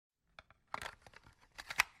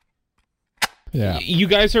Yeah. You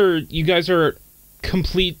guys are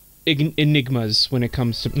complete enigmas when it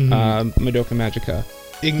comes to Madoka Magica.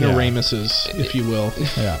 Ignoramuses, if you will.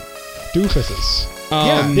 Yeah. Doofuses.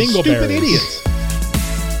 Stupid idiots.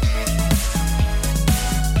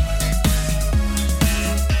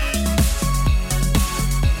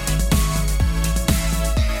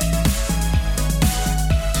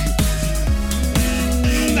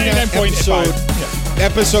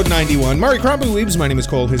 Episode 91. Mari Cromby Weebs. My name is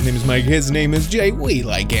Cole. His name is Mike. His name is Jay. We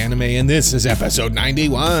like anime, and this is episode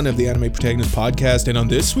 91 of the Anime Protagonist Podcast. And on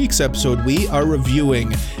this week's episode, we are reviewing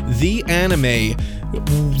the anime,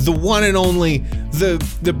 the one and only,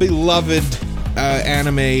 the beloved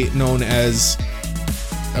anime known as,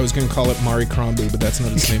 I was going to call it Mari Cromby, but that's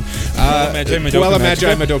not his name. Puella,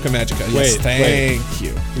 Magi, Madoka Magica. Yes, thank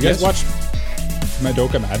you. You guys watch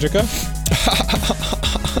Madoka Magica?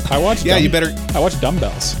 I watched. Yeah, you better. I watched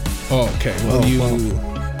Dumbbells. Oh, okay. Well,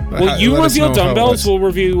 you review Dumbbells. We'll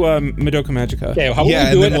review Madoka Magica. Okay, how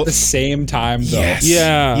about we do it at the same time, though? Yes.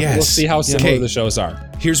 Yeah. Yes. We'll see how similar the shows are.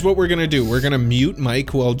 Here's what we're going to do. We're going to mute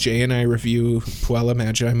Mike while Jay and I review Puella,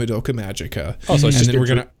 Magi, Madoka Magica. Oh, so it's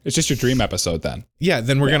just your dream episode then? Yeah,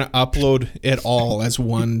 then we're going to upload it all as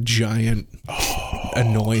one giant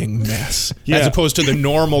annoying mess. Yeah. As opposed to the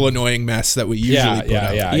normal annoying mess that we usually put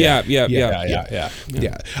out. Yeah.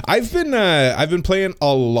 I've been playing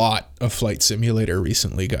a lot of Flight Simulator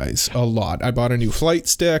recently, guys. A lot. I bought a new flight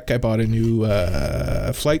stick. I bought a new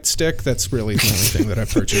flight stick. That's really the only thing that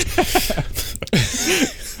I've purchased.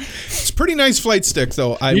 It's a pretty nice flight stick,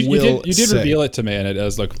 though. You did say. Reveal it to me, and it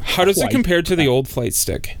does look. How does it compare to the old flight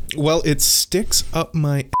stick? Well, it sticks up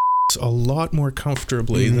my ass a lot more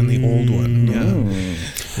comfortably than the old one.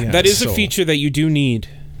 Yeah, that is a feature that you do need.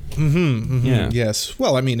 Yeah. Yes.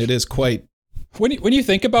 Well, I mean, it is quite. When you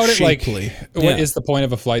think about it, shapely. What is the point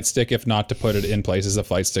of a flight stick if not to put it in places a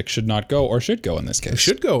flight stick should not go, or should go in this case? It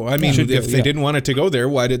should go. I mean, if they didn't want it to go there,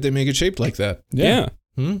 why did they make it shaped like that? Yeah.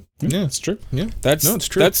 Yeah, it's true. Yeah, it's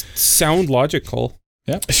true. That's sound logical.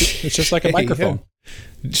 Yeah, it's just like a microphone.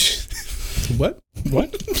 What?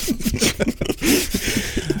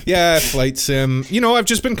 Yeah, flight sim. You know, I've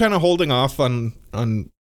just been kind of holding off on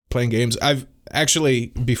playing games. I've actually,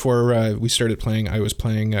 before we started playing, I was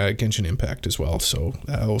playing Genshin Impact as well. So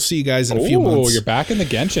we'll see you guys in a few months. Oh, you're back in the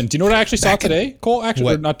Genshin. Do you know what I actually saw today, Cole?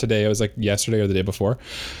 Actually, not today. It was like yesterday or the day before.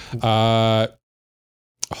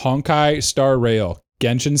 Honkai Star Rail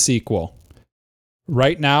Genshin sequel.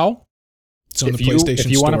 Right now, it's on the PlayStation Store.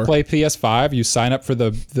 If you want to play PS5, you sign up for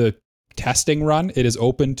the testing run. It is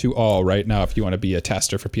open to all right now if you want to be a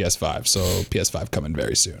tester for PS5. So PS5 coming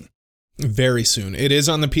very soon. Very soon. It is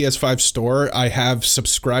on the PS5 store. I have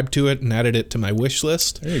subscribed to it and added it to my wish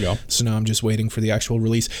list. There you go. So now I'm just waiting for the actual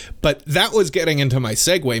release. But that was getting into my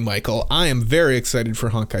segue, Michael. I am very excited for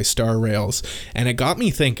Honkai Star Rails. And it got me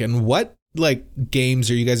thinking, what games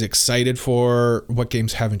are you guys excited for? What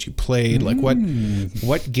games haven't you played? Like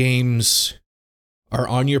what games are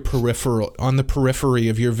on your the periphery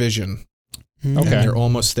of your vision? Okay. And they're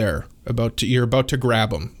almost there. You're about to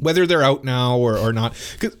grab them, whether they're out now or not.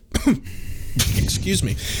 Excuse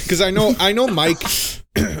me, because I know Mike.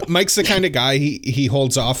 Mike's the kind of guy he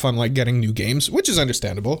holds off on getting new games, which is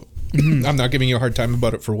understandable. I'm not giving you a hard time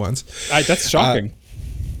about it for once. That's shocking.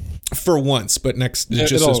 For once, but just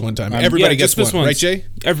this one time. Everybody gets one, right, Jay?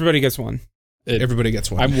 Everybody gets one. Everybody gets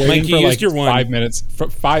one. I'm waiting for your 5 minutes.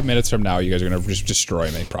 5 minutes from now, you guys are going to just destroy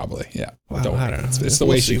me, probably. Yeah. Well, I don't know. It's the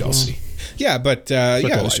way she goes. Yeah, but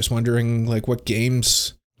I was just wondering, what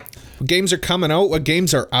games are coming out? What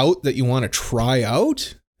games are out that you want to try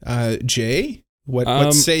out? Jay,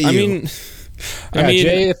 what say you? I mean,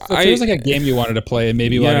 Jay, if it was like a game you wanted to play and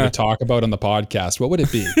maybe wanted to talk about on the podcast, what would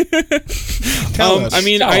it be?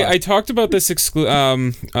 I talked about this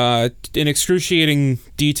in excruciating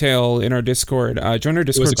detail in our Discord. Join our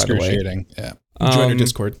Discord, by the way. Yeah. Join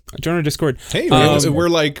our Discord. Hey, we're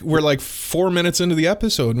like 4 minutes into the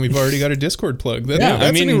episode and we've already got a Discord plug.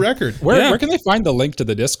 That's a new record. Where can they find the link to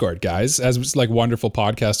the Discord, guys? As wonderful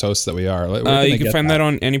podcast hosts that we are, you can find that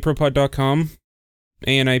on anypropod.com.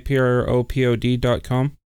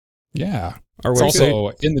 ANIPROPOD.com. Yeah. It's also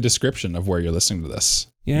in the description of where you're listening to this.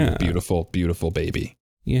 Yeah. Beautiful, beautiful baby.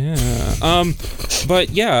 Yeah. But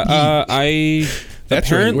yeah, That's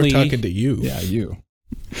apparently right, we're talking to you. Yeah, you.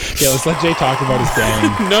 Yeah, let's let Jay talk about his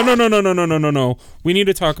game. No. We need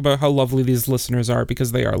to talk about how lovely these listeners are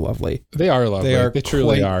because they are lovely. They are lovely. They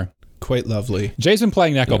truly are. Quite lovely. Jay's been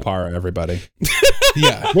playing Nekopara, everybody.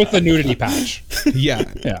 Yeah. With the nudity patch.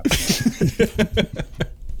 Yeah. Yeah.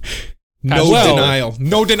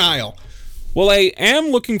 No denial. Well, I am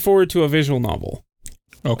looking forward to a visual novel.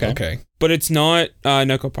 Okay. but it's not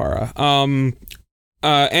Nekopara.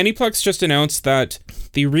 Aniplex just announced that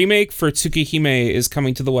the remake for Tsukihime is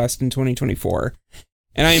coming to the West in 2024,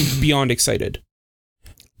 and I am beyond excited.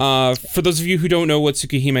 For those of you who don't know what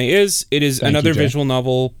Tsukihime is, it is another visual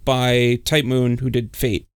novel by Type Moon, who did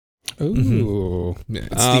Fate. Ooh.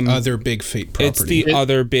 It's the other big Fate property. It's the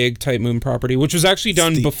other big Type Moon property, which was actually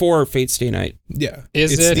done before Fate Stay Night. Yeah.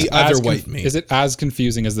 Is it's it the other white mate. Is it as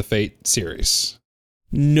confusing as the Fate series?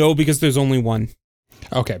 No, because there's only one.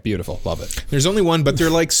 Okay, beautiful. Love it. There's only one, but they're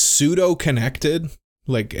like pseudo-connected.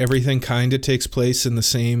 Like everything kind of takes place in the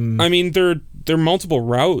same... I mean, they're multiple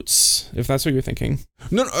routes, if that's what you're thinking.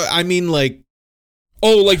 No, I mean like...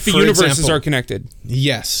 Oh, like the universes example, are connected.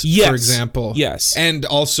 Yes. For example. Yes. And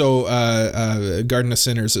also Garden of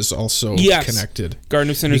Sinners is also connected. Garden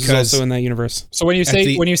of Sinners is also in that universe. So when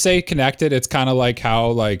you say connected, it's kind of like how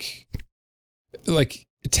like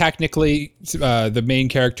technically the main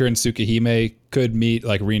character in Tsukihime could meet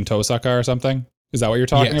like Rin Tosaka or something. Is that what you're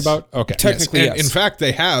talking about? Okay. Technically, yes. In fact,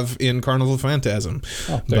 they have in Carnival Phantasm.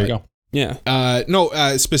 Oh, there you go.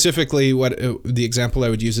 Yeah. Specifically, what the example I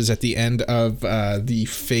would use is at the end of the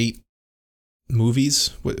Fate movies.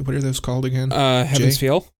 What are those called again? Heaven's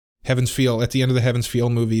Feel. Heaven's Feel. At the end of the Heaven's Feel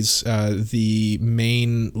movies, the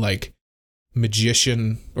main like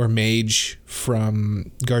magician or mage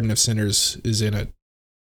from Garden of Sinners is in it.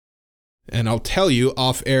 And I'll tell you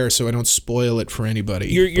off air so I don't spoil it for anybody.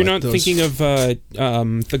 You're not thinking of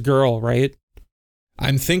the girl, right?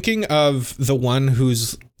 I'm thinking of the one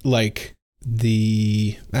who's like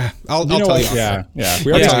the... I'll tell you. Yeah.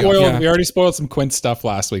 We already spoiled some Quint stuff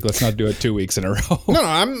last week. Let's not do it 2 weeks in a row. No,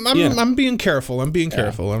 I'm being careful. I'm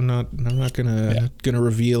not gonna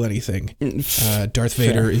reveal anything. Darth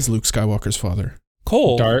Vader is Luke Skywalker's father.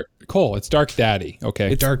 Cole, it's Dark Daddy.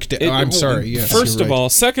 Okay. I'm sorry. Yes, first of all.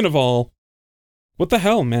 Second of all, what the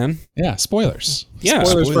hell, man? Yeah, spoilers. Yeah.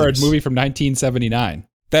 Spoilers for a movie from 1979.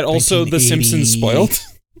 That also The Simpsons spoiled.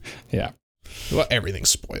 Yeah. Well, everything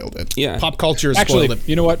spoiled it. Yeah. Pop culture spoiled it.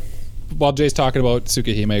 You know what? While Jay's talking about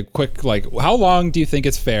Tsukihime, quick, like, how long do you think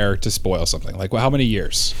it's fair to spoil something? Like, how many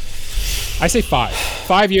years? I say 5.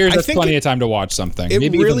 5 years, that's plenty of time to watch something. It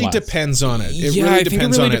Maybe really even less. depends on it. I think it really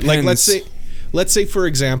depends. Like, let's say, for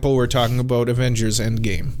example, we're talking about Avengers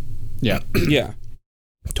Endgame. Yeah. Yeah.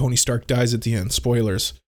 Tony Stark dies at the end.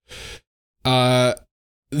 Spoilers.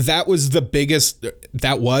 That was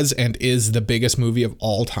and is the biggest movie of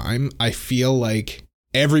all time. I feel like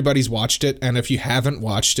everybody's watched it, and if you haven't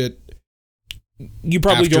watched it, you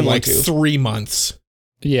probably don't like want to. 3 months.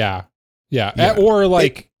 Yeah. Or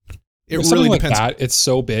like it something really like depends. That. It's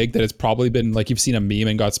so big that it's probably been like you've seen a meme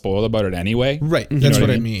and got spoiled about it anyway. Right. That's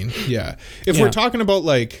what I mean. Yeah. If we're talking about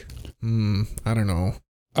like, I don't know.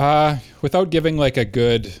 Without giving like a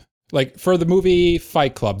good, like for the movie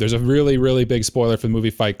Fight Club, there's a really, really big spoiler for the movie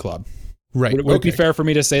Fight Club. Right. Would it be fair for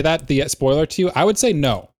me to say that, the spoiler to you? I would say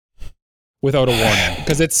no, without a warning,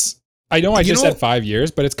 because I know I just said 5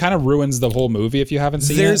 years, but it kind of ruins the whole movie if you haven't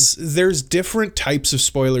seen it. There's different types of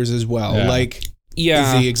spoilers as well. Yeah. Like,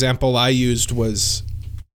 the example I used was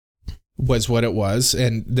what it was,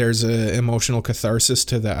 and there's a emotional catharsis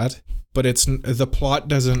to that, but the plot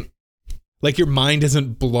doesn't, like, your mind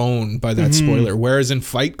isn't blown by that spoiler. Whereas in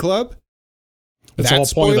Fight Club, that's the whole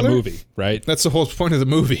point of the movie, right? That's the whole point of the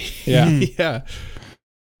movie. Yeah.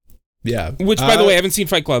 Yeah. Which, by the way, I haven't seen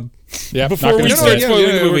Fight Club. Yeah. Before we start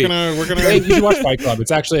spoiling the movie, we're gonna. Hey, you should watch Fight Club. It's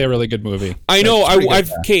actually a really good movie. I know.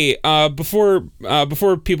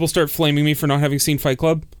 Before people start flaming me for not having seen Fight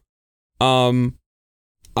Club, I'm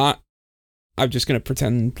just gonna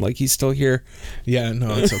pretend like he's still here. Yeah,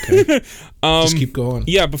 no, it's okay. Just keep going.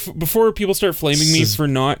 Yeah, before people start flaming me for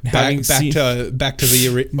not having seen back to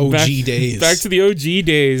the OG days. Back to the OG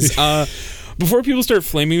days. Before people start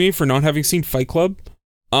flaming me for not having seen Fight Club,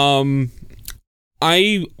 I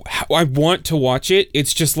want to watch it.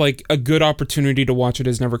 It's just like a good opportunity to watch it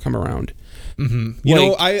has never come around. Mm-hmm. You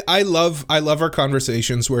know, I love our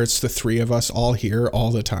conversations where it's the three of us all here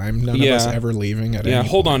all the time. None of us ever leaving at any point.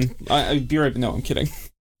 Hold on. I'll be right. No, I'm kidding.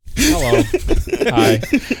 Hello. Hi.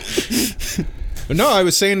 No, I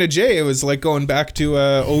was saying to Jay, it was like going back to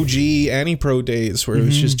OG Annie Pro days where it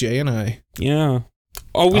was just Jay and I. Yeah.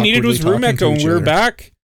 All we needed was room echo, and we're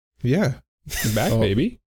back. Yeah. You're back,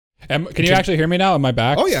 baby. Can you actually hear me now? Am I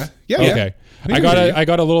back? Oh yeah. Yeah. Okay. I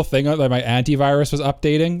got a little thing that my antivirus was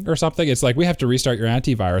updating or something. It's like, we have to restart your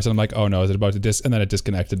antivirus, and I'm like, oh no, is it about to and then it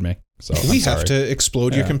disconnected me. So we have to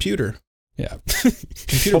explode your computer. Yeah.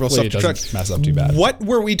 Computer will Hopefully it doesn't mess up too bad. What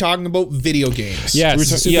were we talking about? Video games. Yes.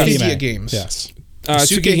 Tsukihime games. Yes.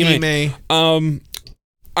 Tsukihime.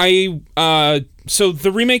 So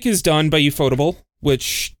the remake is done by Ufotable.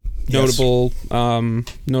 which notable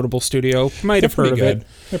studio, might have heard of it.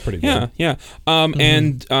 They're pretty good. Yeah.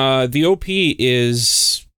 And the OP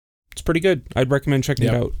it's pretty good. I'd recommend checking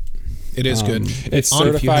it out. It is good. It's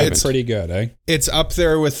certified pretty good, eh? It's up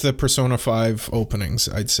there with the Persona 5 openings,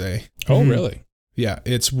 I'd say. Oh, really? Yeah,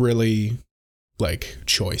 it's really like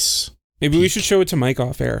choice. Maybe we should show it to Mike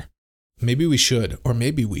off air. Maybe we should, or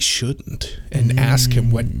maybe we shouldn't, and ask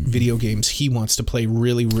him what video games he wants to play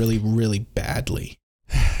really, really, really badly.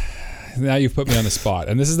 Now you've put me on the spot.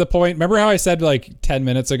 And this is the point. Remember how I said like 10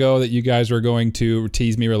 minutes ago that you guys were going to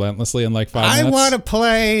tease me relentlessly in like 5 minutes? I want to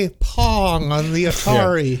play Pong on the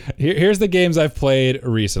Atari. Here's the games I've played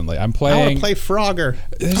recently. I'm playing... I want to play Frogger.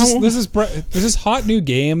 There's this hot new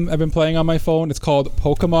game I've been playing on my phone. It's called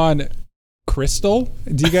Pokemon Crystal.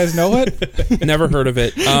 Do you guys know it? Never heard of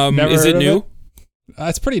it. Is it new?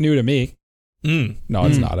 It's pretty new to me. No,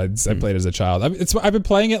 it's not. I played it as a child. I've been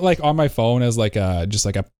playing it like on my phone as like just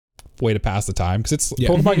like a way to pass the time, because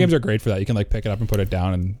Pokemon games are great for that. You can like pick it up and put it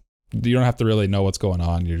down, and you don't have to really know what's going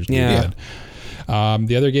on. You're just good.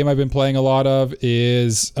 The other game I've been playing a lot of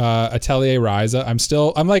is Atelier Ryza.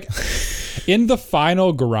 I'm like in the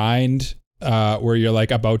final grind where you're like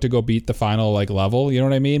about to go beat the final like level, you know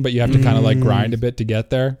what I mean? But you have to kind of like grind a bit to get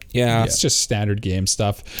there. Yeah. It's just standard game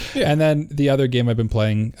stuff. Yeah. And then the other game I've been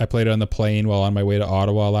playing, I played it on the plane while on my way to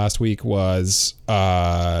Ottawa last week, was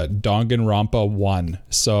Danganronpa 1.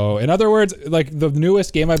 So in other words, like the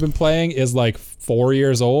newest game I've been playing is like 4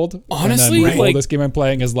 years old. Honestly, and then the oldest game I'm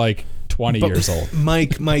playing is like 20 years old.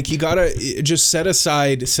 Mike, you gotta just set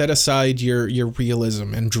aside your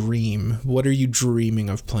realism and dream. What are you dreaming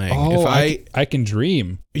of playing? Oh, I can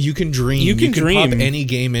dream. You can dream. You can dream. pop any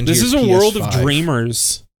game into This is your a PS5. world of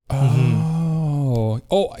dreamers.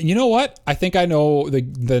 Oh, you know what? I think I know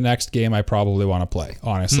the next game I probably want to play,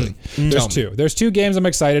 honestly. There's two games I'm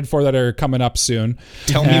excited for that are coming up soon.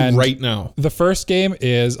 Tell me right now. The first game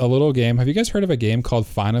is a little game. Have you guys heard of a game called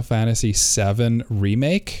Final Fantasy VII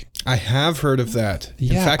Remake? I have heard of that. In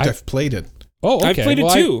fact, I've played it. Oh, okay. I've played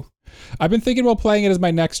it too. I've been thinking about playing it as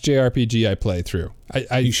my next JRPG I play through.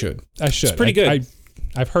 You should. I should. It's pretty good.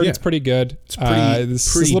 I've heard it's pretty good. It's pretty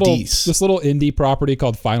this little indie property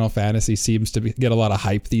called Final Fantasy seems to get a lot of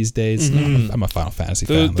hype these days. I'm a Final Fantasy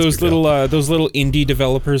fan. Those little indie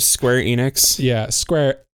developers, Square Enix. Yeah,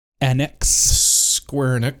 Square Enix.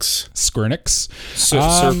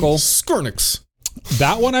 Circle. Squirnix.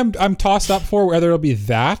 That one I'm tossed up for, whether it'll be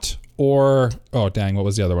that or what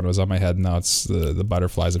was the other one? It was on my head. Now it's the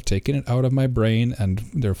butterflies have taken it out of my brain and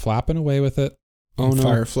they're flapping away with it. Oh no.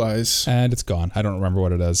 Fireflies. And it's gone. I don't remember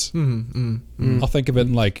what it is. I'll think of it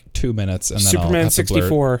in like 2 minutes and then Superman I'll have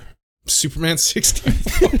 64. Superman 64.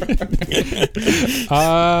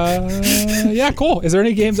 Yeah, cool. Is there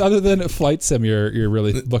any games other than Flight Sim you're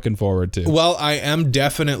really looking forward to? Well, I am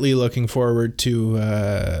definitely looking forward to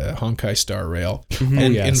Honkai Star Rail.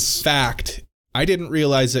 And in fact, I didn't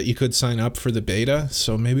realize that you could sign up for the beta,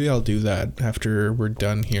 so maybe I'll do that after we're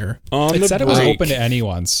done here. It said it was open to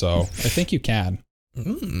anyone, so I think you can.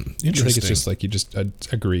 Interesting. I think it's just like you just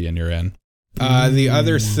agree and you're in. The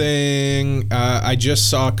other thing I just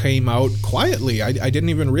saw came out quietly. I didn't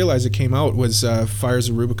even realize it came out was Fires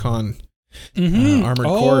of Rubicon Armored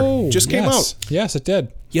Core. Just came out. Yes, it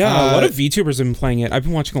did. Yeah, a lot of VTubers have been playing it. I've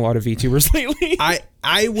been watching a lot of VTubers lately. I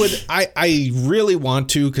really want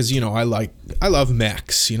to, because I love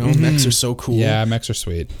mechs. Mechs are so cool. Yeah, mechs are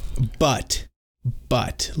sweet.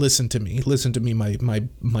 But listen to me,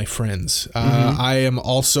 my friends. I am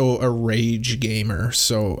also a rage gamer,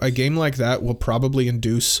 so a game like that will probably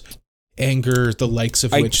induce anger the likes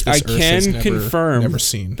of which this earth has never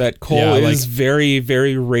seen. That Cole is very,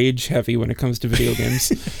 very rage heavy when it comes to video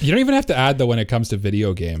games. You don't even have to add when it comes to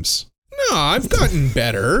video games. No, I've gotten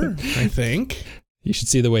better, I think. You should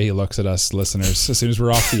see the way he looks at us, listeners, as soon as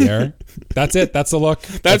we're off the air. That's it. That's the look.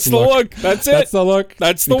 That's the look. That's it. That's the look.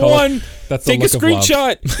 That's the one. Take a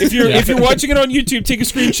screenshot. If you're watching it on YouTube, take a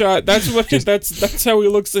screenshot. That's how he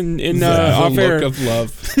looks in off air. Look of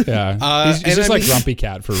love. Yeah. He's just like Grumpy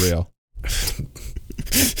Cat for real.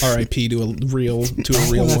 R.I.P. to a real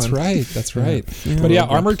that's one. That's right. But yeah,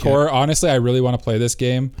 Armored Core. Honestly, I really want to play this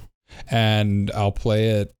game, and I'll play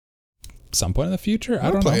it some point in the future.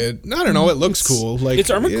 I don't know. It looks cool. Like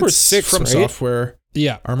it's Armored Core 6 from software.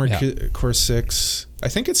 Yeah, Armored Core 6. I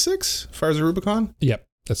think it's 6. Fires of Rubicon. Yep,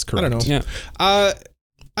 that's correct. I don't know. Yeah.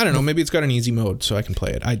 I don't know. Maybe it's got an easy mode, so I can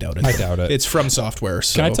play it. I doubt it. It's from software.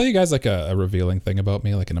 So. Can I tell you guys like a revealing thing about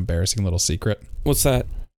me, like an embarrassing little secret? What's that?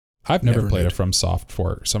 I've never played a from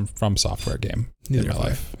software game in my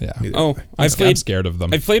life. Yeah. I'm scared of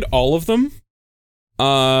them. I've played all of them.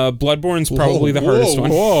 Bloodborne's probably the hardest one.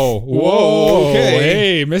 Whoa. Okay.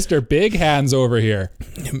 Hey, Mr. Big Hands over here.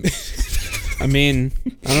 I mean,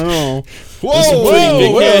 I don't know. Whoa.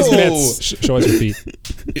 Show us your feet.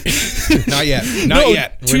 Not yet. Not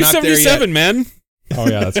yet. We're 277, man. Oh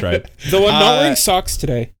yeah, that's right. Though I'm not wearing socks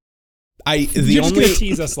today. You're just gonna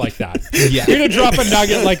tease us like that. Yeah. You're gonna drop a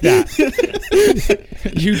nugget like that.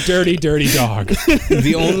 You dirty dog.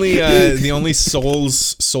 The only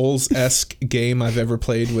Souls-esque game I've ever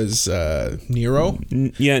played was Nero.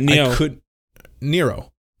 Neo.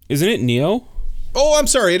 Nero. Isn't it Neo? Oh, I'm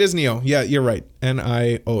sorry. It is Neo. Yeah, you're right.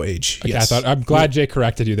 N-I-O-H. Okay, yes. I'm glad Jay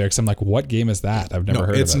corrected you there because I'm like, what game is that? I've never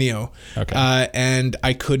heard of it. It's Neo. Okay. And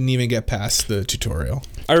I couldn't even get past the tutorial.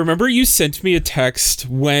 I remember you sent me a text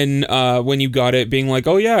when you got it, being like,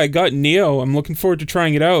 "Oh yeah, I got Neo. I'm looking forward to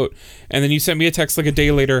trying it out." And then you sent me a text like a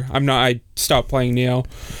day later. I stopped playing Neo.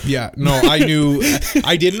 Yeah, no, I knew.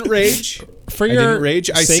 I didn't rage. I didn't rage.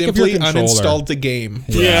 I simply uninstalled the game.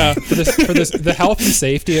 Yeah. For the health and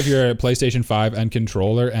safety of your PlayStation 5 and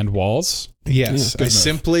controller and walls. Yes, I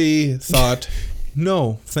simply thought,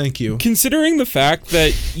 no, thank you. Considering the fact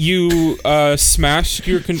that you smashed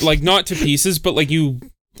your not to pieces, but like you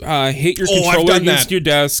hit your controller against your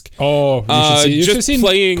desk. Oh, you should have seen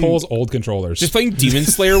playing Cole's old controllers. Just playing Demon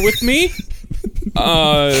Slayer with me.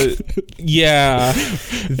 Yeah.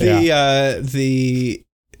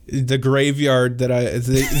 The graveyard that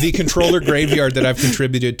the controller graveyard that I've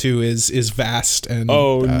contributed to is vast and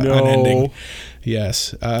unending.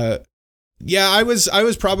 Yes. Yeah, I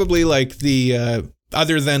was probably like the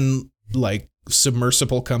other than like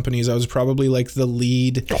submersible companies, I was probably like the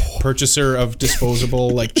lead purchaser of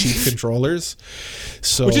disposable like cheap controllers.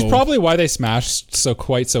 So, which is probably why they smashed so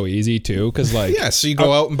easy too, because like so you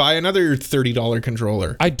go out and buy another $30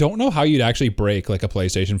 controller. I don't know how you'd actually break like a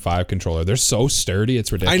PlayStation 5 controller. They're so sturdy,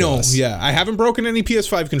 it's ridiculous. I know, yeah. I haven't broken any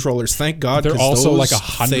PS5 controllers, thank God. They're also like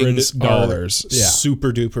 $100. Yeah.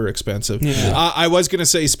 Super duper expensive. Yeah. I was gonna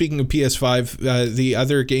say, speaking of PS5, the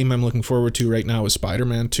other game I'm looking forward to right now is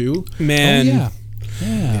Spider-Man 2. Man. Oh,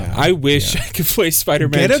 yeah. I wish I could play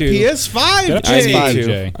Spider-Man 2. Get a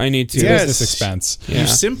PS5, I need to. It's business expense. You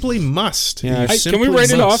simply must. Yeah. Can we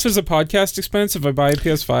write it off as a podcast expense if I buy a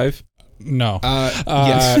PS5? No.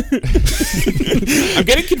 Yes. I'm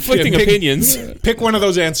getting conflicting opinions. Pick one of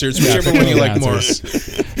those answers, whichever one you like more.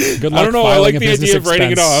 Good luck. I don't know. I like the idea of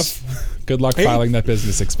writing it off. Good luck filing that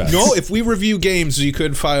business expense. No, if we review games, you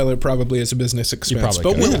could file it probably as a business expense. You probably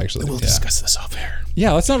could, we'll discuss this off air.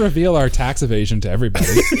 Yeah, let's not reveal our tax evasion to everybody.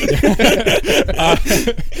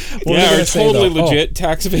 Our totally legit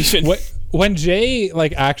tax evasion. When Jay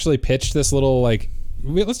like actually pitched this little like, I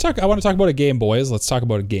want to talk about a game, boys. Let's talk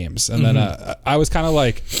about games. And then I was kind of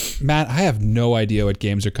like, man, I have no idea what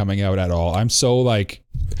games are coming out at all. I'm so like,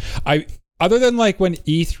 other than like when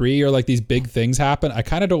E3 or like these big things happen, I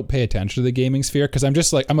kind of don't pay attention to the gaming sphere because I'm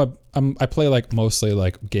just like I play like mostly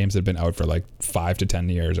like games that have been out for like 5 to 10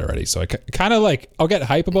 years already. So I kind of like I'll get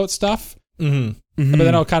hype about stuff, but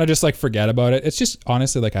then I'll kind of just like forget about it. It's just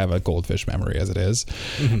honestly like I have a goldfish memory as it is,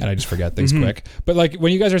 and I just forget things quick. But like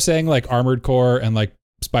when you guys are saying like Armored Core and like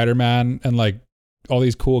Spider-Man and like all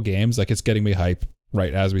these cool games, like it's getting me hype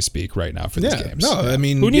right as we speak right now for these games. No, I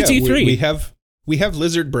mean, who needs E3? We have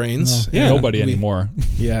lizard brains. Nobody anymore.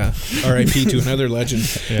 Yeah. R.I.P. to another legend.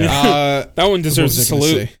 That one deserves a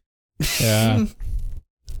salute. Yeah.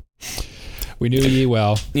 We knew ye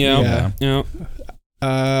well. Yeah.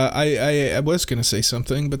 I was going to say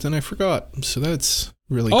something, but then I forgot. So that's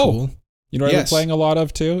really cool. You know what I've been playing a lot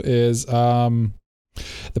of too is the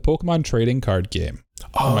Pokemon trading card game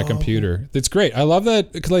on my computer. It's great. I love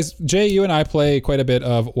that because Jay, you and I play quite a bit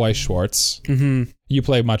of Weiss Schwarz. You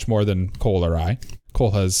play much more than Cole or I.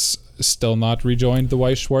 Cole has still not rejoined the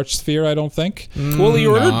Weiss Schwarz sphere, I don't think. Well,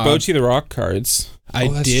 you ordered Bocchi the Rock cards.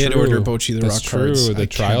 I did order Bocchi the Rock cards. The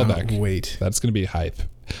trial deck. Wait. That's going to be hype.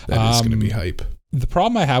 That is going to be hype. The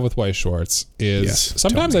problem I have with Weiss Schwarz is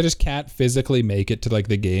sometimes I just can't physically make it to like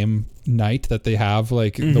the game night that they have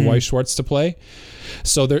like the Weiss Schwarz to play.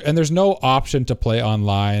 So there's no option to play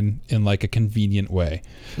online in like a convenient way.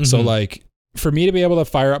 So like for me to be able to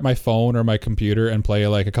fire up my phone or my computer and play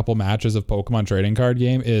like a couple matches of Pokemon trading card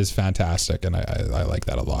game is fantastic, and I like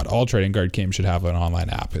that a lot. All trading card games should have an online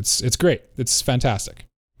app. It's great. It's fantastic.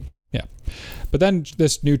 Yeah. But then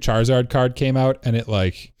this new Charizard card came out and it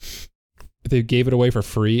like they gave it away for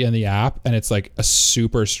free in the app, and it's like a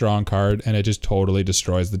super strong card, and it just totally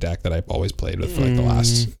destroys the deck that I've always played with for like the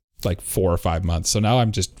last like 4 or 5 months. So now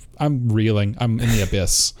I'm reeling. I'm in the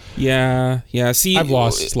abyss. Yeah. See, I've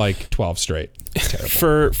lost like 12 straight. It's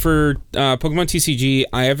terrible. For Pokemon TCG,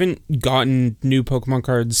 I haven't gotten new Pokemon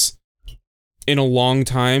cards in a long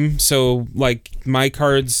time. So like my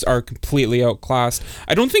cards are completely outclassed.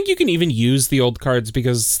 I don't think you can even use the old cards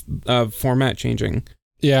because of format changing.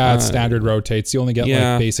 Yeah, it's standard rotates. You only get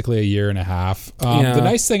like basically a year and a half. The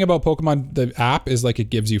nice thing about Pokemon, the app, is like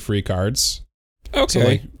it gives you free cards. Okay. So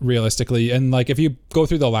like realistically, and like if you go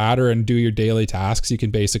through the ladder and do your daily tasks, you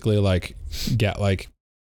can basically like get like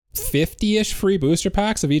 50-ish free booster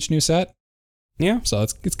packs of each new set. Yeah. So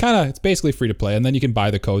it's basically free to play, and then you can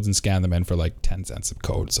buy the codes and scan them in for like 10 cents a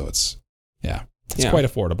code. So it's quite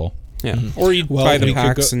affordable. Yeah. Mm-hmm. Or you buy the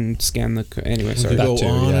packs and scan the anyway, sorry. We go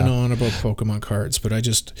on and on about Pokemon cards, but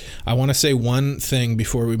I want to say one thing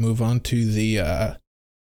before we move on to the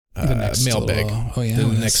next mailbag.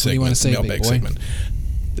 The next segment, you want to say, mailbag segment.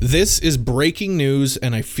 This is breaking news,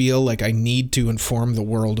 and I feel like I need to inform the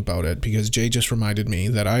world about it because Jay just reminded me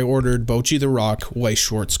that I ordered Bocchi the Rock Weiss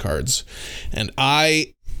Schwartz cards, and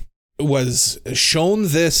I was shown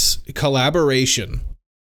this collaboration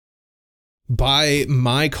by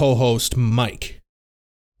my co-host Mike.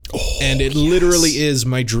 And it literally is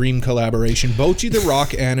my dream collaboration. Bocchi the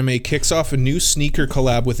Rock anime kicks off a new sneaker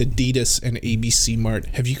collab with Adidas and ABC Mart.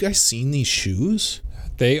 Have you guys seen these shoes?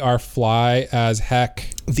 They are fly as heck.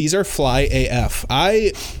 These are fly AF.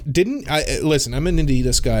 Listen, I'm an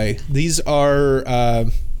Adidas guy. These are,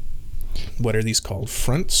 what are these called?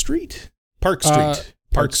 Front Street? Park Street.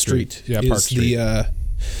 Park Street. Yeah, Park Street.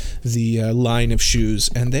 The line of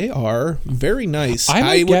shoes, and they are very nice. I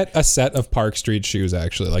might get a set of Park Street shoes,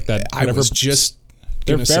 actually, like that.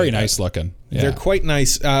 They're very nice looking. Yeah. They're quite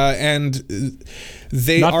nice, and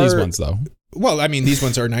they not these ones though. Well, I mean, these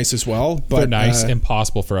ones are nice as well, but they're nice.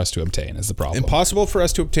 Impossible for us to obtain is the problem. Impossible for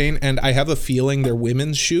us to obtain, and I have a feeling they're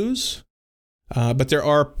women's shoes. But there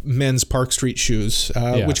are men's Park Street shoes,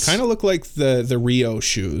 which kind of look like the Rio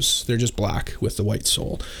shoes. They're just black with the white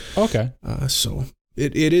sole. Okay. So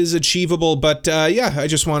it is achievable, but I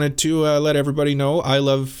just wanted to let everybody know I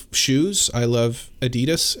love shoes, I love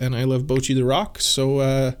Adidas, and I love Bocchi the Rock.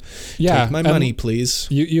 So take my money, please.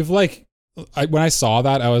 You've like, when I saw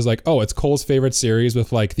that, I was like, oh, it's Cole's favorite series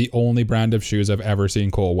with like the only brand of shoes I've ever seen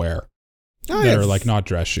Cole wear that are like not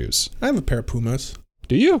dress shoes. I have a pair of Pumas.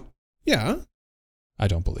 Do you? Yeah. I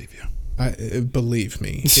don't believe you. Believe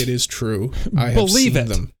me, it is true. I have believe seen it.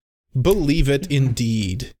 them. Believe it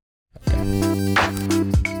indeed. Okay.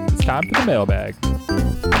 It's time for the mailbag.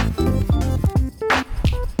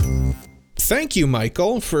 Thank you,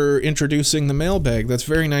 Michael, for introducing the mailbag. That's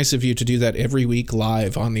very nice of you to do that every week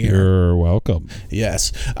live on the air. You're welcome.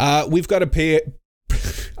 Yes. We've got to pay.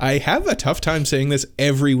 I have a tough time saying this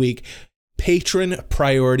every week. Patron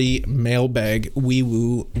priority mailbag wee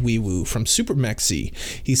woo from Super Mexi.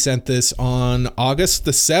 He sent this on August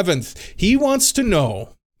the 7th. He wants to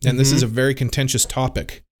know, and this is a very contentious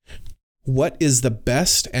topic, what is the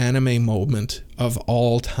best anime moment of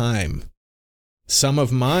all time? Some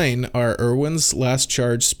of mine are Erwin's last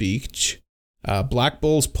charge speech, Black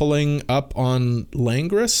Bull's pulling up on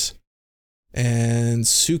Langris, and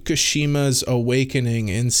Tsukishima's awakening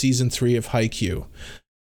in season 3 of Haikyuu.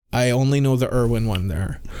 I only know the Erwin one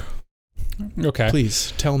there. Okay.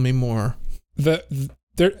 Please tell me more. The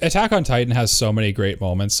Attack on Titan has so many great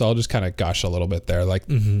moments, so I'll just kind of gush a little bit there. Like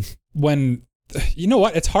when, you know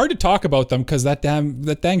what? It's hard to talk about them because that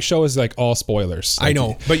dang show is like all spoilers. Like, I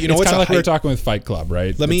know, but you know what's kind of like we were talking with Fight Club,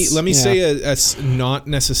 right? Let me say a not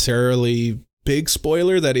necessarily big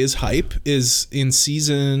spoiler that is hype is in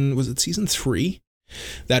season 3?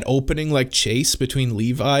 That opening like chase between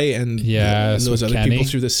Levi and those other people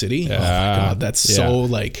through the city. Yeah. Oh my god, that's so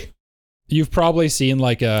like. You've probably seen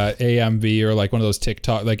like a AMV or like one of those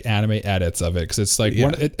TikTok like anime edits of it because it's like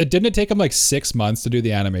it didn't take them like 6 months to do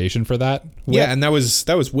the animation for that. Yeah, and that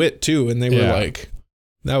was Wit too, and they were like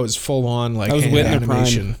that was full on like that was Wit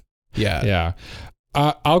animation. Yeah.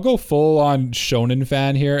 I'll go full on shonen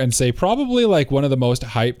fan here and say probably like one of the most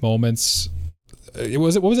hype moments.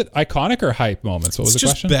 What was it? Iconic or hype moments? What was the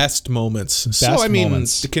question? Best moments.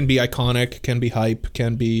 Moments. It can be iconic, can be hype,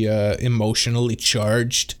 can be emotionally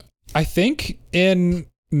charged. I think in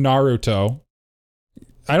Naruto,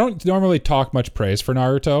 I don't normally talk much praise for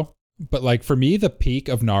Naruto, but like for me, the peak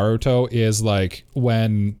of Naruto is like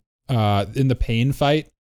when in the Pain fight,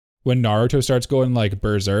 when Naruto starts going like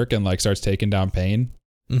berserk and like starts taking down Pain.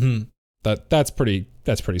 Mm-hmm. That's pretty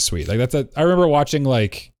sweet. Like I remember watching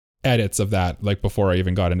like edits of that like before I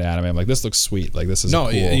even got into anime. I'm like, this looks sweet. Like this is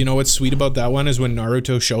cool. You know what's sweet about that one is when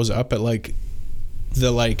Naruto shows up at like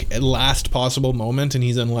the like last possible moment and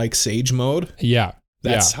he's in like Sage mode. Yeah.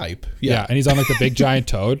 That's hype. Yeah. And he's on like the big giant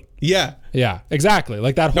toad. Yeah. Yeah, exactly.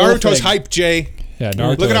 Like that whole Naruto's thing. hype, Jay. Yeah,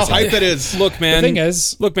 Naruto. Look at how hype it is. Look, man. The thing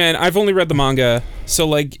is, I've only read the manga, so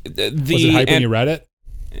like was it hype when you read it?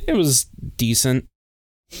 It was decent.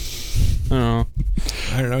 I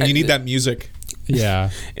don't know. You need that music.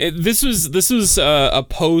 Yeah. This was a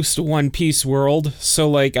post One Piece world, so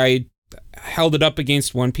like I held it up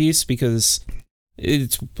against One Piece because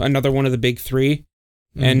it's another one of the big three,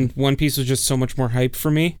 and One Piece was just so much more hype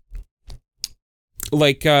for me.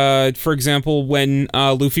 Like, for example, when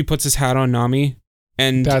Luffy puts his hat on Nami,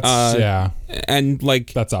 and and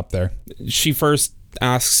like that's up there. She first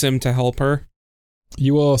asks him to help her.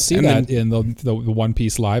 You will see that in the One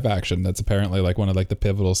Piece live action. That's apparently like one of like the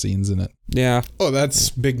pivotal scenes in it. Yeah. Oh, that's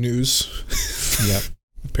big news. Yep.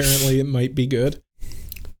 Apparently, it might be good.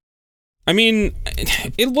 I mean,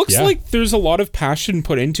 it looks like there's a lot of passion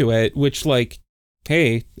put into it, which, like,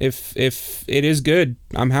 hey, if it is good,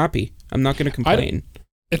 I'm happy. I'm not going to complain.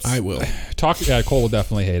 I will. Cole will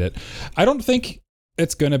definitely hate it. I don't think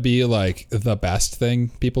it's going to be like the best thing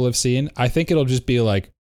people have seen. I think it'll just be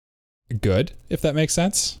like good, if that makes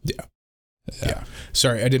sense. Yeah.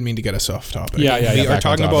 Sorry, I didn't mean to get us off topic. We are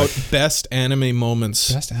talking about best anime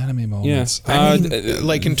moments. Best anime moments. Yeah. I mean,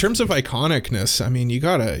 like in terms of iconicness, I mean, you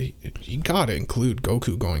gotta include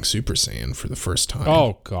Goku going Super Saiyan for the first time.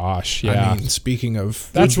 Oh gosh, yeah. I mean, speaking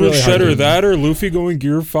of, that's really hard. Or that, or Luffy going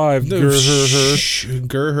Gear 5. Shut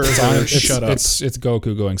up. It's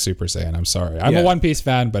Goku going Super Saiyan. I'm sorry. I'm a One Piece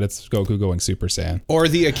fan, but it's Goku going Super Saiyan. Or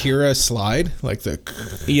the Akira slide, like the.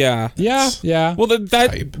 Yeah. Well,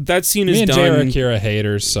 that scene is done. Jay are Akira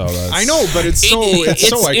haters, so that's... I know, but it's so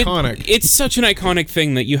iconic. It's such an iconic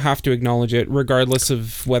thing that you have to acknowledge it, regardless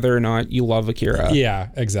of whether or not you love Akira. Yeah,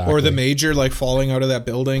 exactly. Or the Major like falling out of that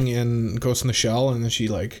building in Ghost in the Shell, and then she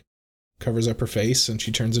like covers up her face and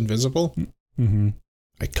she turns invisible. Mm-hmm.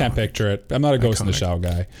 I can't picture it. I'm not a Ghost in the Shell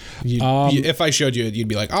guy. If I showed you, you'd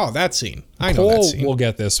be like, "Oh, that scene. I know that scene." Cole will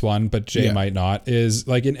get this one, but Jay might not. Is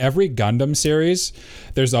like in every Gundam series,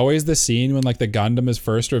 there's always the scene when like the Gundam is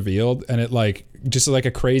first revealed, and it like just like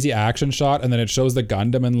a crazy action shot, and then it shows the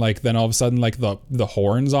Gundam, and like then all of a sudden like the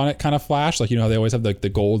horns on it kind of flash, like you know how they always have like the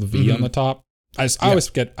gold V on the top. I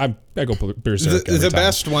always get I go berserk. The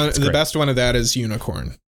best one. The best one of that is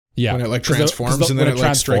Unicorn. Yeah, when it like transforms and then it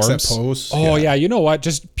like strikes that pose. Oh yeah, you know what?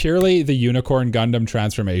 Just purely the Unicorn Gundam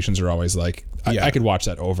transformations are always like I could watch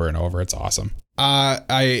that over and over. It's awesome.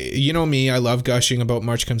 You know me, I love gushing about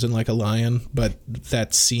March Comes In Like a Lion, but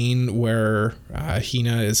that scene where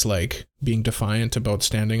Hina is like being defiant about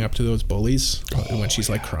standing up to those bullies when she's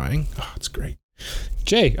like crying, it's great.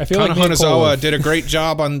 Jay, I feel Kana like Hanazawa did a great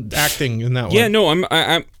job on acting in that one. Yeah, no,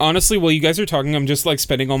 I'm honestly, while you guys are talking, I'm just like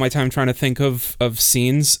spending all my time trying to think of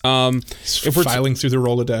scenes. If we're filing through the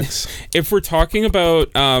Rolodex. If we're talking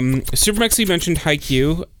about Supermax, you mentioned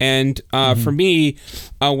Haikyuu, and for me,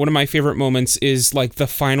 one of my favorite moments is like the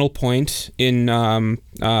final point in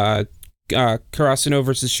Karasuno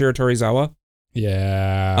versus Shiratorizawa.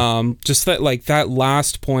 Yeah. Just that like that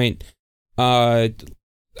last point.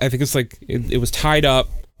 I think it's like it was tied up.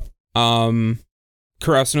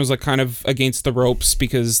 Karasuno's like kind of against the ropes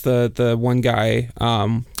because the one guy,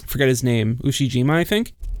 forget his name, Ushijima, I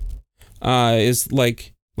think, is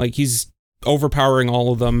like he's overpowering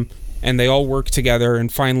all of them, and they all work together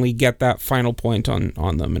and finally get that final point on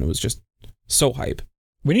them, and it was just so hype.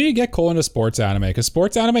 We need to get Cole into sports anime, because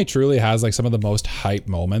sports anime truly has like some of the most hype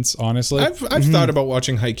moments, honestly. I've thought about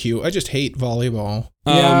watching Haikyuu. I just hate volleyball.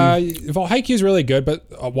 Haikyuu is really good, but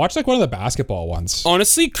watch like one of the basketball ones.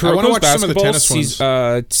 Honestly, Kuroko's basketball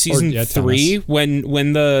season 3,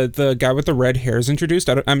 when the guy with the red hair is introduced,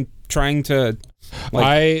 I'm trying to. Like,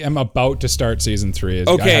 I am about to start season 3.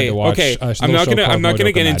 Okay. I'm not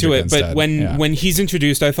gonna get into it, but when he's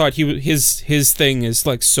introduced, I thought his thing is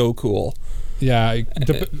like so cool. Yeah,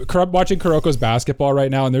 watching Kuroko's basketball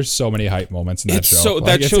right now, and there's so many hype moments in that show. So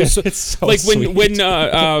like, that shows it's so like sweet. when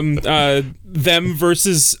them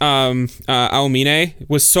versus Aomine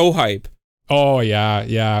was so hype. Oh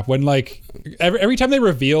yeah. When like every time they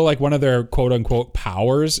reveal like one of their quote unquote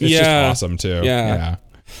powers, it's just awesome too. Yeah.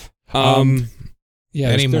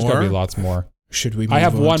 There's gotta be lots more. Should we? I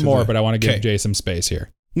have one more, but I want to give Jay some space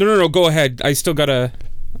here. No. Go ahead. I still gotta.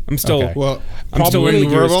 I'm still. Okay. Well,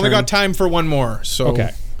 we've only got time for one more. So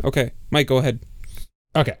okay. Mike, go ahead.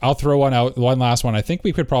 Okay, I'll throw one out. One last one. I think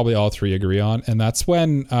we could probably all three agree on, and that's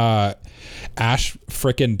when Ash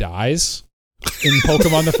frickin' dies in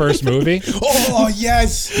Pokemon the first movie. Oh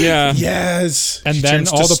yes, yes. And then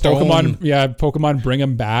all the Pokemon bring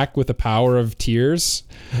him back with the power of tears.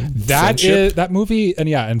 That movie,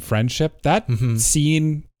 and friendship. That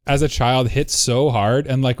scene as a child hit so hard,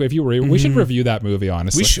 and like if you were, we should review that movie.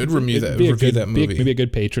 Honestly, we should review that movie. Maybe a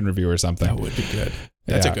good patron review or something. That would be good.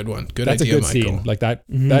 That's a good one. Good That's idea, a good Michael. scene. Like that.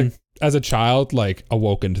 That as a child, like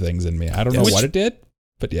awokened things in me. I don't know what it did,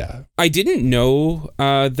 but yeah. I didn't know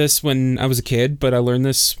this when I was a kid, but I learned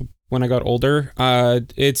this when I got older.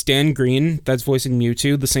 It's Dan Green that's voicing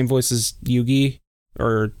Mewtwo, the same voice as Yugi,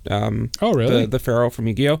 or oh really, the Pharaoh from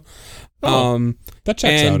Yu-Gi-Oh. That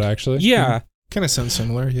checks out actually. Yeah. Kind of sounds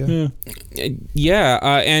similar, yeah.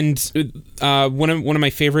 And one of my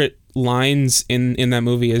favorite lines in that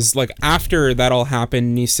movie is like after that all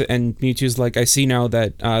happened, and Mewtwo's like, I see now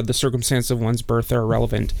that the circumstances of one's birth are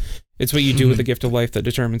irrelevant. It's what you do with the gift of life that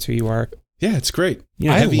determines who you are. Yeah, it's great.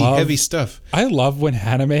 Yeah, heavy stuff. I love when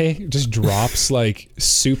anime just drops like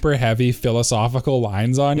super heavy philosophical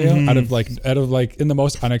lines on you out of like in the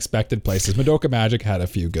most unexpected places. Madoka Magic had a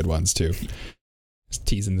few good ones too. Just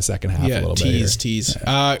teasing the second half a little bit. Tease.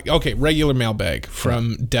 Okay, regular mailbag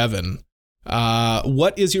from Devin.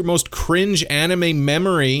 What is your most cringe anime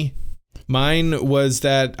memory? Mine was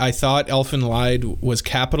that I thought Elfen Lied was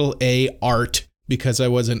capital A art because I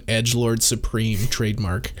was an edgelord supreme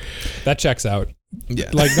trademark. That checks out. Yeah.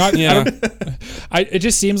 Like not it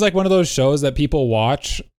just seems like one of those shows that people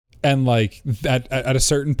watch and like that at a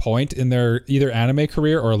certain point in their either anime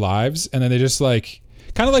career or lives, and then they just like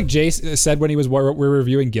kind of like Jace said when he was we're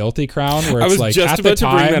reviewing Guilty Crown, where it's like just at about the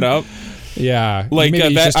time, to bring that up. Yeah, like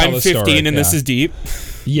that I'm 15 and this is deep.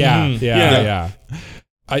 Yeah.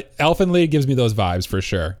 Elfen Lied gives me those vibes for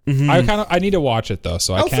sure. I need to watch it though,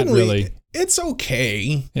 so I can't really. It's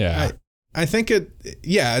okay. Yeah, I think it.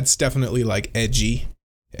 Yeah, it's definitely like edgy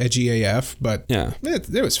AF, but yeah,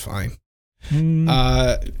 it was fine.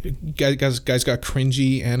 Guys got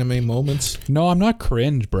cringy anime moments. No, I'm not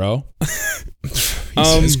cringe, bro. He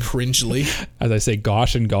says cringely. As I say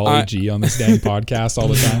gosh and golly gee on this dang podcast all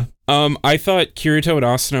the time. I thought Kirito and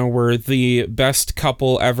Asuna were the best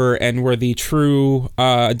couple ever and were the true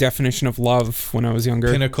definition of love when I was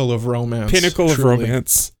younger. Pinnacle of romance. Of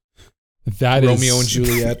romance. That Romeo and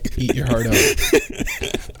Juliet, eat your heart out.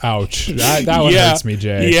 Ouch. That one hurts me,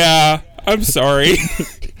 Jay. Yeah, I'm sorry.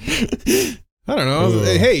 I don't know. Ooh.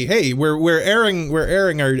 Hey, we're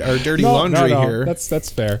airing our dirty laundry here.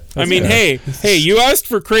 That's fair. I mean, fair. hey, you asked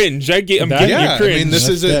for cringe. I'm getting you cringe. I mean, this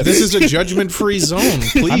is a judgment-free zone.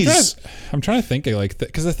 Please. I'm trying to think of like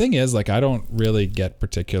because the thing is like I don't really get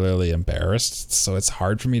particularly embarrassed, so it's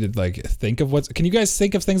hard for me to like think of what's. Can you guys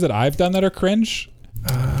think of things that I've done that are cringe?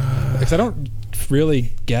 Because I don't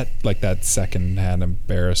really get like that secondhand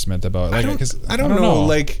embarrassment about. Like, I don't know.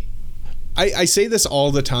 Like, I say this all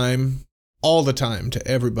the time to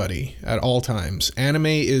everybody at all times. Anime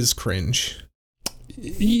is cringe.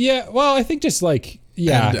 Yeah, well, I think just like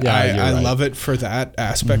I love it for that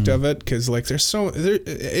aspect of it because like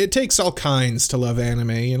it takes all kinds to love anime.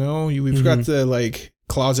 You know, we've got the like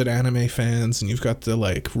closet anime fans, and you've got the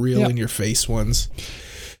like real in your face ones.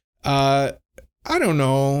 I don't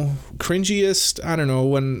know. Cringiest, I don't know,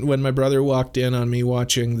 when my brother walked in on me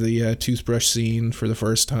watching the toothbrush scene for the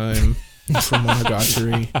first time from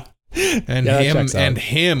Monogatari. And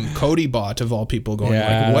him, Cody Bot of all people, going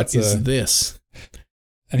like, what is this?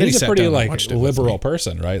 And he's a pretty like liberal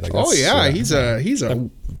person, right? Like, he's a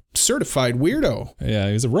certified weirdo. Yeah,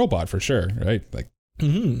 he's a robot for sure, right? Like,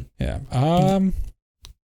 yeah.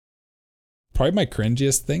 Probably my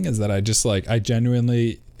cringiest thing is that I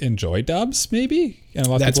genuinely enjoy dubs, maybe, and a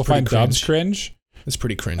lot of people find dubs cringe. That's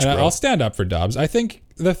pretty cringe, and bro. I'll stand up for dubs. I think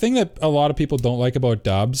the thing that a lot of people don't like about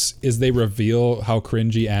dubs is they reveal how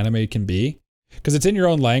cringy anime can be, because it's in your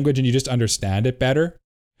own language and you just understand it better.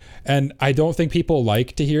 And I don't think people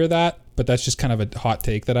like to hear that, but that's just kind of a hot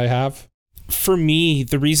take that I have. For me,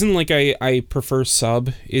 the reason like I prefer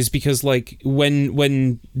sub is because like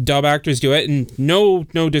when dub actors do it, and no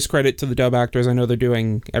discredit to the dub actors, I know they're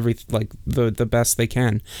doing the best they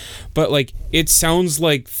can, but like it sounds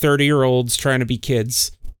like 30-year-olds trying to be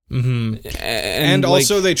kids. And like,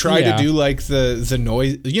 also they try to do like the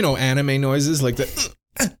noise, anime noises, like the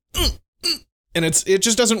and it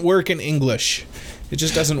just doesn't work in English. It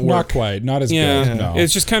just doesn't work. Not quite, not as good. No.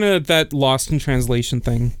 It's just kind of that lost in translation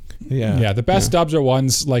thing. Yeah. The best dubs are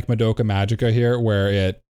ones like Madoka Magica here, where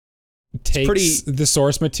it takes the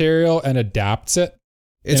source material and adapts it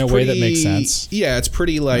in a way that makes sense. Yeah, it's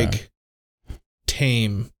pretty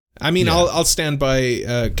tame. I mean, I'll stand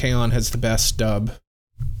by K-On! Has the best dub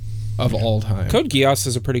of all time. Code Geass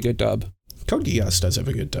is a pretty good dub. Code Geass does have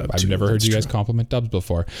a good dub. I've never heard you guys compliment dubs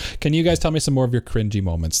before. Can you guys tell me some more of your cringy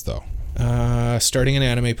moments, though? Starting an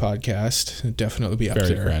anime podcast, definitely be up there.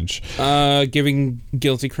 Very cringe. Giving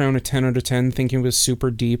Guilty Crown a 10 out of 10, thinking it was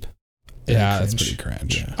super deep. Yeah, that's pretty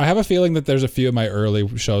cringe. Yeah. I have a feeling that there's a few of my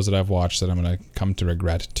early shows that I've watched that I'm going to come to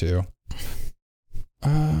regret too.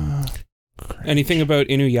 Anything about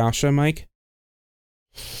Inuyasha, Mike?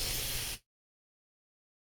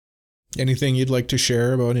 Anything you'd like to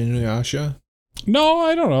share about Inuyasha? No,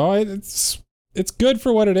 I don't know. It's good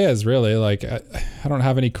for what it is, really. Like I don't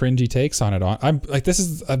have any cringy takes on it. I'm like, this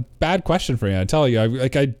is a bad question for me. I tell you,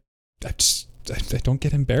 I don't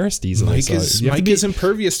get embarrassed easily. Mike is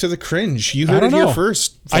impervious to the cringe. You heard it here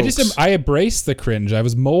first, folks. I embrace the cringe. I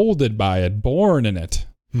was molded by it, born in it.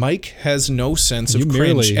 Mike has no sense of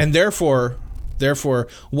cringe, and therefore,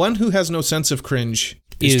 one who has no sense of cringe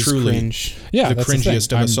is truly cringe. The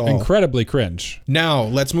cringiest of us all. Incredibly cringe. Now,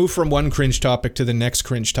 let's move from one cringe topic to the next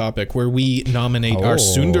cringe topic, where we nominate our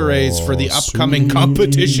tsunderes for the upcoming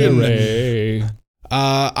competition.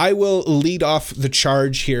 I will lead off the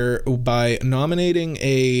charge here by nominating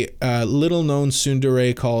a little-known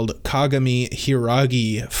tsundere called Kagami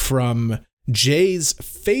Hiragi from Jay's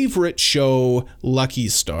favorite show, Lucky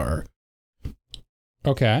Star.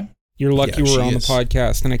 Okay. You're lucky we're on the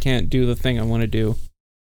podcast and I can't do the thing I want to do.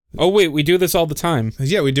 Oh, wait, we do this all the time.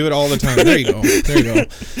 Yeah, we do it all the time. There you go.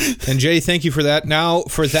 And Jay, thank you for that. Now,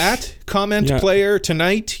 for that comment player,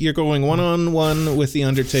 tonight, you're going one-on-one with The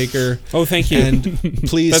Undertaker. Oh, thank you. And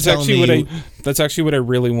please tell me... That's actually what I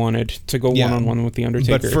really wanted, to go one-on-one with The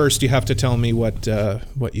Undertaker. But first, you have to tell me what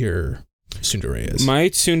your tsundere is. My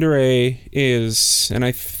tsundere is, and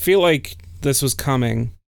I feel like this was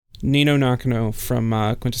coming... Nino Nakano from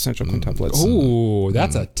Quintessential Quintuplets. Oh,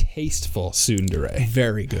 that's a tasteful tsundere.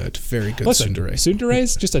 Very good tsundere. Tsundere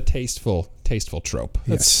is just a tasteful trope.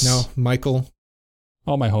 Yes. Now, Michael.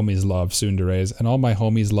 All my homies love tsunderes, and all my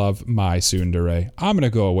homies love my tsundere. I'm going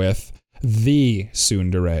to go with the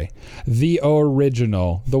tsundere. The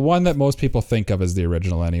original. The one that most people think of as the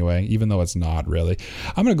original anyway, even though it's not really.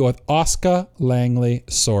 I'm going to go with Asuka Langley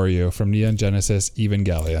Soryu from Neon Genesis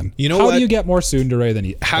Evangelion. You know How do you get more tsundere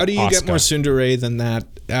than How do you get more tsundere than that?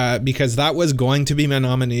 Because that was going to be my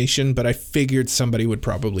nomination, but I figured somebody would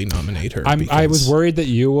probably nominate her. I was worried that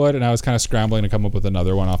you would, and I was kind of scrambling to come up with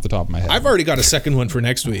another one off the top of my head. I've already got a second one for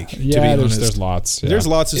next week, to be honest. honest. There's lots. Yeah. There's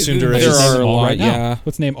lots of tsunderes. There are a lot, yeah.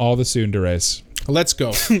 Let's name all the tsunderes. Let's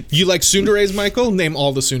go. You like tsunderes, Michael? Name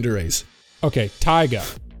all the tsunderes. Okay, Taiga.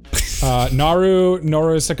 Naru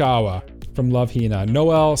Sakawa from Love Hina.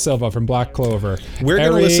 Noelle Silva from Black Clover. We're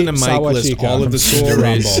going to listen to Mike list all of the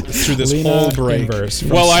tsunderes through this whole break.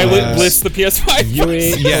 I list the PS5. Yui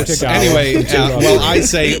yes. Anyway, I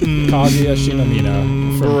say... Kaguya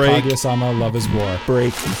Shinomina from Kaguya-sama Love is War.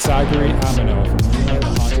 Break. Sagiri Amino from Yuna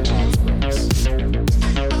the Haunted Hot Springs.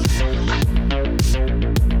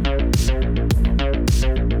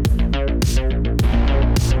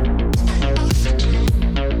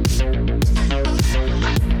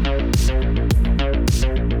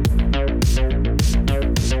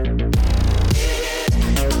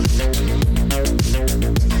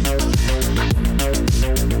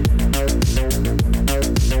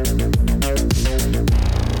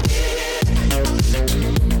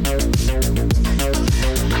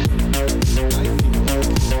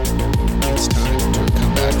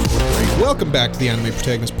 Welcome back to the Anime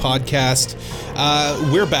Protagonist Podcast.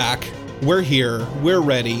 We're back. We're here. We're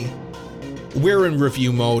ready. We're in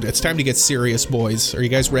review mode. It's time to get serious, boys. Are you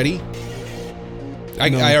guys ready?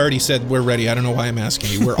 I already said we're ready. I don't know why I'm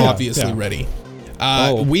asking you. We're obviously ready.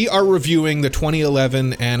 We are reviewing the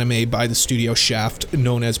 2011 anime by the studio Shaft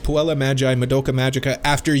known as Puella, Magi, Madoka, Magica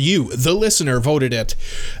after you, the listener, voted it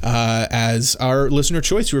as our listener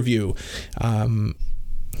choice review. Thank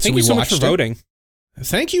you so much for voting.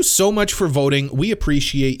 Thank you so much for voting. We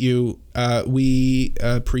appreciate you. We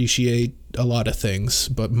appreciate a lot of things,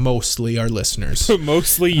 but mostly our listeners.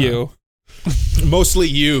 Mostly you. Mostly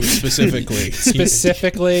you, specifically.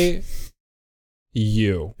 Specifically,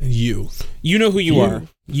 you. You. You know who you are.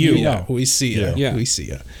 You. Yeah, we see you. Yeah. We see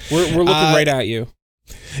you. We're looking right at you.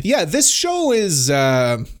 Yeah, this show is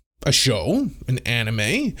a show, an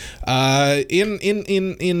anime.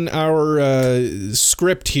 In our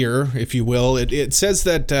script here, if you will, it says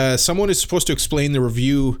that someone is supposed to explain the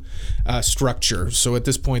review structure. So at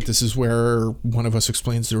this point, this is where one of us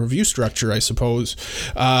explains the review structure, I suppose.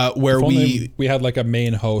 Where we had like a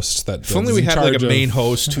main host that. If only we had like a main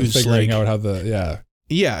host who's figuring out how the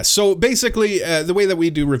Yeah, so basically, the way that we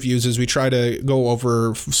do reviews is we try to go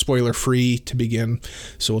over spoiler-free to begin.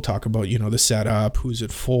 So we'll talk about, the setup, who's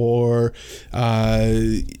it for,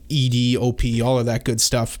 ED, OP, all of that good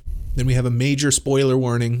stuff. Then we have a major spoiler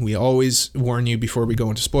warning. We always warn you before we go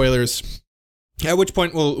into spoilers. At which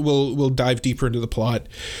point we'll dive deeper into the plot,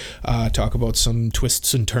 talk about some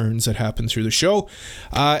twists and turns that happen through the show,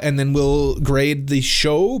 and then we'll grade the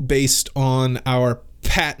show based on our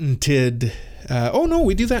patented.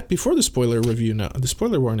 We do that before the spoiler review now. The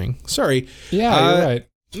spoiler warning. Sorry. Yeah, you're right.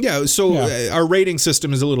 Yeah, so our rating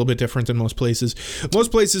system is a little bit different than most places.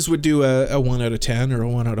 Most places would do a 1 out of 10 or a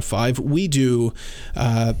 1 out of 5. We do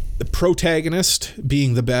the protagonist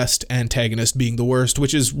being the best, antagonist being the worst,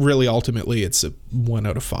 which is really ultimately it's a 1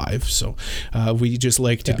 out of 5. So we just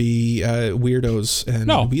like to be weirdos,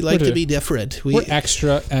 and we like to be different. We're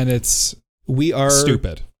extra, and we are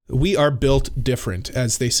stupid. We are built different,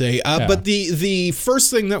 as they say. But the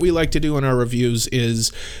first thing that we like to do in our reviews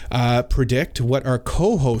is predict what our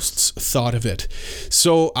co-hosts thought of it.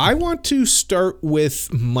 So I want to start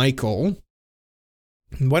with Michael.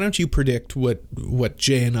 Why don't you predict what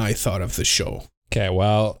Jay and I thought of the show? Okay,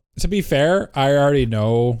 well, to be fair, I already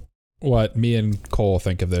know what me and Cole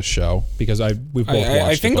think of this show because we've both watched it before.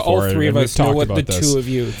 I think all three of us know what the two of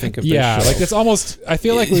you think of this show. Yeah, like it's almost, I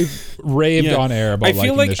feel like we've raved on air about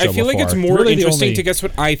liking this show I feel like it's more really interesting to guess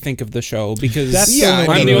what I think of the show because I'm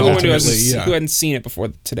the only one who hadn't seen it before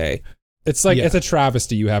today. It's like it's a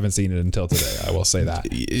travesty you haven't seen it until today, I will say that.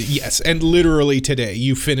 Yes, and literally today.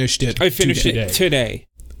 You finished it. I finished it today.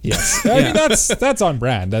 Yes, I mean that's on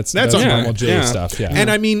brand. That's on normal Jay stuff. Yeah, and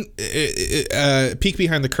I mean, peek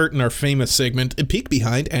behind the curtain, our famous segment. Peek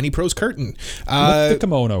behind Annie Pro's curtain. Lift the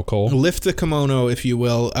kimono, Cole. Lift the kimono, if you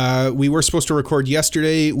will. We were supposed to record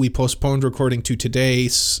yesterday. We postponed recording to today,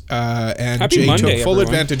 and Happy Jay Monday, took full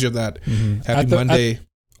everyone. advantage of that. Mm-hmm. Happy Monday.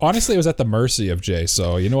 Honestly, it was at the mercy of Jay.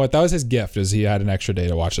 So you know what? That was his gift, is he had an extra day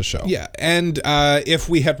to watch the show. Yeah, and if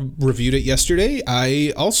we had reviewed it yesterday,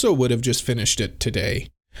 I also would have just finished it today.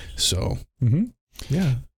 So,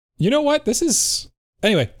 yeah. You know what?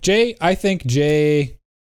 Anyway, Jay, I think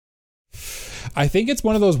it's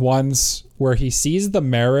one of those ones where he sees the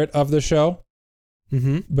merit of the show,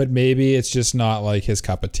 but maybe it's just not like his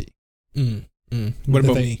cup of tea. What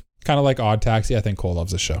about me? Kind of like Odd Taxi. I think Cole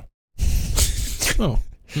loves the show.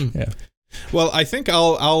 Yeah. Well, I think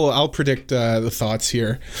I'll predict the thoughts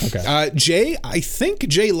here. Okay. Jay, I think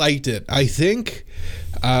Jay liked it. I think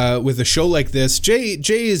with a show like this,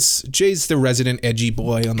 Jay's the resident edgy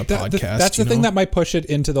boy on the podcast. That's the thing that might push it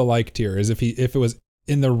into the like tier, is if it was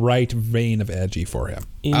in the right vein of edgy for him.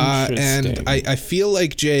 And I feel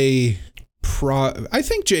like Jay. I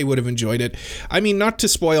think Jay would have enjoyed it. I mean, not to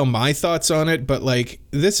spoil my thoughts on it, but like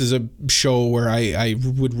this is a show where I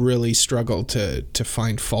would really struggle to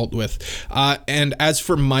find fault with. And as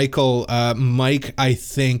for Michael, Mike, I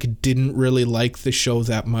think didn't really like the show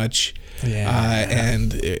that much. Yeah.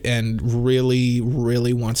 And really,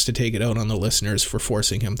 really wants to take it out on the listeners for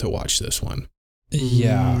forcing him to watch this one.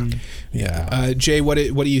 Yeah. Jay, what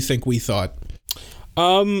do you think we thought?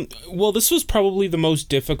 Well, this was probably the most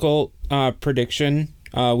difficult prediction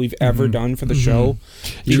we've ever done for the show,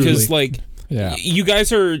 because you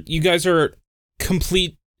guys are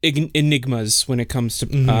complete enigmas when it comes to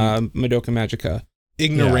Madoka Magica.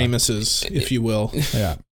 Ignoramuses, if you will.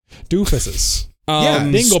 Yeah. Doofuses.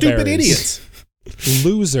 Stupid idiots.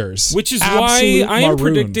 Losers. Which is why I am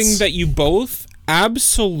predicting that you both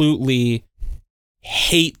absolutely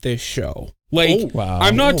hate this show. Like,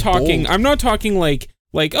 I'm not talking like,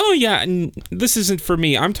 oh yeah, and this isn't for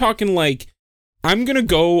me. I'm talking like, I'm gonna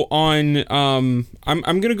go on,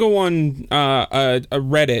 I'm gonna go on a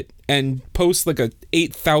Reddit and post like a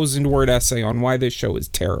 8,000 word essay on why this show is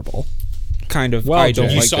terrible. Kind of. I don't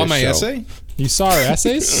like this show. You saw my essay? You saw our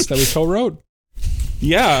essays that we co-wrote?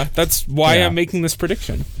 Yeah, that's why I'm making this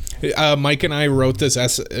prediction. Mike and I wrote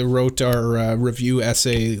our review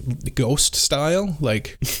essay ghost style.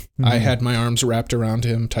 Like, I had my arms wrapped around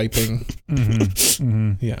him typing.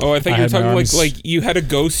 Yeah. Oh, I think you were talking like you had a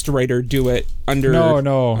ghost writer do it under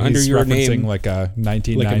under he's your referencing name, like a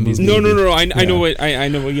 1990s. No. I know it. I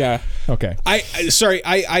know. Yeah. Okay.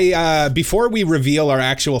 I before we reveal our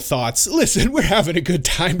actual thoughts, listen, we're having a good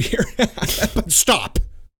time here, but stop,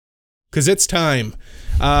 because it's time.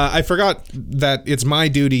 I forgot that it's my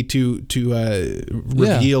duty to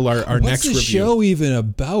reveal our next review. What's the show even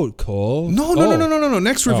about, Cole? No.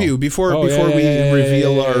 Next review before we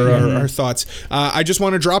reveal our thoughts. I just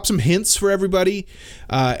want to drop some hints for everybody,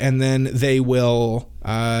 and then they will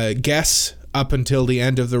guess up until the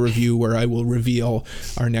end of the review, where I will reveal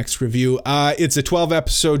our next review. It's a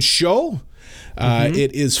 12-episode show.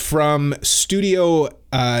 It is from Studio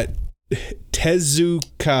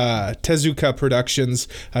Tezuka Productions.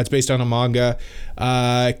 It's based on a manga.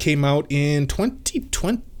 Came out in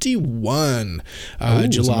 2021,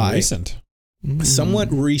 July. Recent.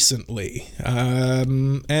 somewhat recently.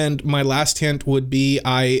 And my last hint would be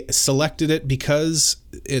I selected it because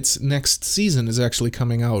its next season is actually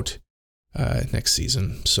coming out next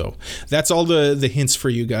season. So that's all the hints for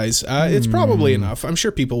you guys. It's probably enough. I'm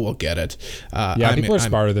sure people will get it. People are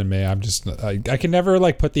smarter than me. I can never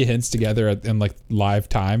like put the hints together in like live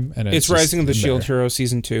time. And it's Rising of the Shield Hero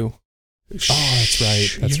season 2. Oh, that's right.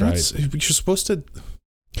 That's right. You're supposed to.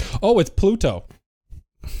 Oh, it's Pluto.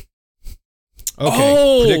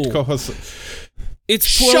 Okay. Predict co-host.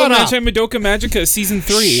 It's Puella, Magi, Madoka, Magica, season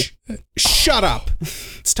 3. Shut up.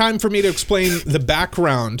 It's time for me to explain the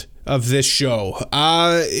background of this show.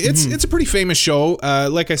 It's a pretty famous show.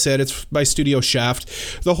 Like I said, it's by Studio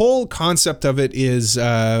Shaft. The whole concept of it is,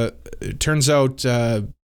 it turns out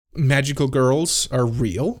magical girls are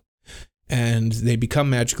real. And they become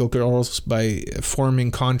magical girls by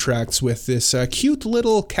forming contracts with this cute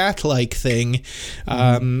little cat-like thing.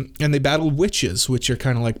 And they battle witches, which are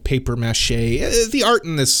kind of like paper mache. The art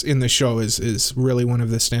in the show is really one of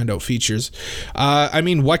the standout features. I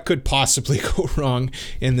mean, what could possibly go wrong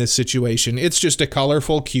in this situation? It's just a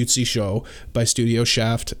colorful, cutesy show by Studio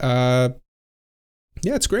Shaft. Yeah,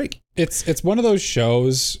 it's great. It's one of those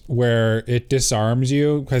shows where it disarms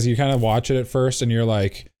you because you kind of watch it at first and you're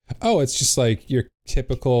like, oh, it's just like your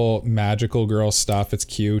typical magical girl stuff. It's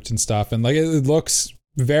cute and stuff. And like it looks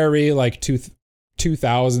very like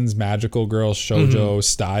 2000s magical girl shoujo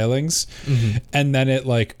stylings. And then it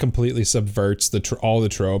like completely subverts all the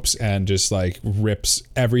tropes and just like rips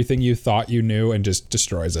everything you thought you knew and just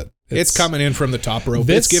destroys it. It's coming in from the top rope.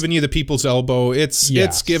 It's giving you the people's elbow.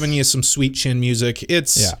 It's giving you some sweet chin music.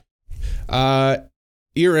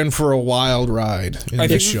 You're in for a wild ride in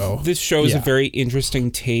this show. This show is a very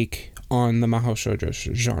interesting take on the mahou shoujo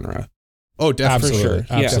genre. Oh, definitely. Absolutely.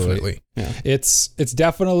 Sure. Absolutely. Yeah. It's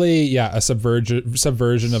definitely a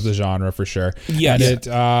subversion of the genre for sure. Yeah.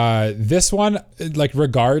 And this one, like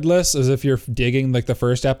regardless, as if you're digging like the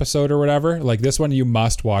first episode or whatever, like this one you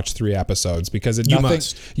must watch 3 episodes because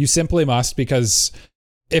you simply must, because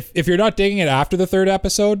if you're not digging it after the 3rd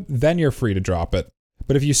episode, then you're free to drop it.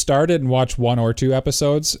 But if you started and watch 1 or 2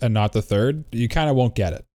 episodes and not the 3rd, you kind of won't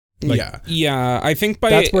get it. Like, I think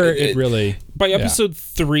that's where it really. By episode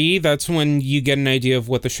 3, that's when you get an idea of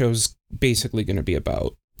what the show's basically going to be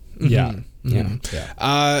about. Yeah.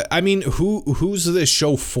 I mean, who's this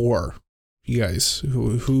show for? You guys,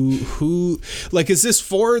 who like, is this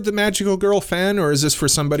for the magical girl fan or is this for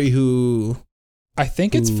somebody who? I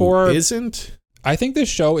think it's for. Isn't? I think this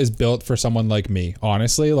show is built for someone like me.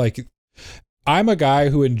 Honestly, like. I'm a guy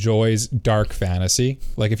who enjoys dark fantasy.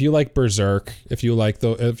 Like if you like Berserk, if you like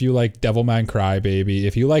Devilman Crybaby,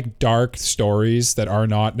 if you like dark stories that are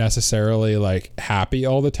not necessarily like happy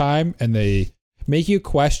all the time and they make you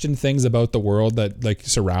question things about the world that like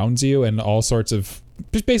surrounds you and all sorts of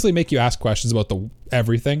just basically make you ask questions about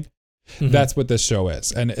everything. That's what this show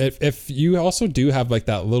is. And if you also do have like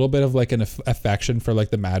that little bit of like an affection for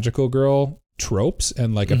like the magical girl tropes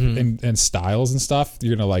and like and styles and stuff,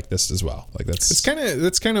 you're gonna like this as well. Like that's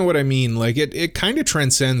kind of what I mean. Like it kind of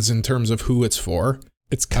transcends in terms of who it's for.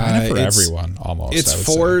 It's kind of for everyone almost. It's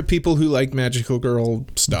for people who like magical girl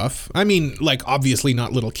stuff. I mean, like obviously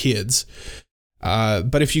not little kids,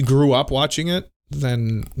 but if you grew up watching it,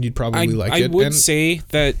 then you'd probably like it. I would say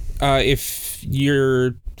that if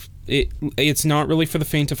it's not really for the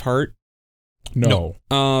faint of heart. No.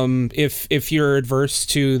 If you're adverse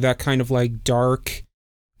to that kind of like dark,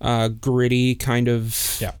 gritty kind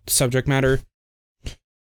of subject matter,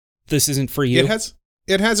 this isn't for you.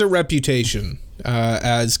 It has a reputation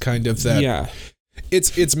as kind of that. Yeah.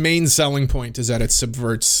 Its main selling point is that it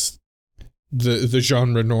subverts the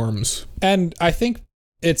genre norms. And I think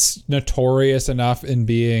it's notorious enough in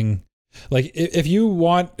being like if you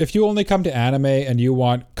only come to anime and you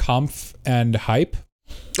want comf and hype.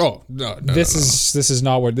 Oh no! This is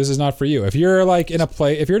not for you. If you're like in a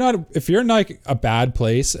play, if you're in like a bad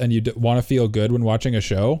place and you want to feel good when watching a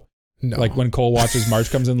show, like when Cole watches March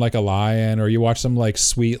Comes In Like a Lion, or you watch some like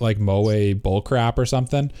sweet like moe bullcrap or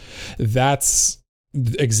something, that's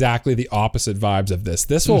exactly the opposite vibes of this.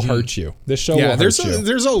 This will hurt you. This show will hurt you.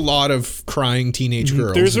 There's a lot of crying teenage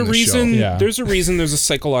girls. There's a reason. There's a reason. There's a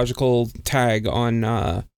psychological tag on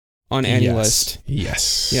AniList.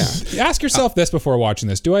 Yes. Yeah. Ask yourself this before watching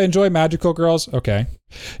this. Do I enjoy magical girls? Okay.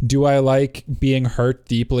 Do I like being hurt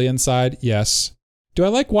deeply inside? Yes. Do I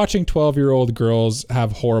like watching 12-year-old girls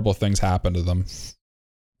have horrible things happen to them?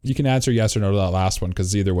 You can answer yes or no to that last one,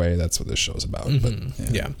 because either way, that's what this show's about. But,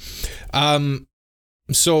 yeah.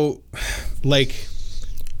 So, like,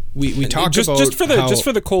 we talked just about just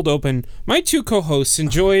for the cold open. My two co-hosts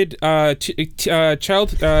enjoyed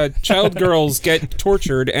child girls get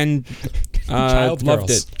tortured and loved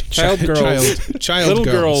it. Child little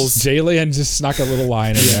girls. Jalen just snuck a little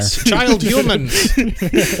line in there. Child humans.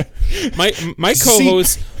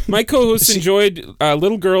 My co-hosts enjoyed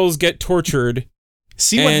little girls get tortured.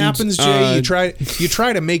 See what happens, Jay? You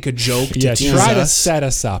try to make a joke. To try to set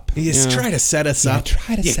us up. Try to set us up.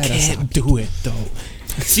 Try to set us up. You can't do it though.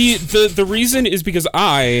 See, the reason is because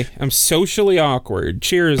I am socially awkward.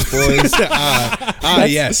 Cheers, boys.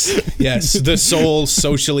 Yes. The sole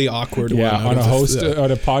socially awkward one. On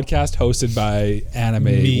a podcast hosted by anime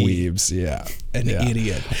weebs. Yeah. An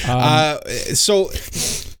idiot. So,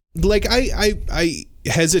 like, I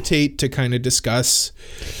hesitate to kind of discuss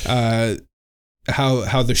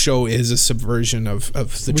how the show is a subversion of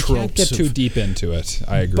the tropes. We can't get too deep into it.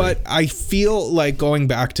 I agree. But I feel like going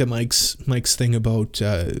back to Mike's thing about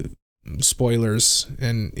spoilers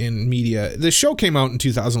and in media, the show came out in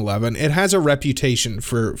 2011. It has a reputation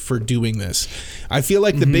for doing this. I feel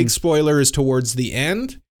like the big spoiler is towards the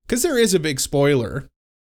end, because there is a big spoiler.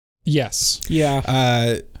 Yes.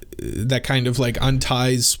 Yeah. That kind of like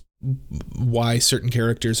unties why certain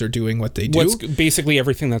characters are doing what they do. What's basically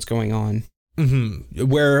everything that's going on. Mm-hmm.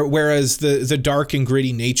 Whereas the dark and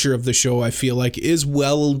gritty nature of the show, I feel like, is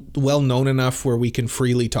well known enough where we can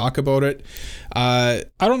freely talk about it. I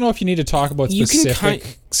don't know if you need to talk about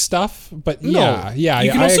specific stuff, but you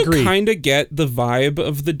can also kind of get the vibe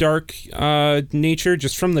of the dark nature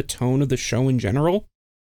just from the tone of the show in general.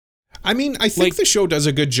 I mean, I think the show does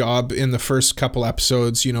a good job in the first couple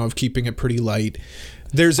episodes, of keeping it pretty light.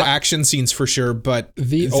 There's action scenes for sure, but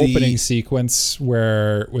the opening sequence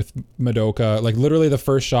where with Madoka, like literally the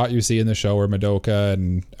first shot you see in the show where Madoka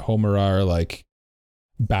and Homura are like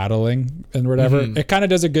battling and whatever, it kind of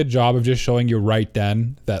does a good job of just showing you right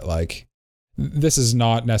then that like this is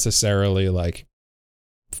not necessarily like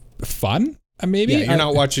fun. Maybe you're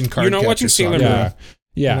not watching Card You're not watching Sailor Moon.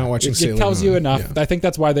 Yeah, not watching it tells you enough. Yeah. I think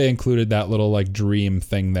that's why they included that little like dream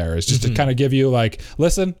thing there, is just to kind of give you like,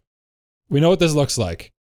 listen, we know what this looks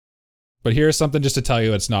like, but here's something just to tell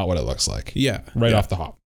you it's not what it looks like. Yeah. Right off the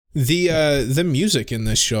hop. The music in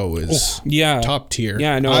this show is top tier.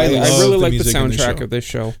 Yeah, no, I really like the soundtrack of this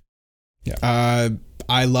show. Yeah.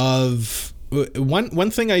 I love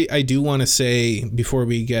one thing I do want to say before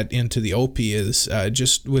we get into the OP is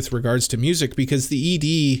just with regards to music, because the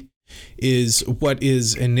ED is what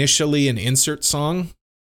is initially an insert song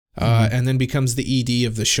and then becomes the ED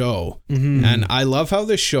of the show. And I love how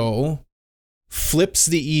the show flips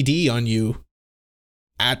the ED on you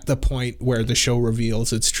at the point where the show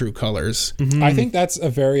reveals its true colors. I think that's a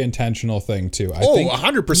very intentional thing too. I think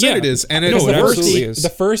 100% it is. And it's the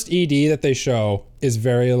first ED that they show is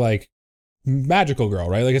very like magical girl,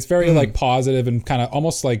 right? Like it's very like positive and kind of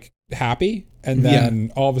almost like happy. And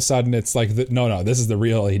then all of a sudden it's like, no, this is the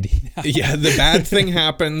real ED now. Yeah, the bad thing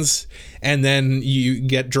happens and then you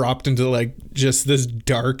get dropped into like just this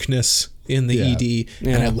darkness in the ED.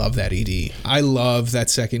 And I love that ED. I love that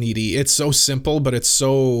second ED. It's so simple, but it's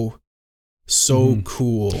so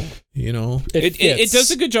cool, It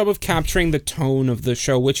does a good job of capturing the tone of the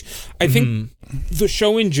show, which I think the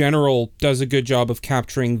show in general does a good job of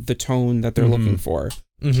capturing the tone that they're looking for.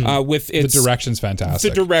 With the direction's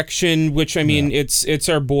fantastic. The direction, which I mean, it's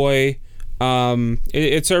our boy,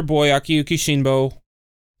 it's our boy Akiyuki Shinbo.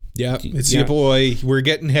 Yeah, it's your boy. We're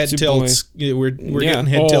getting head tilts. We're getting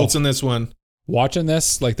head tilts in this one. Watching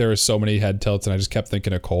this, like there were so many head tilts, and I just kept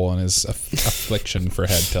thinking of Cole and his affliction for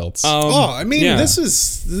head tilts. I mean, this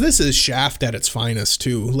is Shaft at its finest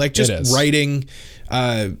too. Like just writing,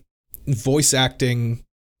 voice acting,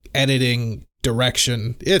 editing,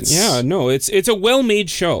 direction. It's a well-made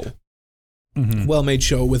show. Well-made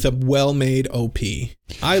show with a well-made OP.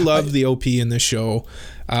 I love the OP in this show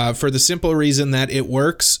for the simple reason that it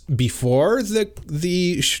works before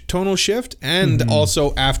the tonal shift and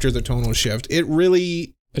also after the tonal shift. It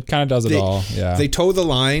kind of does it all. Yeah, they toe the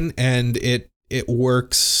line and it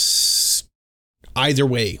works either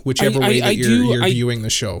way, whichever way that you're viewing the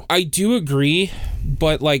show. I do agree,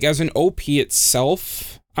 but like as an OP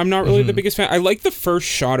itself, I'm not really the biggest fan. I like the first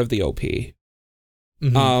shot of the OP.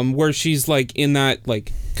 Where she's like in that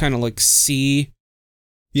like kind of like sea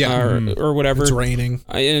or whatever. It's raining.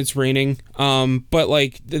 And it's raining. But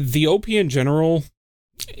like the OP in general,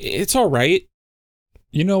 it's all right.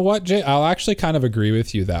 You know what, Jay? I'll actually kind of agree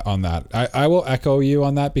with you on that. I will echo you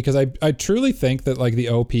on that, because I truly think that like the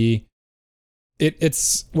OP,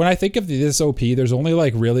 it's when I think of this OP, there's only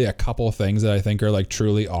like really a couple things that I think are like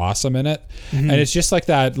truly awesome in it. And it's just like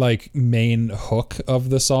that like main hook of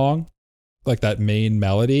the song. that main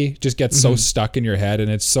melody just gets so stuck in your head,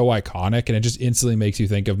 and it's so iconic, and it just instantly makes you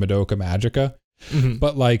think of Madoka Magica.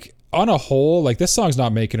 But like on a whole, like this song's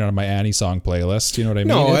not making it on my Annie song playlist. You know what I mean?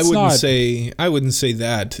 No, I wouldn't say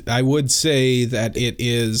that. I would say that it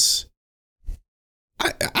is.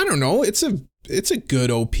 I don't know. It's a good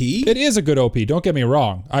OP. It is a good OP. Don't get me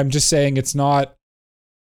wrong. I'm just saying it's not.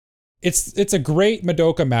 It's a great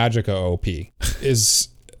Madoka Magica OP. Is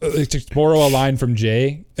to borrow a line from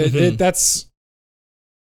Jay.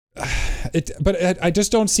 But I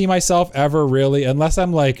just don't see myself ever really, unless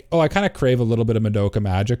I'm like, I kind of crave a little bit of Madoka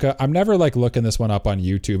Magica. I'm never like looking this one up on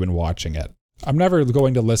YouTube and watching it. I'm never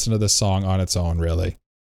going to listen to this song on its own, really.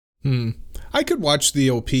 I could watch the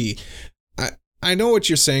OP. I know what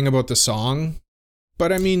you're saying about the song,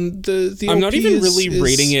 but I mean the I'm OP not even really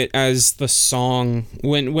rating it as the song.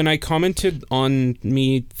 When I commented on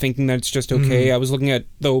me thinking that it's just okay, I was looking at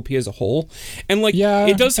the OP as a whole, and like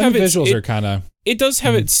it does have its visuals are kind of. It does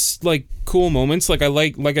have its like cool moments. Like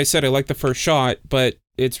I said, I like the first shot, but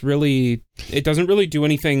it doesn't really do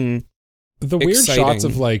anything. The weird shots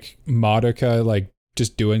of like Madoka like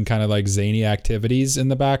just doing kind of like zany activities in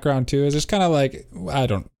the background too is just kind of like, I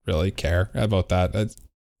don't really care about that.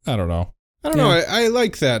 I don't know. I don't know. I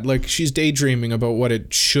like that. Like she's daydreaming about what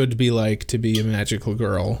it should be like to be a magical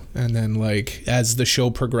girl, and then like as the show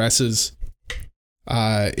progresses,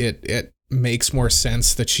 it makes more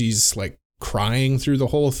sense that she's like crying through the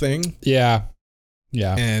whole thing. Yeah.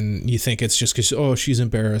 And you think it's just because she's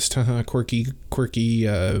embarrassed, quirky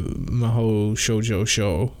maho shoujo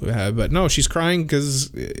show, but no, she's crying because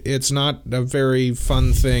it's not a very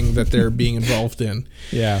fun thing that they're being involved in.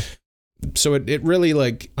 Yeah. So it really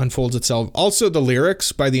like unfolds itself. Also, the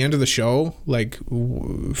lyrics by the end of the show, like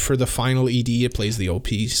for the final ED, it plays the OP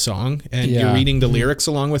song, and you're reading the lyrics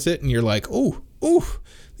along with it, and you're like, oh,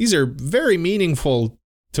 these are very meaningful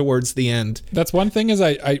towards the end. That's one thing is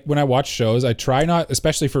I when I watch shows, I try not,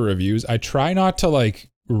 especially for reviews, I try not to like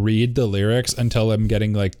read the lyrics until I'm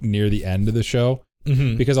getting like near the end of the show,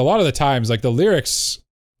 because a lot of the times like the lyrics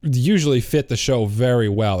usually fit the show very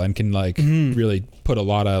well and can like really put a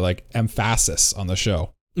lot of like emphasis on the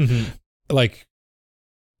show. Like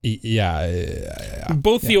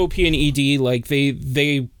both the OP and ED, like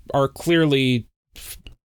they are clearly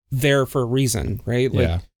there for a reason, right?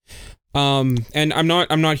 Like, and I'm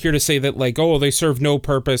not here to say that like, they serve no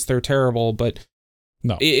purpose, they're terrible, but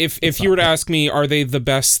no, if you were to ask me, are they the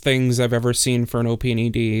best things I've ever seen for an OP and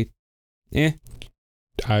ED?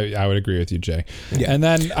 I would agree with you, Jay. Yeah. And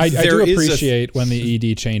then I do appreciate when the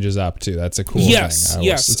ED changes up too. That's a cool thing.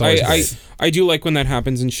 Yes. I do like when that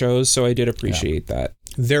happens in shows, so I did appreciate that.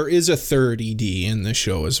 There is a third ED in the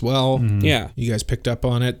show as well. Yeah. You guys picked up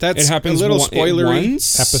on it. That's it happens a little spoilery.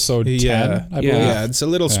 Episode 10, I believe. Yeah, it's a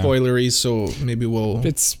little spoilery, so maybe we'll...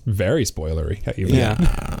 It's very spoilery.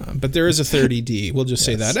 But there is a third ED. We'll just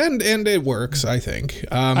say that. And it works, I think.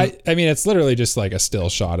 I mean, it's literally just like a still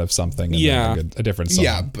shot of something and a different song.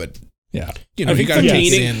 Yeah, but... Yeah. You know, you got to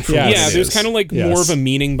take it in. There's kind of like more of a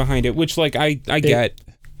meaning behind it, which like I get.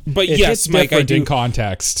 But it yes, Mike, I do. In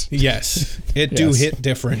context. Yes, it do hit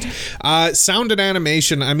different. Sound and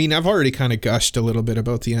animation. I mean, I've already kind of gushed a little bit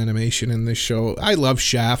about the animation in this show. I love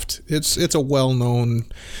Shaft. It's a well-known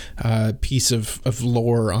piece of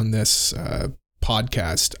lore on this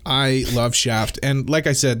podcast. I love Shaft, and like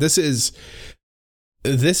I said, this is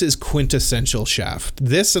quintessential Shaft.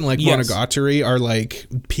 This and like Monogatari are like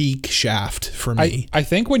peak Shaft for me. I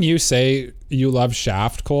think when you say you love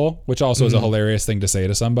Shaft, Cole, which also is a hilarious thing to say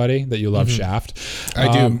to somebody, that you love Shaft.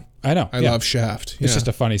 I do. I know. I love Shaft. It's just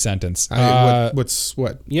a funny sentence. What's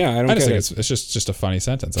what? Yeah, I just think it's just a funny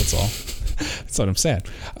sentence. That's all. That's what I'm saying.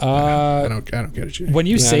 I don't get it. Jay. When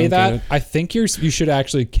you say that, I think you should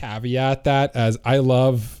actually caveat that as I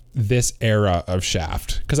love this era of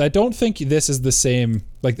Shaft, because I don't think this is the same,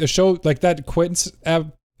 like the show, like that Quentin's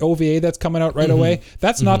OVA that's coming out right away.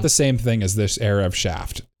 That's not the same thing as this era of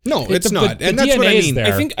Shaft. No, it's not, and that's what I mean.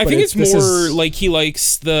 I think it's more like he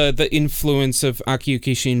likes the influence of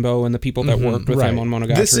Akiyuki Shinbo and the people that worked with him on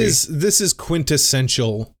Monogatari. This is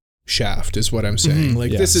quintessential Shaft, is what I'm saying.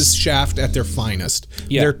 This is Shaft at their finest.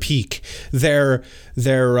 Yeah. Their peak. Their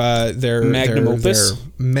magnum opus. Their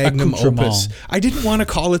magnum opus. I didn't want to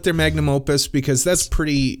call it their magnum opus because that's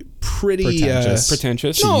pretty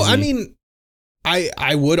pretentious. No, I mean,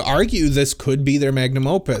 I would argue this could be their magnum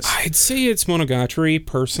opus. I'd say it's Monogatari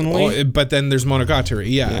personally. But then there's Monogatari,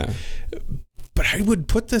 yeah. But I would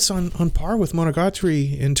put this on par with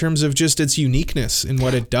Monogatari in terms of just its uniqueness in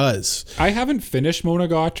what it does. I haven't finished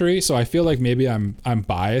Monogatari, so I feel like maybe I'm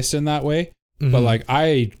biased in that way. But like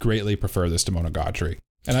I greatly prefer this to Monogatari.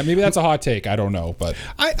 And maybe that's a hot take. I don't know, but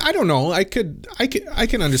I don't know. I can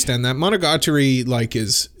understand that. Monogatari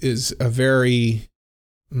is a very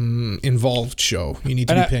involved show. You need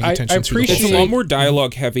to be paying attention to the whole It's a lot more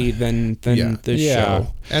dialogue heavy than the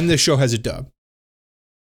show. And this show has a dub.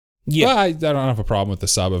 Yeah. Well, I don't have a problem with the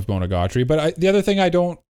sub of Monogatari, but the other thing I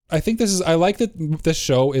like that this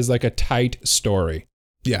show is like a tight story.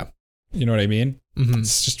 Yeah. You know what I mean? Mm-hmm.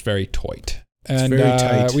 It's just very tight. And very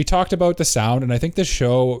tight. We talked about the sound, and I think this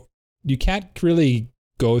show, you can't really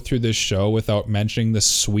go through this show without mentioning the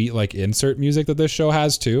sweet like insert music that this show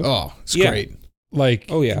has too. Oh, it's great. Like,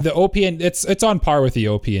 the OP, and it's on par with the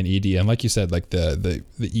OP and ED, and like you said, like the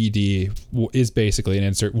ED is basically an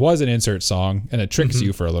insert song, and it tricks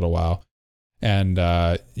you for a little while. And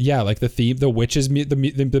like the theme, the witches,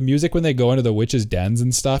 the music when they go into the witches' dens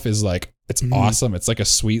and stuff is like, it's awesome. It's like a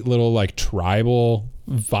sweet little like tribal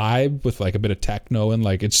vibe with like a bit of techno, and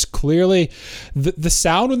like it's clearly the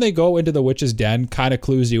sound when they go into the witches' den kind of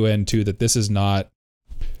clues you into that this is not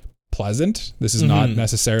pleasant. This is not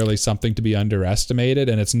necessarily something to be underestimated,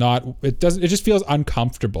 and it just feels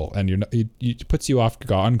uncomfortable, and it puts you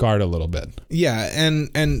on guard a little bit. Yeah, and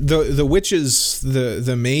the witches,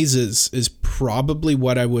 the mazes is probably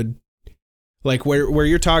what I would like where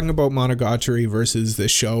you're talking about Monogatari versus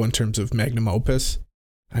this show in terms of magnum opus.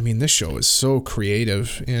 I mean, this show is so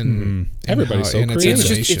creative everybody's so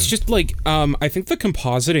creative. It's just like I think the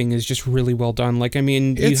compositing is just really well done. Like, I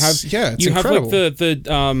mean, you have incredible.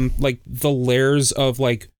 like the layers of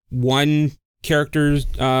like one character's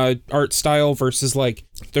art style versus like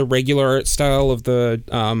the regular art style of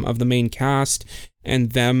the main cast,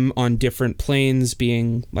 and them on different planes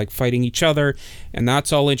being like fighting each other, and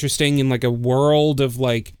that's all interesting in like a world of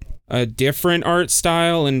like a different art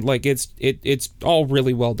style, and like it's all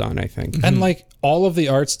really well done, I think. And like all of the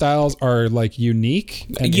art styles are like unique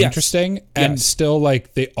and interesting, and still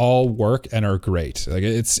like they all work and are great. Like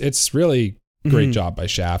it's really great job by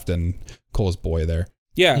Shaft and Cole's boy there.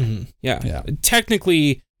 Yeah.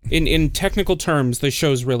 Technically, in technical terms, the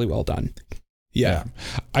show's really well done. Yeah.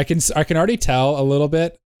 I can already tell a little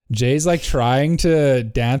bit. Jay's like trying to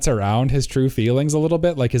dance around his true feelings a little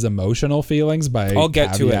bit, like his emotional feelings by I'll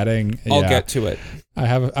get to it. I'll get to it.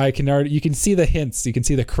 You can see the hints, you can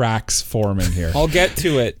see the cracks forming here. I'll get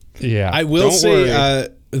to it. Yeah. I will say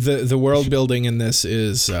the world building in this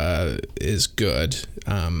is good.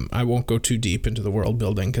 I won't go too deep into the world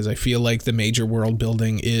building because I feel like the major world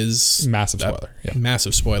building is massive spoiler.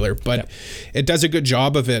 Massive spoiler, but it does a good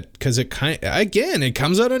job of it because it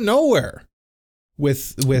comes out of nowhere.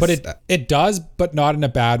 But it does, but not in a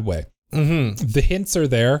bad way. The hints are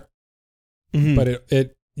there, but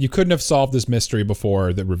you couldn't have solved this mystery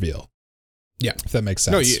before the reveal. Yeah, if that makes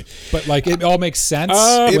sense. But like it all makes sense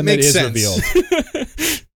when it is revealed.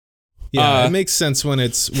 It makes sense when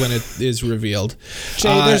it is revealed.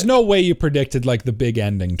 Jay, there's no way you predicted like the big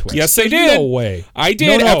ending twist. Yes, I did. No way. I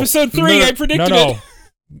did. No. Episode 3, I predicted it.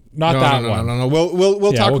 Not that one. No.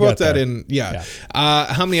 We'll talk about that in.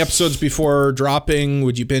 How many episodes before dropping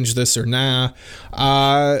would you binge this or nah?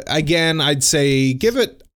 Again, I'd say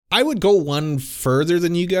I would go one further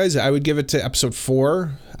than you guys. I would give it to episode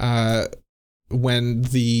 4. When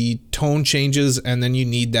the tone changes, and then you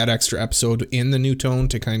need that extra episode in the new tone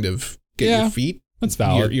to kind of get your feet. That's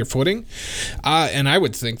valid. Your footing. And I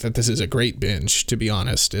would think that this is a great binge, to be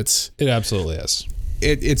honest. It absolutely is.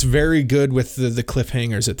 It's very good with the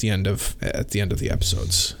cliffhangers at the end of the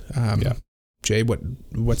episodes. Jay,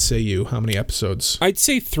 what say you? How many episodes? I'd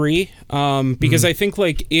say 3, because I think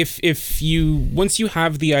like if you once you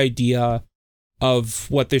have the idea of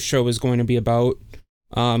what this show is going to be about,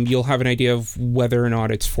 you'll have an idea of whether or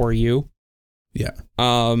not it's for you. Yeah.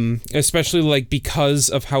 Especially like because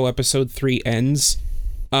of how episode 3 ends,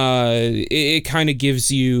 it kind of gives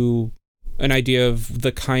you an idea of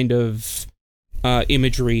the kind of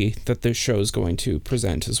imagery that this show is going to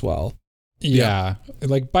present as well. Yeah.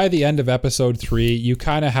 Like by the end of episode 3, you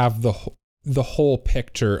kind of have the whole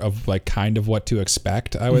picture of like kind of what to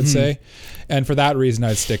expect, I would say. And for that reason,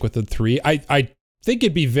 I'd stick with the 3. I think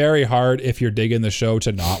it'd be very hard if you're digging the show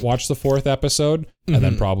to not watch the 4th episode, and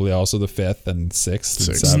then probably also the 5th and 6th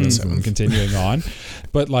and 7th and continuing on.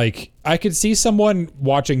 But like, I could see someone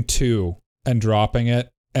watching 2 and dropping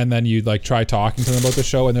it, and then you'd like try talking to them about the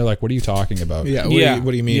show, and they're like, "What are you talking about?" Yeah,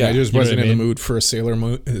 what do you mean? Yeah, I just wasn't in the mood for a Sailor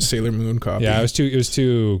Moon copy. Yeah, it was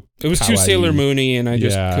too Sailor Moony, and I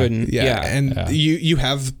just couldn't. You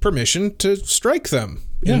have permission to strike them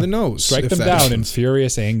in the nose. Strike them down in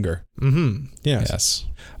furious anger. Yes.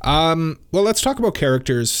 Well, let's talk about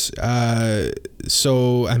characters.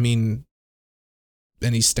 So, I mean,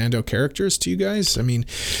 any standout characters to you guys? I mean,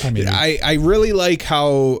 I really like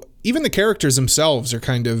how even the characters themselves are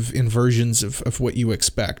kind of inversions of what you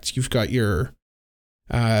expect. You've got your,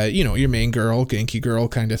 your main girl, Genki girl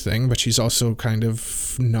kind of thing, but she's also kind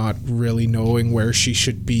of not really knowing where she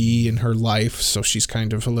should be in her life. So she's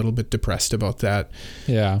kind of a little bit depressed about that.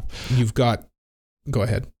 Yeah. You've got, go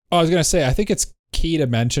ahead. Oh, I was going to say, I think it's key to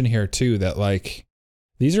mention here too, that like,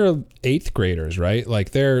 these are 8th graders, right?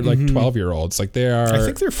 Like they're like 12-year-olds. Like they are. I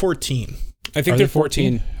think they're 14. I think they're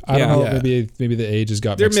 14. I don't know. Yeah. Maybe the age has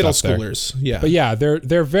got. They're mixed middle up schoolers. There. Yeah. But yeah,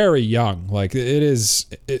 they're very young. Like it is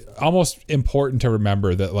almost important to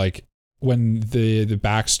remember that like when the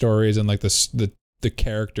backstories and like the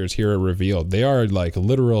characters here are revealed, they are like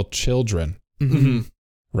literal children,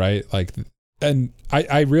 right? Like. And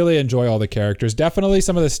I really enjoy all the characters. Definitely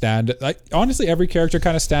some of the honestly, every character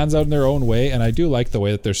kind of stands out in their own way. And I do like the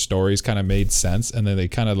way that their stories kind of made sense and then they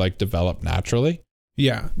kind of like develop naturally.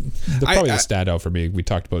 Yeah. The standout for me, we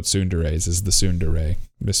talked about tsunderes, is the tsundere,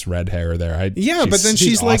 Miss Red Hair there. But then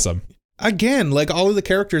she's awesome. Like, again, like all of the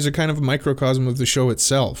characters are kind of a microcosm of the show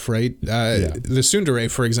itself, right? The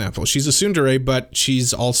tsundere, for example, she's a tsundere, but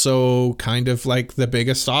she's also kind of like the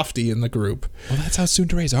biggest softie in the group. Well, that's how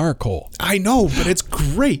tsunderes are, Cole. I know, but it's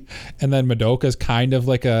great. And then Madoka's kind of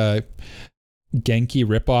like a Genki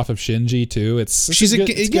ripoff of Shinji too. She's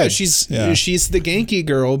the Genki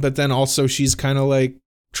girl, but then also she's kind of like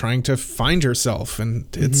trying to find herself, and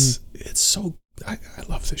it's so. I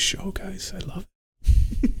love this show, guys. I love it.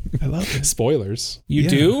 I love it. Spoilers. You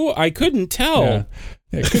do? I couldn't tell. Yeah,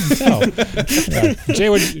 I couldn't tell. Yeah. Jay,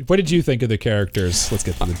 what did you think of the characters? Let's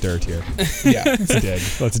get to the dirt here. Yeah.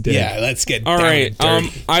 Let's dig. Yeah, let's get all down right. and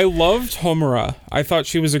dirty. I loved Homura. I thought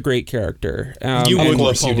she was a great character. You would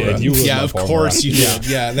love Homura. Yeah, of course you did.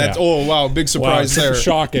 Yeah, that's oh wow, big surprise there.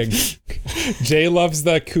 Shocking. Jay loves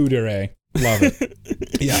the kudere. Love it.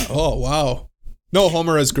 Yeah. Oh wow. No,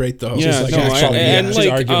 Homura is great though. Yeah,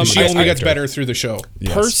 she only gets better through the show.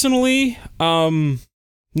 Yes. Personally, no.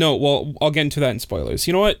 Well, I'll get into that in spoilers.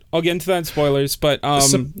 You know what? I'll get into that in spoilers. But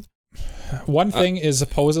one thing is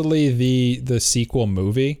supposedly the sequel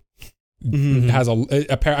movie has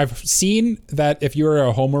I've seen that if you're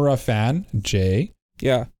a Homura fan, Jay,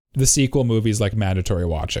 the sequel movie is like mandatory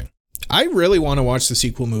watching. I really want to watch the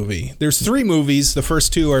sequel movie. There's 3 movies. The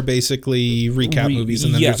first 2 are basically recap movies,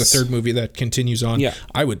 and then there's a third movie that continues on. Yeah.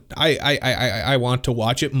 I want to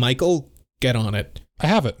watch it. Michael, get on it. I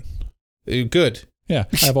have it. Good. Yeah,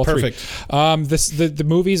 I have all Perfect. 3. The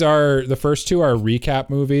movies are, the first 2 are recap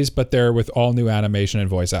movies, but they're with all new animation and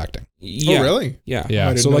voice acting. Yeah. Oh, really? Yeah.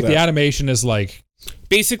 Yeah. So like the animation is like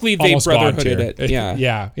basically they brotherhooded it.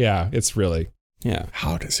 Yeah. Yeah. It's really. Yeah.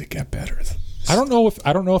 How does it get better? I don't know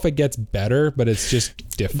if it gets better, but it's just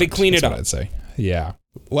different. They clean it up. I'd say. Yeah.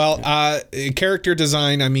 Well, character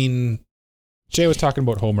design, I mean, Jay was talking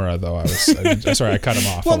about Homura though. Sorry, I cut him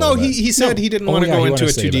off. Well, no, he said he didn't want to go into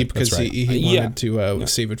it too deep because he wanted to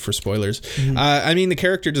save it for spoilers. Mm-hmm. I mean, the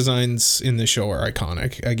character designs in the show are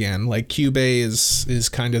iconic. Again, like Kyubey is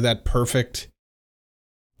kind of that perfect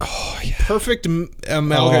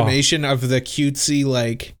amalgamation of the cutesy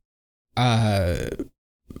like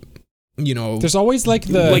there's always like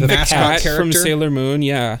the cat from Sailor Moon,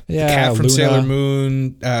 the cat from Luna. Sailor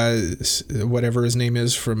Moon, whatever his name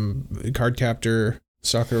is from Cardcaptor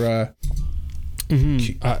Sakura.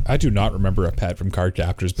 I do not remember a pet from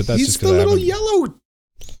Cardcaptors, but that's he's just because the little yellow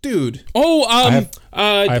dude. Oh, I have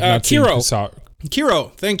not Kiro.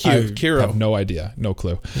 Kiro, thank you. Kiro. I have no idea, no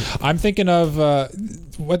clue. I'm thinking of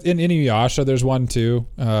what in Inuyasha. There's one too.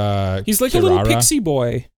 He's like Kirara. A little pixie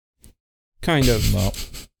boy, kind of. No.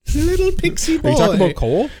 Little pixie boy. Are you talking about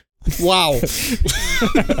Cole? Wow.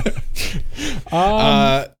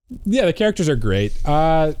 Yeah, the characters are great.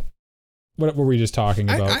 What were we just talking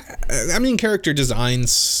about? I mean, character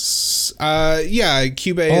designs.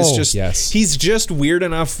 Kyubey is just he's just weird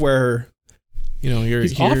enough where you're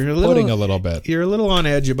off-putting a little bit. You're a little on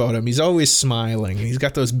edge about him. He's always smiling. He's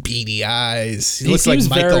got those beady eyes. He looks like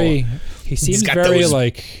Michael. He seems very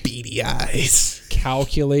like beady eyes.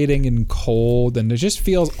 Calculating and cold, and it just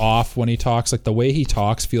feels off when he talks. Like the way he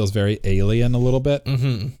talks feels very alien a little bit.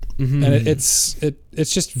 And it's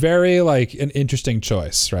just very like an interesting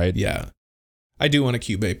choice, right? Yeah. I do want a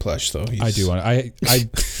Kyubey plush though. I do want.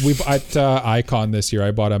 We've at Icon this year.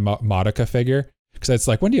 I bought a Madoka figure because it's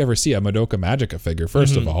like, when do you ever see a Madoka Magica figure?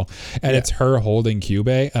 First of all, and it's her holding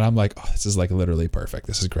Kyubey, and I'm like, oh, this is like literally perfect.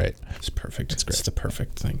 This is great. It's perfect. It's great. It's the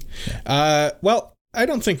perfect thing. Yeah. Well, I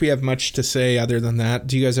don't think we have much to say other than that.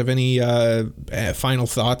 Do you guys have any final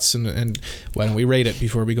thoughts? And why don't we rate it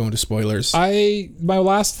before we go into spoilers? My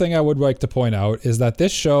last thing I would like to point out is that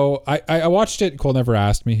this show, I watched it. Cole never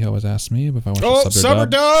asked me. He always asked me if I watched it sub or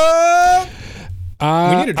dub.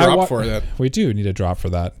 We need a drop for that. We do need a drop for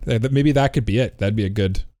that. Maybe that could be it. That'd be a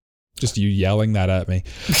good, just you yelling that at me.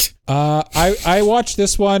 I watched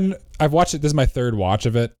this one. I've watched it. This is my third watch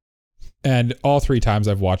of it. And all 3 times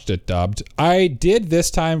I've watched it dubbed. I did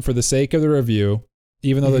this time for the sake of the review,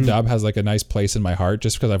 even though the dub has like a nice place in my heart,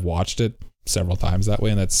 just because I've watched it several times that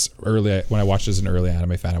way. And that's early. When I watched it as an early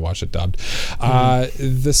anime fan, I watched it dubbed.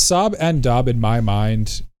 The sub and dub in my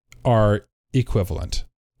mind are equivalent.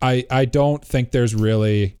 I don't think there's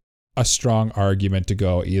really a strong argument to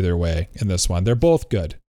go either way in this one. They're both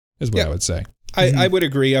good, is what I would say. I would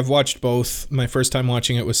agree. I've watched both. My first time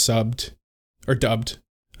watching it was subbed or dubbed.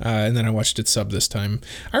 And then I watched it sub this time.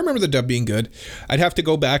 I remember the dub being good. I'd have to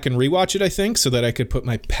go back and rewatch it, I think, so that I could put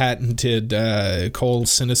my patented Cole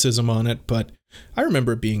cynicism on it. But I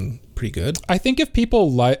remember it being pretty good. I think if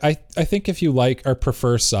people I think if you like or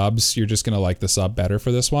prefer subs, you're just gonna like the sub better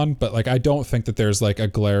for this one. But like, I don't think that there's like a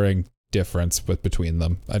glaring difference between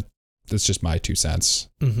them. That's just my 2 cents.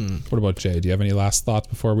 What about Jay? Do you have any last thoughts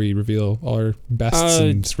before we reveal all our bests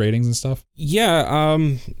and ratings and stuff? Yeah.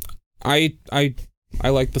 I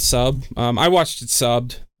like the sub. I watched it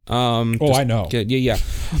subbed. I know. Yeah.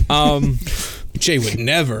 Jay would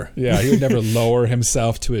never. Yeah, he would never lower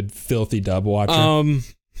himself to a filthy dub watcher.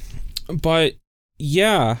 But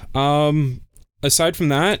yeah. Aside from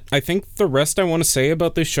that, I think the rest I want to say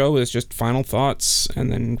about this show is just final thoughts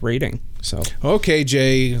and then rating. So okay,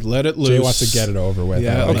 Jay, let it loose. Jay wants to get it over with.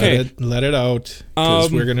 Yeah, okay. Let it out,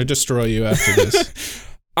 because we're gonna destroy you after this.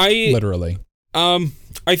 Literally.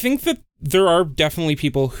 I think that there are definitely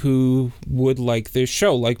people who would like this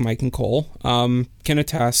show, like Mike and Cole, can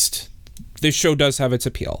attest. This show does have its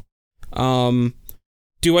appeal.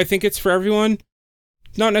 Do I think it's for everyone?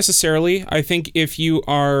 Not necessarily. I think if you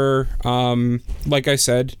are, like I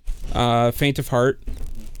said, faint of heart,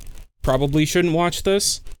 probably shouldn't watch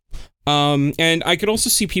this. And I could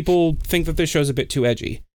also see people think that this show's a bit too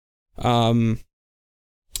edgy. And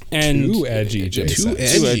too edgy, Jason. Too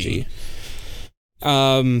edgy.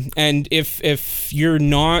 And if you're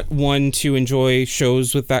not one to enjoy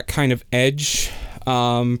shows with that kind of edge,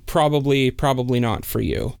 probably not for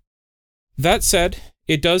you. That said,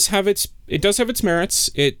 it does have its merits.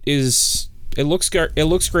 It looks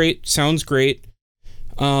great, sounds great.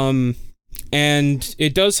 And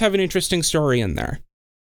it does have an interesting story in there.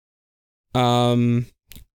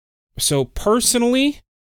 So personally,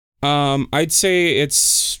 I'd say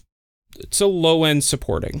it's a low end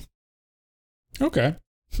supporting. Okay.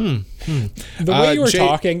 The way you were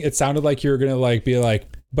talking, it sounded like you were gonna like be like,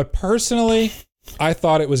 but personally, I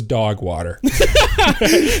thought it was dog water. No,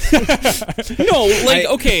 like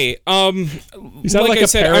okay. You sound like a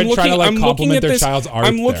parent trying to like compliment their child's art.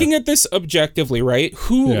 I'm looking at this objectively, right?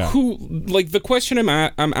 Who like the question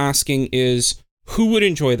I'm asking is who would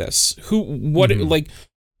enjoy this? Like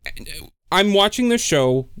I'm watching this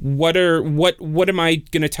show. What am I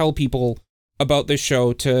gonna tell people about this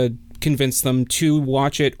show to convince them to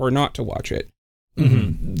watch it or not to watch it?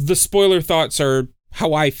 The spoiler thoughts are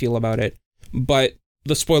how I feel about it, but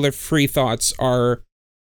the spoiler-free thoughts are: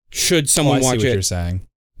 should someone watch it? What you're saying.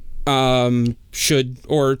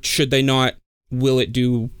 Should they not? Will it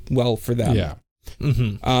do well for them? Yeah.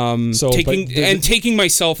 So taking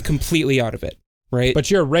myself completely out of it, right? But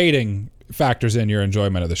your rating factors in your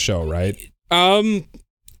enjoyment of the show, right?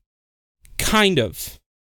 Kind of.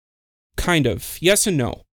 Yes and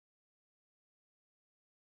no.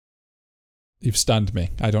 You've stunned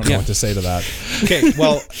me. I don't know what to say to that. Okay,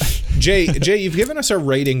 well, Jay, you've given us our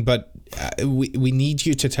rating, but we need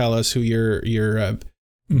you to tell us who your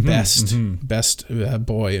best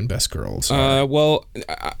boy and best girls are. Well,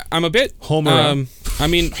 I'm a bit Homura.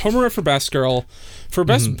 Homura for best girl. For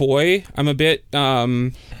best boy, I'm a bit.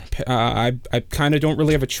 I kind of don't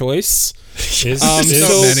really have a choice.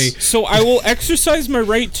 So I will exercise my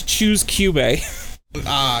right to choose Kyubey.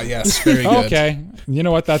 Yes, very good. Okay, you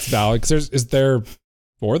know what? That's valid. Because is there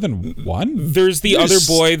more than one? There's the other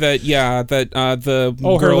boy the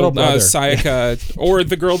girl Sayaka, or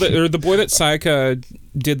the boy that Sayaka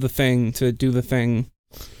did the thing to do the thing.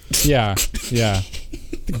 Yeah.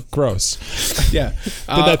 Gross. Yeah.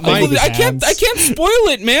 I can't spoil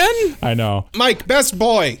it, man. I know. Mike, best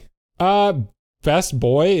boy. Best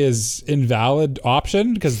boy is invalid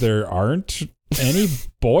option because there aren't any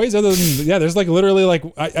boys other than there's like literally like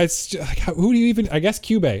who do you even? I guess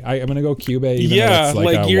Kyubey. I'm gonna go Kyubey. Yeah,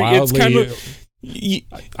 it's kind of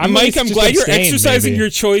Mike, I'm glad you're exercising your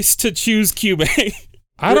choice to choose Kyubey.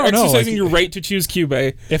 I don't know. Exercising your right to choose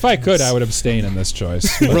Kyubey. If I could, I would abstain in this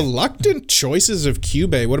choice. Reluctant choices of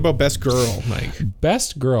Kyubey. What about best girl, Mike?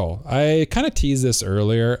 Best girl. I kind of teased this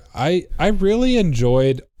earlier. I really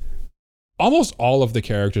enjoyed almost all of the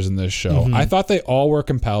characters in this show. I thought they all were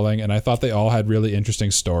compelling, and I thought they all had really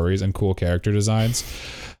interesting stories and cool character designs.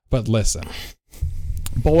 But listen,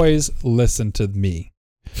 boys, listen to me.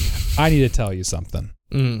 I need to tell you something.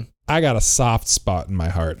 I got a soft spot in my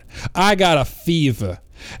heart. I got a fever.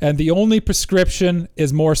 And the only prescription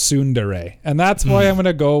is more tsundere. And that's why I'm going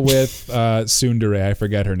to go with tsundere. I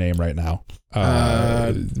forget her name right now.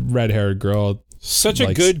 Red-haired girl. Such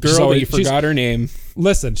a good girl that you forgot her name.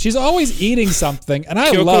 Listen, she's always eating something. And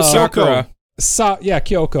I Kyoko love... Sakura.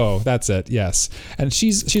 Kyoko. That's it. Yes. And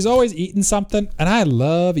she's always eating something. And I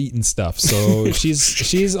love eating stuff. So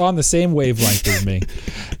she's on the same wavelength as me.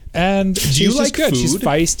 And she's just good. Food? She's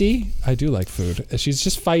feisty. I do like food. She's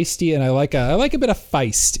just feisty, and I like a bit of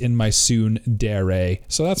feist in my tsundere.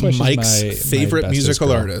 So that's why she's Mike's favorite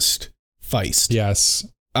musical artist. Feist. Yes.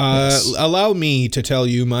 Allow me to tell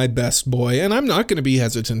you my best boy, and I'm not going to be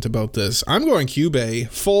hesitant about this. I'm going Kyubey,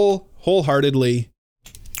 wholeheartedly.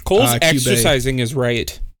 Cole's exercising is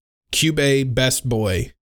right. Kyubey, best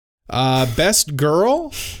boy. Best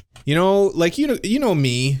girl. You know, like, you know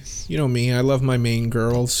me. You know me. I love my main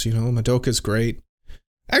girls. You know, Madoka's great.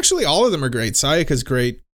 Actually, all of them are great. Sayaka's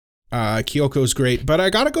great. Kyoko's great. But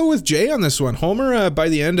I gotta go with Jay on this one. Homer, by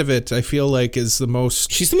the end of it, I feel like is the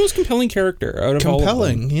most... She's the most compelling character out of all of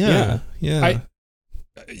them. Compelling, yeah.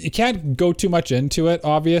 You can't go too much into it,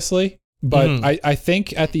 obviously. But I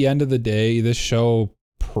think at the end of the day, this show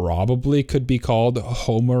probably could be called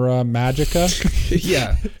Homura Magica.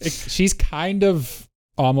 Yeah. She's kind of...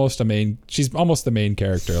 she's almost the main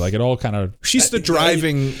character. Like, it all kind of... She's the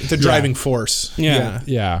driving force. Yeah.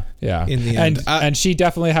 In the end. And she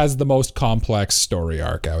definitely has the most complex story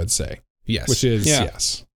arc, I would say. Yes. Which is,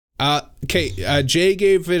 yes. Okay, Jay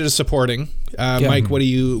gave it a supporting. Mike, what do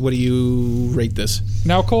you rate this?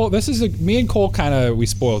 Now, Cole, me and Cole we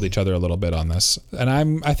spoiled each other a little bit on this, and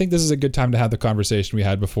I think this is a good time to have the conversation we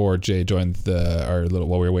had before Jay joined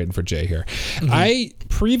while we were waiting for Jay here. I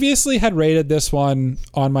previously had rated this one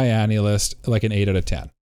on my Annie list like an 8 out of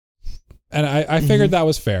 10, and I figured that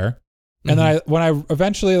was fair. And then when I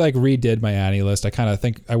eventually like redid my Annie list, I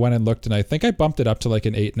went and looked, and I think I bumped it up to like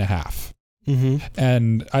an 8.5.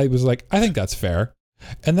 And I was like, I think that's fair.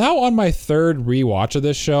 And now on my third rewatch of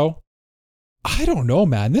this show, I don't know,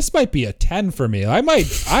 man. This might be a 10 for me. I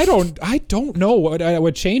don't know what I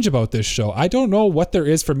would change about this show. I don't know what there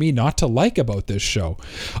is for me not to like about this show.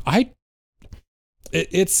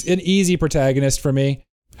 It's an easy protagonist for me.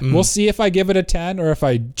 We'll see if I give it a 10 or if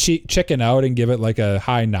I chicken out and give it like a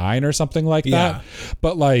high 9 or something like that.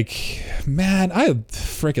 But like, man, I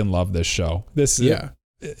freaking love this show.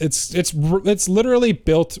 It's literally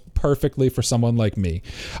built perfectly for someone like me.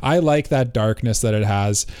 I like that darkness that it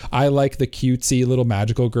has. I like the cutesy little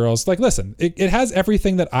magical girls. Like, listen, it has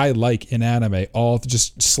everything that I like in anime, all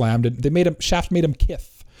just slammed in. Shaft made him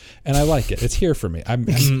kith, and I like it. It's here for me. I'm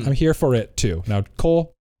here for it too. Now,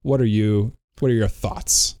 Cole, what are your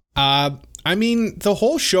thoughts? I mean, the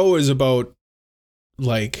whole show is about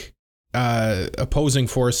like opposing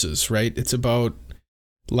forces, right? It's about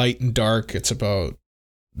light and dark. It's about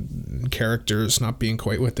characters not being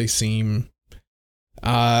quite what they seem.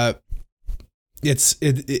 It's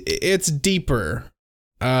deeper.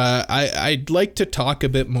 I'd like to talk a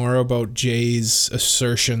bit more about Jay's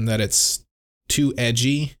assertion that it's too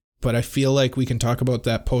edgy, but I feel like we can talk about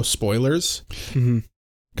that post spoilers.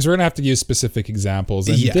 Because we're gonna have to use specific examples.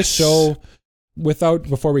 And this show,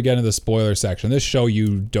 before we get into the spoiler section, this show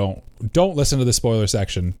you don't listen to the spoiler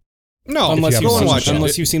section. No, unless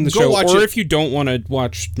you've seen the show, or if you don't want to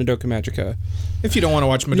watch Madoka Magica. If you don't want to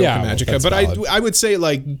watch Madoka Magica, but I would say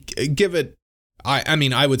like give it.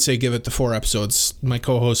 I would say give it the 4 episodes. My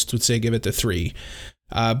co-host would say give it the 3.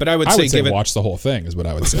 But I would say watch the whole thing is what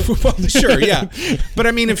I would say. Well, sure, yeah. But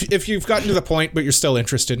I mean, if you've gotten to the point, but you're still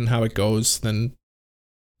interested in how it goes, then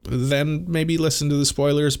maybe listen to the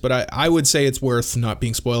spoilers. But I would say it's worth not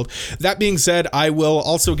being spoiled. That being said, I will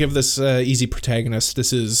also give this easy protagonist.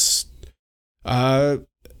 This is a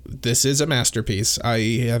masterpiece. I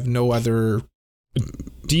have no other.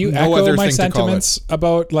 Do you echo my sentiments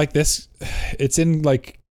about like this? It's in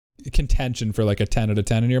like contention for like a 10 out of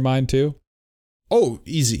 10 in your mind too. Oh,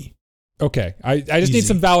 easy. Okay, I just need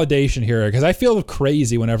some validation here because I feel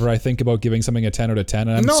crazy whenever I think about giving something a 10 out of 10,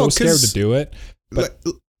 and I'm so scared to do it. But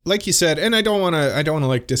like you said, and I don't want to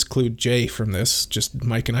like disclude Jay from this. Just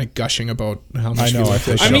Mike and I gushing about how much we like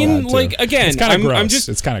this show. I mean, like again, it's kind of gross.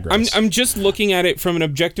 It's kind of gross. I'm just looking at it from an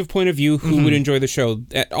objective point of view. Who would enjoy the show?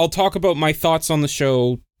 I'll talk about my thoughts on the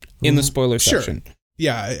show in the spoiler section.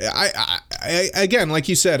 Yeah, I again, like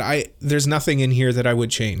you said, there's nothing in here that I would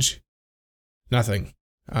change. Nothing.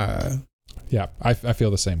 Yeah, I feel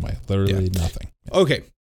the same way. Literally nothing. Okay,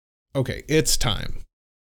 it's time.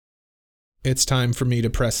 It's time for me to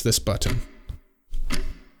press this button.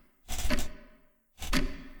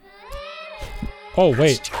 Oh,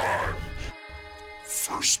 wait. It's time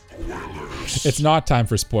for spoilers. It's not time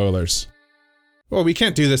for spoilers. Well, we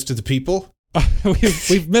can't do this to the people.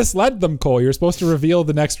 We've misled them, Cole. You're supposed to reveal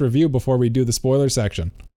the next review before we do the spoiler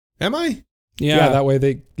section. Am I? Yeah, that way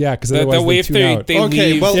because otherwise that way they tune out. They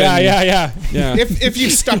okay, leave, well, yeah. If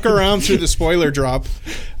you stuck around through the spoiler drop,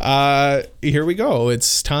 here we go.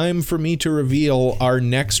 It's time for me to reveal our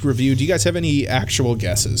next review. Do you guys have any actual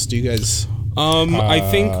guesses? Do you guys? I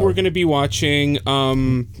think we're gonna be watching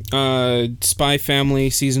Spy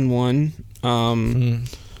Family season 1.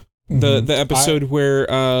 The episode where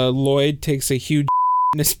Lloyd takes a huge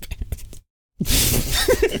in his pants.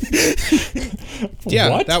 Yeah,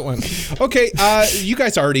 what? That one. Okay, you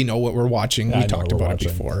guys already know what we're watching. We talked about it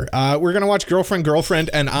before. We're gonna watch Girlfriend,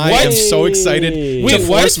 and I am so excited to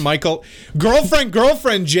force Michael.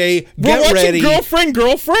 Girlfriend, Jay, get ready. Girlfriend?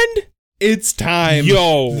 It's time.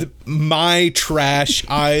 Yo. My trash.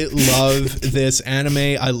 I love this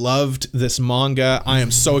anime. I loved this manga. I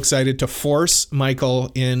am so excited to force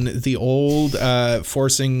Michael in the old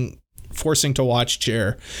forcing to watch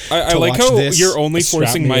chair. I like how you're only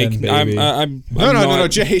forcing Mike. No,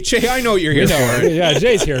 Jay, I know what you're here for. Yeah,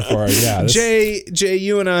 Jay's here for it. Yeah, Jay,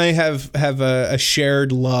 you and I have a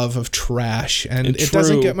shared love of trash, and it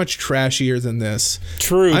doesn't get much trashier than this.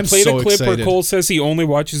 True. I played a clip where Cole says he only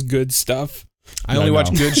watches good stuff. I only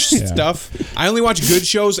watch good stuff. I only watch good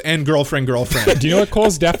shows and girlfriend. Do you know what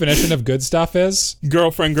Cole's definition of good stuff is?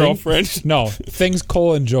 Girlfriend. No, things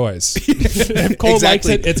Cole enjoys. If Cole likes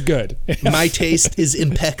it, it's good. My taste is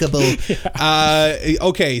impeccable.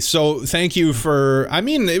 Okay, so thank you for. I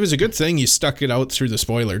mean, it was a good thing you stuck it out through the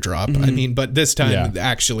spoiler drop. I mean, but this time,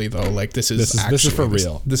 actually, though, like this is for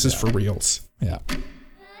real. This is for reals. Yeah.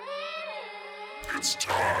 It's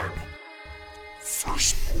time for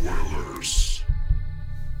spoilers.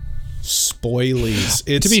 Spoilies.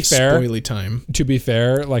 It's to be fair, spoily time. To be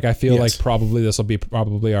fair, like I feel like this will be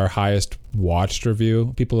our highest watched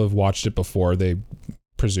review. People have watched it before. They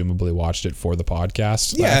presumably watched it for the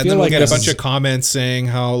podcast. Yeah, and then we'll get a bunch of comments saying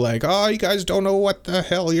how like, oh, you guys don't know what the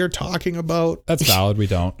hell you're talking about. That's valid. We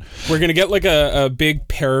don't. We're going to get like a big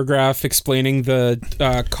paragraph explaining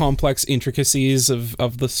the complex intricacies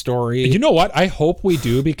of the story. You know what? I hope we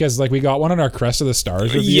do, because like we got one on our Crest of the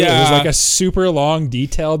Stars review. Yeah. It was like a super long,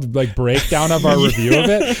 detailed like breakdown of our review of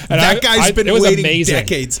it. And that guy's been waiting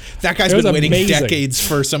decades. That guy's been waiting decades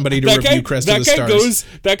for somebody to review Crest of the Stars.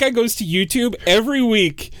 That guy goes to YouTube every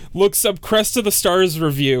week, looks up Crest of the Stars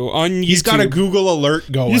review on YouTube. He's got a Google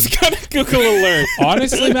alert going.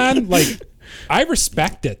 Honestly, man, like I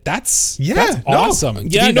respect it. That's awesome.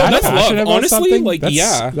 Yeah, that's love. Honestly, like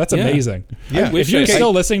that's amazing. Yeah. If you're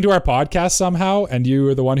still listening to our podcast somehow and you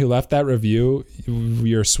were the one who left that review,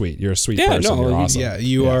 you're sweet. You're a sweet person. You're awesome. Yeah,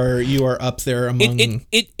 you are up there among.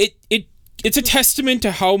 It's a testament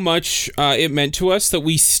to how much it meant to us that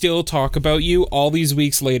we still talk about you all these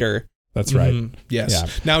weeks later. That's right. Mm-hmm. Yes. Yeah.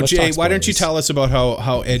 Now, Jay, why don't you tell us about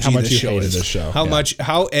how edgy this show is?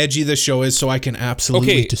 How edgy the show is, so I can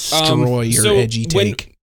absolutely destroy your edgy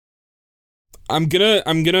take. I'm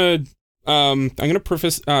gonna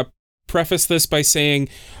preface this by saying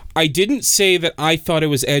I didn't say that I thought it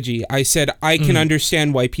was edgy. I said I can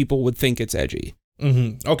understand why people would think it's edgy.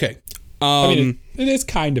 Mm-hmm. Okay. I mean, it is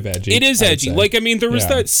kind of edgy. It is edgy. Like, I mean, there was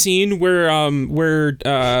that scene where what's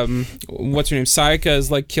her name? Sayaka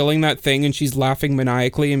is like killing that thing and she's laughing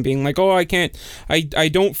maniacally and being like, oh, I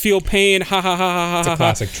don't feel pain. Ha ha ha ha ha. It's a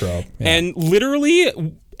classic trope. Yeah. And literally,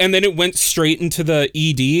 and then it went straight into the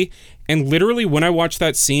ED. And literally when I watched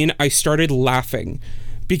that scene, I started laughing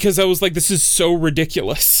because I was like, this is so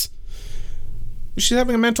ridiculous. She's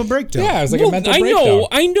having a mental breakdown. Yeah, it was like a mental breakdown.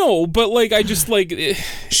 I know, but like I just like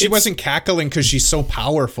she wasn't cackling because she's so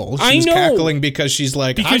powerful. She was cackling because she's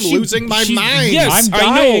like, I'm losing my mind. Yes, I'm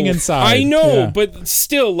dying inside. I know, but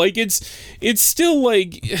still, like it still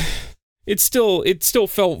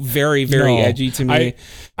felt very, very edgy to me.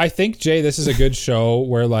 I think, Jay, this is a good show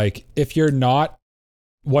where like if you're not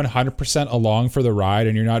 100% along for the ride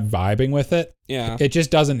and you're not vibing with it, it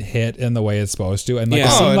just doesn't hit in the way it's supposed to. And like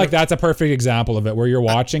it seemed like that's a perfect example of it, where you're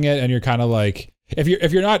watching it and you're kind of like,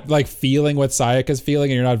 if you're not like feeling what Sayaka's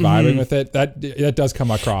feeling and you're not vibing with it, that does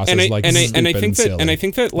come across as like stupid and silly. I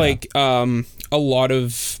think that like a lot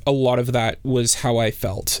of that was how I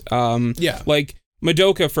felt. Like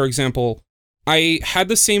Madoka, for example, I had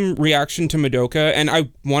the same reaction to Madoka, and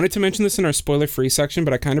I wanted to mention this in our spoiler-free section,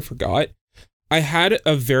 but I kind of forgot. I had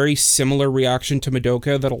a very similar reaction to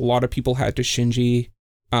Madoka that a lot of people had to Shinji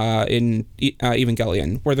in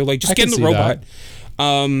Evangelion, where they're like, just get in the robot.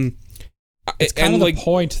 It's kind of like, the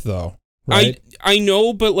point, though, right? I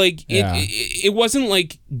know, but like it wasn't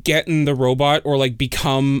like get in the robot or like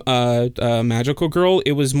become a magical girl.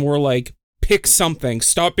 It was more like pick something,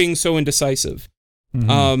 stop being so indecisive.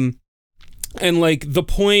 And like the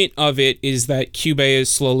point of it is that Kyubey is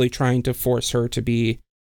slowly trying to force her to be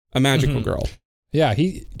a magical girl. Yeah,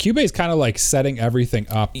 Kyubey's kind of like setting everything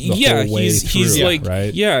up the whole way through, he's like,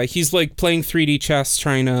 right? Yeah, he's like playing 3D chess,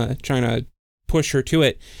 trying to push her to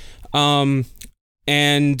it.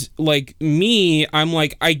 And like me, I'm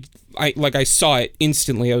like, I saw it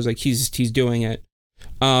instantly. I was like, he's doing it.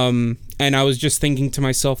 And I was just thinking to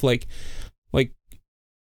myself, like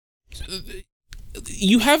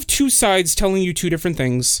you have two sides telling you two different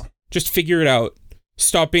things. Just figure it out.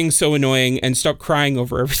 Stop being so annoying and stop crying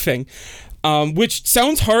over everything. Which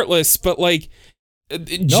sounds heartless, but like,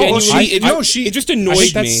 genuinely, it just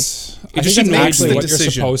annoyed me. It just annoyed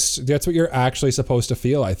me. That's what you're actually supposed to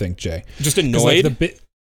feel, I think, Jay. Just annoyed? Like,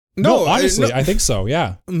 no, honestly, I think so,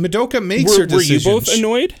 yeah. Madoka makes her decisions. Were you both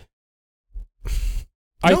annoyed?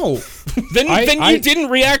 No. Then you didn't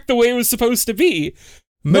react the way it was supposed to be.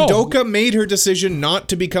 Madoka made her decision not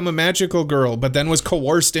to become a magical girl, but then was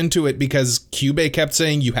coerced into it because Kyubey kept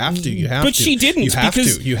saying, you have to, you have to. But she didn't. You have to,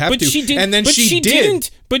 you have to. And then she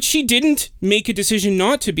did. But she didn't make a decision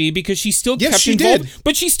not to be because she still kept involved.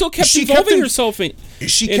 But she still kept involving herself in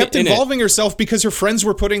She kept involving herself because her friends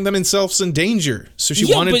were putting themselves in danger. So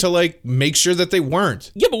she wanted to like make sure that they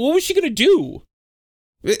weren't. Yeah, but what was she going to do?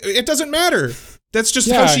 It doesn't matter. That's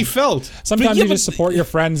just how she felt. Sometimes you just support your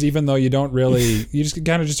friends even though you don't really, you just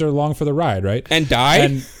kind of just are along for the ride, right? And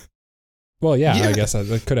die? Well, yeah, I guess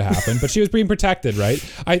that could have happened, but she was being protected, right?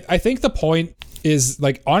 I think the point is,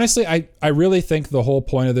 like, honestly, I really think the whole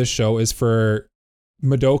point of this show is for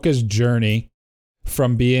Madoka's journey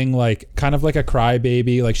from being like kind of like a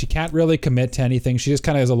crybaby, like she can't really commit to anything, she just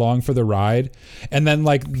kind of is along for the ride, and then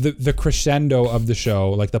like the crescendo of the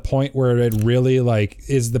show, like the point where it really like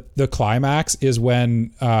is the climax is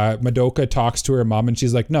when Madoka talks to her mom and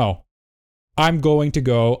she's like, no, I'm going to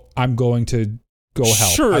go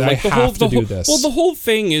help. Sure, I have to do this. Well, the whole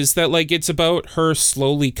thing is that like it's about her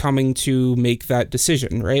slowly coming to make that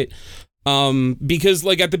decision, right? Because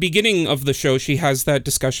like at the beginning of the show, she has that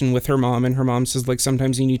discussion with her mom, and her mom says like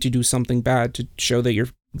sometimes you need to do something bad to show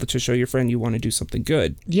that to show your friend you want to do something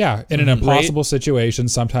good. Yeah, in an impossible situation,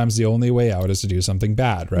 sometimes the only way out is to do something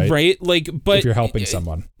bad, right? Right, like, but if you're helping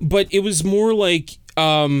someone. But it was more like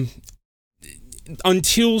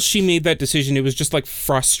until she made that decision, it was just like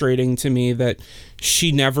frustrating to me that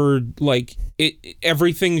she never like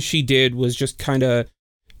everything she did was just kind of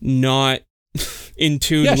not in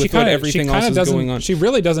tune with what everything else is going on. She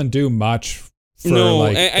really doesn't do much for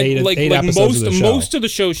eight episodes of the show. Most of the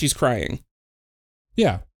show she's crying.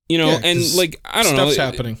 Yeah. You know, and like, I don't know.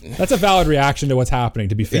 Stuff's happening. That's a valid reaction to what's happening,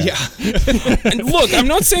 to be fair. Yeah. And look, I'm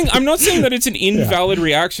not saying that it's an invalid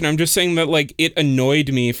reaction. I'm just saying that like it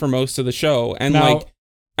annoyed me for most of the show. And now, like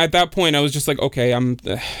at that point I was just like, okay, I'm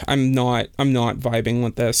not vibing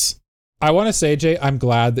with this. I want to say, Jay, I'm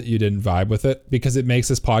glad that you didn't vibe with it because it makes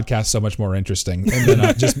this podcast so much more interesting. And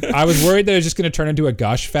then I was worried that it was just going to turn into a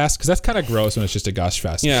gush fest because that's kind of gross when it's just a gush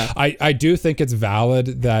fest. Yeah. I do think it's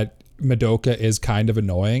valid that Madoka is kind of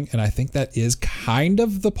annoying, and I think that is kind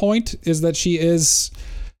of the point, is that it's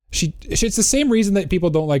the same reason that people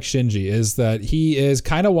don't like Shinji, is that he is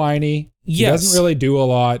kind of whiny. Yes. He doesn't really do a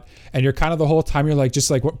lot, and you're kind of the whole time you're like just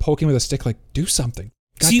like poking with a stick, like do something.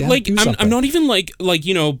 See, like I'm not even like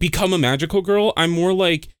you know, become a magical girl. I'm more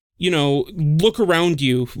like, you know, look around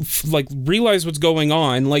you, like realize what's going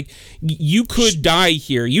on. Like you could die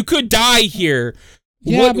here. You could die here.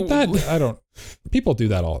 Yeah, but that I don't. People do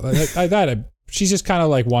that all. She's just kind of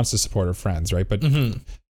like wants to support her friends, right? But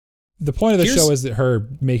the point of the show is that her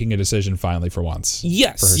making a decision finally for once.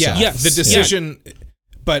 Yes. For herself. Yes. The decision. Yeah.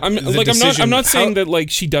 But I'm not saying that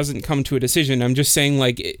like she doesn't come to a decision. I'm just saying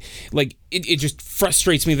like it just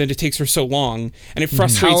frustrates me that it takes her so long, and it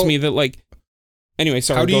frustrates me that like. Anyway,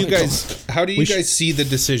 sorry. How do you guys see the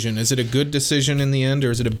decision? Is it a good decision in the end,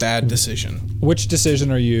 or is it a bad decision? Which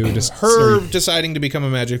decision are you? Deciding to become a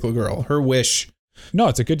magical girl. Her wish. No,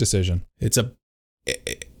 it's a good decision.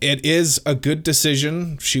 it is a good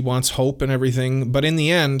decision. She wants hope and everything, but in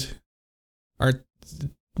the end,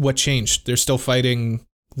 what changed? They're still fighting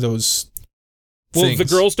those things. The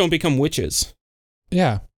girls don't become witches.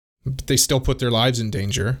 Yeah. But they still put their lives in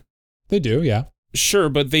danger. They do, yeah. Sure,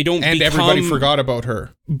 but they don't and everybody forgot about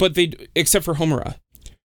her. But except for Homura.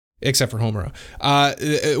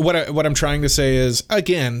 What I'm trying to say is,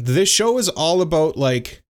 again, this show is all about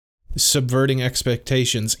like subverting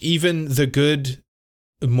expectations. Even the good,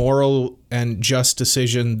 moral, and just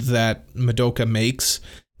decision that Madoka makes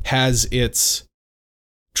has its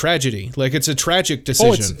tragedy. Like, it's a tragic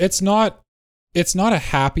decision. It's not a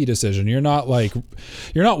happy decision. You're not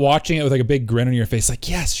watching it with like a big grin on your face, like,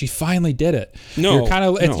 yes, she finally did it. No,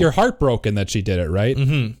 you're heartbroken that she did it, right?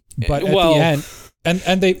 Mm-hmm. But at the end,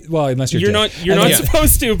 and they, well, unless you're not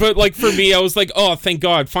supposed to. But like for me, I was like, oh, thank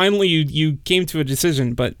God, finally you came to a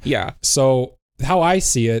decision. But yeah. So how I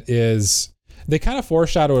see it is, they kind of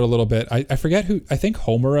foreshadow it a little bit. I forget who, I think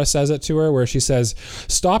Homura says it to her, where she says,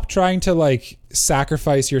 stop trying to like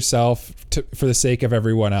sacrifice yourself for the sake of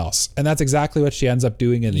everyone else. And that's exactly what she ends up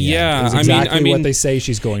doing in the end. It's exactly I mean, what they say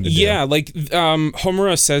she's going to do. Yeah, like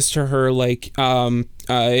Homura says to her, like,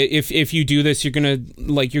 if you do this, you're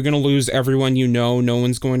gonna lose everyone you know. No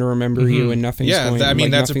one's going to remember you, and nothing's going. Yeah, I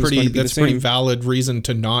mean, that's a pretty valid reason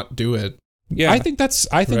to not do it. Yeah, I think that's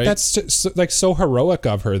like so heroic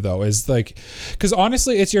of her, though, is like, because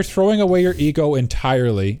honestly, you're throwing away your ego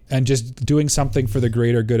entirely and just doing something for the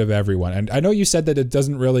greater good of everyone. And I know you said that it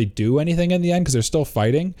doesn't really do anything in the end because they're still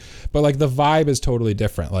fighting, but like the vibe is totally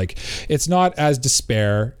different. Like, it's not as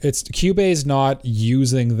despair. Kyubei's not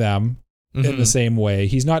using them in the same way.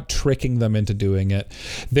 He's not tricking them into doing it.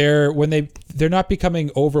 They're not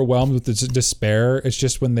becoming overwhelmed with the despair. It's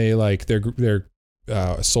just when they like their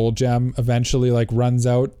soul gem eventually like runs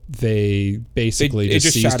out, they basically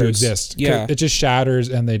just cease to exist. Yeah, it just shatters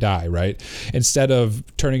and they die, right? Instead of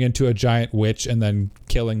turning into a giant witch and then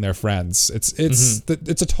killing their friends. It's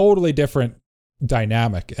a totally different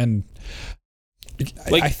dynamic, and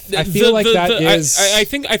like I feel like that is. I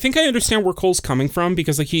think I understand where Cole's coming from,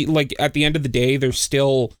 because like he, like, at the end of the day, they're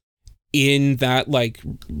still in that like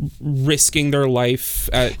risking their life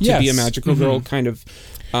to be a magical girl kind of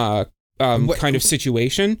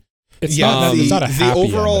situation. It's not a happy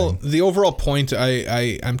ending. The overall point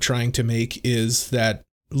I'm trying to make is that,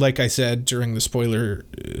 like I said during the spoiler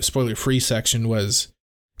free section, was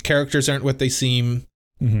characters aren't what they seem.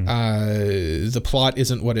 The plot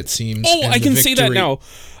isn't what it seems. Oh, I can say that now.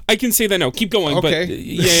 Keep going. Okay. But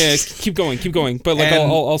yeah, keep going. But like,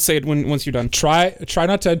 I'll say it once you're done. Try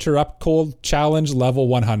not to interrupt. Cole, challenge level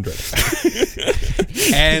 100.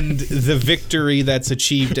 And the victory that's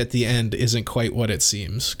achieved at the end isn't quite what it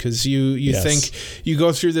seems, because you think you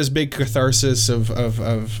go through this big catharsis of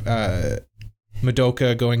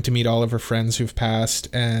Madoka going to meet all of her friends who've passed,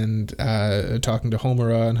 and talking to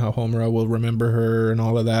Homura and how Homura will remember her and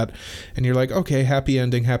all of that, and you're like, okay, happy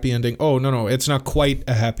ending. Oh, no, it's not quite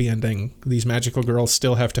a happy ending. These magical girls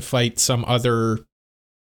still have to fight some other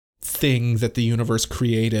thing that the universe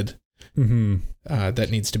created that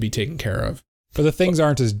needs to be taken care of. But the things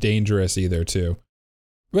aren't as dangerous either, too.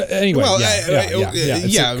 But anyway,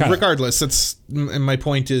 regardless, that's my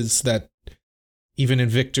point, is that even in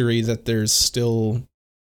victory, that there's still,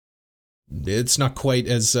 it's not quite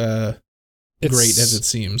as great as it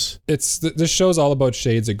seems. This show's all about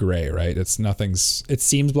shades of gray, right? It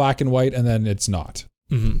seems black and white, and then it's not.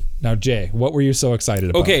 Now, Jay, what were you so excited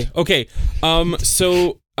about? Okay.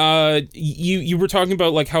 So you were talking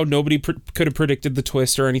about like how nobody could have predicted the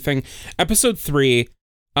twist or anything. Episode 3,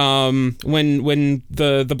 when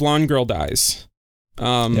the blonde girl dies.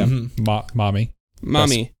 Mommy.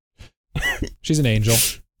 Yes. She's an angel.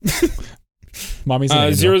 Mommy's an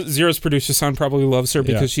angel. Zero's producer son probably loves her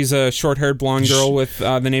because she's a short-haired blonde girl with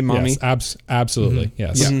the name Mommy. Yes, absolutely.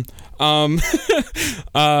 Yes. Yeah.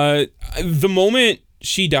 The moment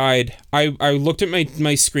she died, I looked at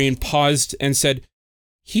my screen, paused, and said,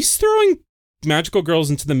 he's throwing magical girls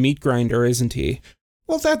into the meat grinder, isn't he?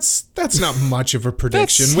 Well, that's not much of a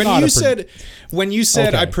prediction. When you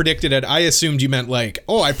said I predicted it, I assumed you meant like,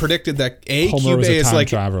 I predicted that Homura Kyubei is like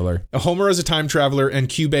traveler. Homura is a time traveler, and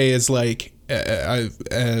Kyubei is like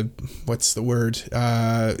what's the word?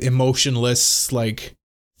 Emotionless, like,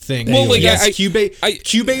 thing. Well, like, yes,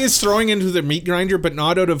 Kyubei is throwing into the meat grinder, but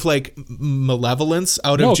not out of like malevolence,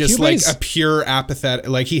 of just Kyubei's like a pure apathetic,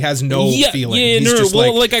 like he has no feeling. Yeah, he's just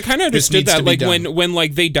like I kind of understood that, like when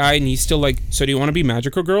like they die and he's still like, so do you want to be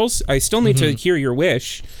magical girls? I still need to hear your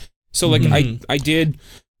wish. So like I did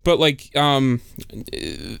But like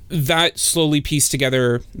that slowly pieced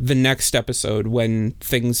together the next episode when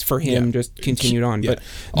things for him just continued on. But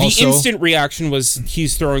also, the instant reaction was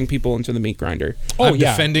he's throwing people into the meat grinder.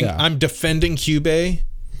 I'm defending Kyubey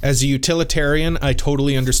as a utilitarian. I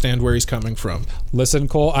totally understand where he's coming from. Listen,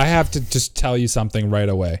 Cole, I have to just tell you something right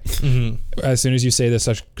away. As soon as you say this,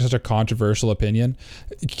 such a controversial opinion,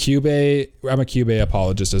 Kyubey, I'm a Kyubey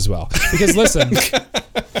apologist as well. Because listen,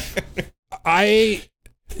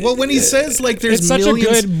 well, when he says like there's it's such millions...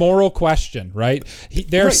 a good moral question, right?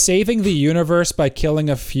 They're saving the universe by killing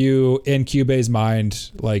a few, in Kyubey's mind,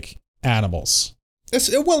 like animals.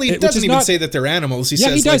 Well, he doesn't even say that they're animals. He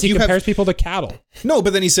says, he does. He compares people to cattle. No,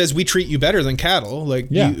 but then he says we treat you better than cattle. Like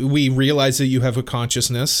we realize that you have a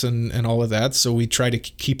consciousness and all of that, so we try to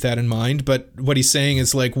keep that in mind. But what he's saying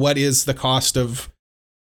is like, what is the cost of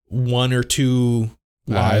one or two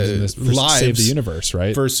lives save the universe,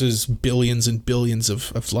 right? Versus billions and billions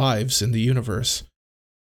of lives in the universe,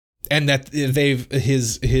 and that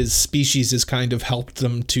his species has kind of helped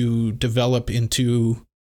them to develop into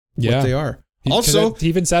what they are. Also, he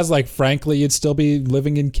even says, like, frankly, you'd still be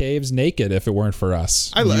living in caves naked if it weren't for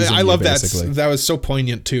us. I love that. That was so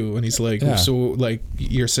poignant too. And he's like, so like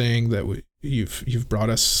you're saying that you've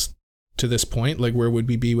brought us to this point. Like, where would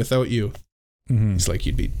we be without you? Mm-hmm. It's like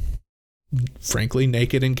you'd be, frankly,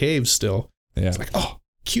 naked in caves still. Yeah. It's like, oh,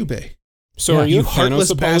 Kyubey. So are you a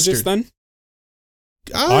Thanos apologist then?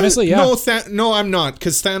 Honestly, yeah. No, I'm not,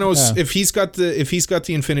 because Thanos, if he's got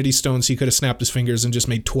the Infinity Stones, he could have snapped his fingers and just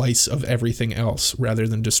made twice of everything else rather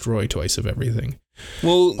than destroy twice of everything.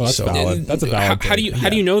 Well, that's valid. That's a valid. How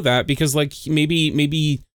do you know that? Because like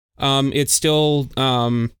maybe it's still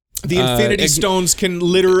the Infinity Stones can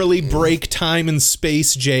literally break time and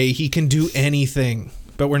space. Jay, he can do anything,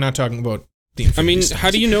 but we're not talking about the Infinity Stones. How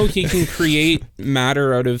do you know he can create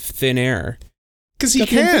matter out of thin air? Because he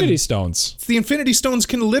can. The Infinity Stones. The Infinity Stones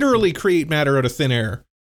can literally create matter out of thin air.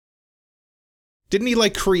 Didn't he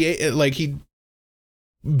like create it? Like he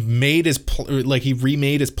made his he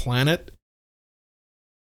remade his planet.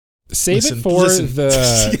 Save it for the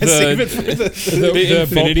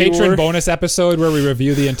Patreon bonus episode where we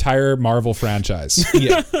review the entire Marvel franchise.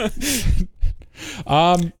 Yeah.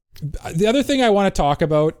 The other thing I want to talk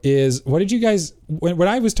about is, what did you guys, when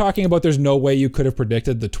I was talking about there's no way you could have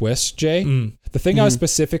predicted the twist, Jay, the thing I was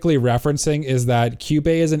specifically referencing is that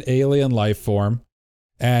Kyubey is an alien life form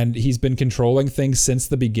and he's been controlling things since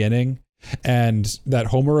the beginning, and that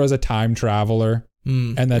Homura is a time traveler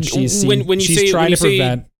and that she's trying to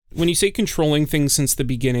prevent. When you say controlling things since the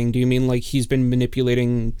beginning, do you mean like he's been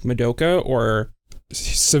manipulating Madoka or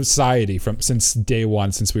society since day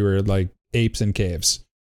one, since we were like apes in caves?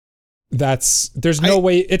 There's no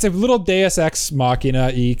way. It's a little Deus Ex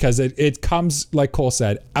Machina-y because it comes, like Cole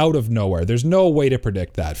said, out of nowhere. There's no way to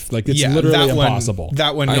predict that. Like, it's literally impossible.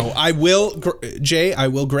 No. I will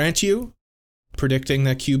grant you predicting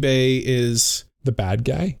that Kyubey is the bad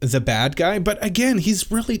guy. But again,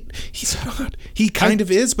 he's not. He kind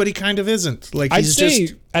of is, but he kind of isn't. Like, he's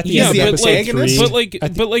just at the end of episode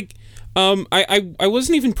 3. I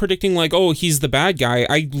wasn't even predicting like, oh, he's the bad guy.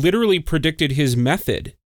 I literally predicted his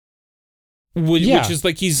method. Which is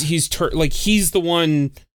like he's the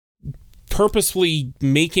one purposefully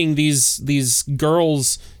making these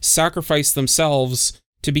girls sacrifice themselves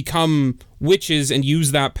to become witches and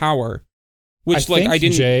use that power. Which I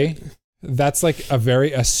didn't. Jay, that's like a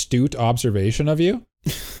very astute observation of you,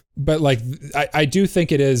 but like I do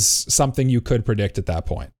think it is something you could predict at that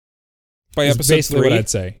point. By episode basically 3? what I'd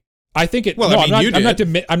say. I think it. Well, no, I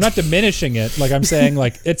mean, I'm not diminishing it. Like, I'm saying,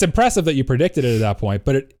 like, it's impressive that you predicted it at that point,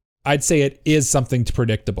 but I'd say it is something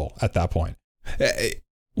predictable at that point.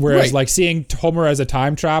 Whereas, like, seeing Homer as a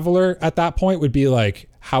time traveler at that point would be like,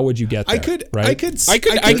 how would you get there? I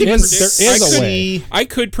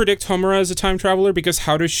could predict Homer as a time traveler, because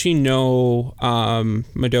how does she know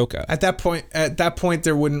Madoka? At that point,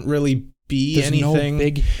 there wouldn't really be anything. No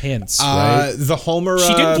big hints. Right? The Homer.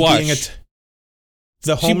 She did blush.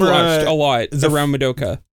 She blushed a lot around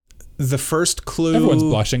Madoka. The first clue. Everyone's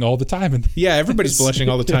blushing all the time. Yeah, everybody's blushing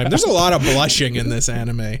all the time. There's a lot of blushing in this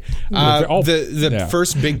anime. The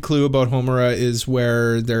first big clue about Homura is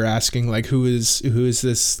where they're asking, like, who is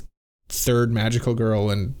this third magical girl,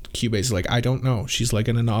 and Kyubey's like, I don't know. She's like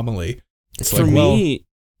an anomaly. For me,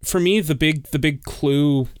 the big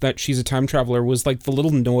clue that she's a time traveler was like the little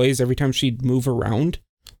noise every time she'd move around.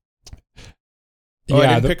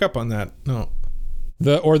 I didn't pick up on that. No.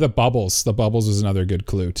 The bubbles. The bubbles was another good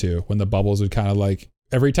clue too. When the bubbles would kind of like,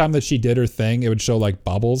 every time that she did her thing, it would show like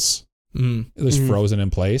bubbles. It was frozen in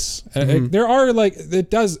place. And there are like, it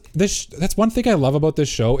does this. That's one thing I love about this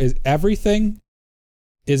show is everything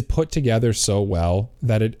is put together so well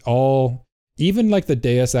that it all, even like the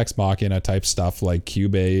Deus Ex Machina type stuff, like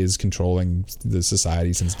Kyubey is controlling the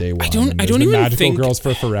society since day one. I don't even magical think girls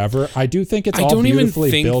for forever. I do think it's all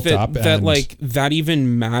beautifully built up. That like that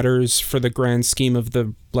even matters for the grand scheme of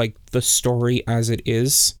the story as it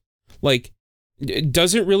is. Like, it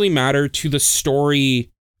doesn't really matter to the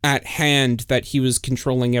story at hand that he was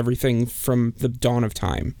controlling everything from the dawn of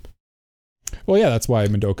time. Well, yeah, that's why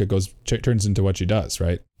Madoka turns into what she does,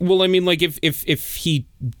 right? Well, I mean, like if he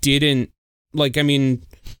didn't, like, I mean,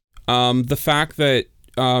 the fact that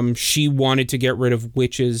she wanted to get rid of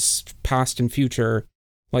witches past and future,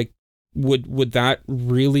 like, would that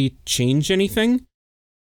really change anything?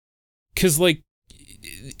 Because, like,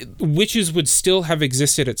 witches would still have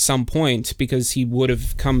existed at some point because he would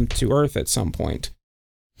have come to Earth at some point.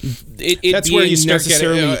 That's where you start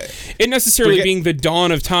getting, being the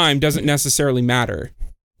dawn of time doesn't necessarily matter.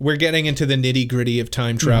 We're getting into the nitty gritty of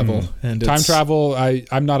time travel, and time travel.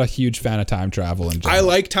 I'm not a huge fan of time travel in general. I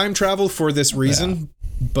like time travel for this reason,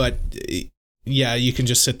 but yeah, you can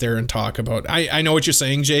just sit there and talk about. I know what you're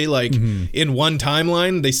saying, Jay. Like in one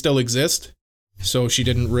timeline, they still exist, so she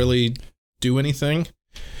didn't really do anything.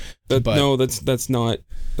 No, that's not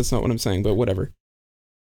what I'm saying. But whatever.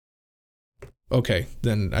 Okay,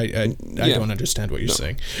 then I don't understand what you're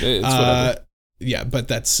saying. It's whatever. Yeah, but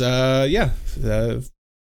that's a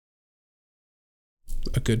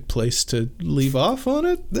good place to leave off on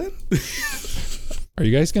it then. Are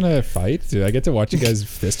you guys gonna fight? Do I get to watch you guys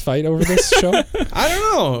fist fight over this show? I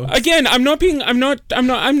don't know. Again, I'm not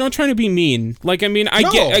trying to be mean. Like, I mean, I'm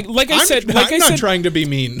not trying to be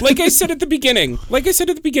mean. Like I said at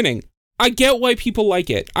the beginning, I get why people like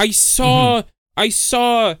it. I saw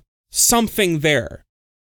something there.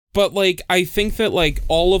 But, like, I think that, like,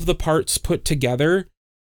 all of the parts put together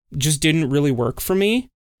just didn't really work for me.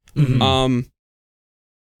 But,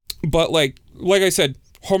 like I said,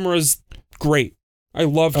 Homura's great. I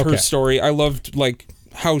loved her story. I loved, like,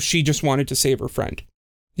 how she just wanted to save her friend.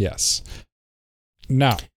 Yes.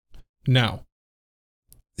 Now.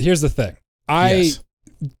 Here's the thing. I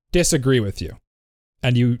disagree with you.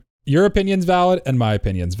 And your opinion's valid and my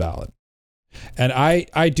opinion's valid. And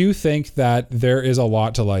I do think that there is a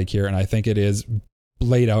lot to like here, and I think it is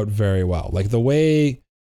laid out very well. Like the way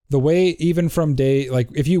even from like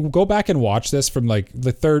if you go back and watch this from like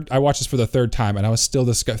I watched this for the third time, and I was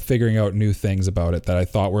still figuring out new things about it that I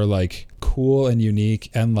thought were like cool and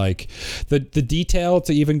unique, and like the detail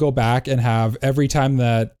to even go back and have every time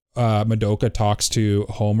that Madoka talks to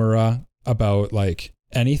Homura about like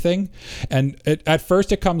anything, and at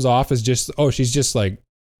first it comes off as just, oh, she's just a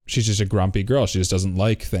grumpy girl. She just doesn't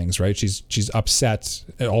like things, right? She's upset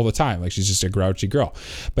all the time. Like she's just a grouchy girl.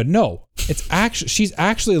 But no, she's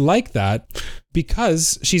actually like that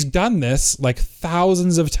because she's done this like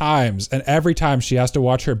thousands of times. And every time she has to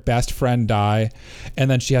watch her best friend die,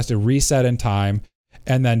 and then she has to reset in time,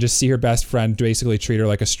 and then just see her best friend basically treat her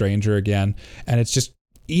like a stranger again. And it's just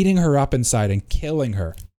eating her up inside and killing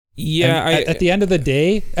her. Yeah, at the end of the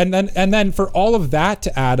day, and then for all of that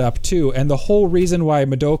to add up too, and the whole reason why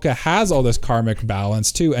Madoka has all this karmic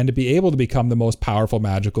balance too, and to be able to become the most powerful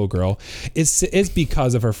magical girl is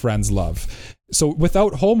because of her friend's love. So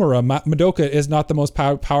without Homura, Madoka is not the most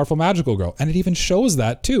powerful magical girl, and it even shows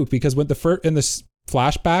that too, because when in the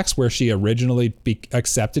flashbacks where she originally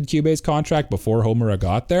accepted Kyubey's contract before Homura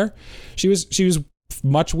got there, she was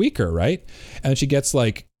much weaker, right? And she gets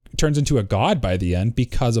like turns into a god by the end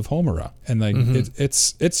because of Homura, and like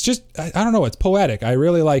it's just I don't know, it's poetic. I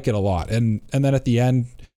really like it a lot, and then at the end,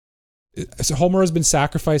 so Homura's been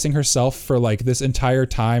sacrificing herself for like this entire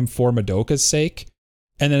time for Madoka's sake,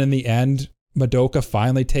 and then in the end, Madoka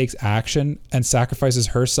finally takes action and sacrifices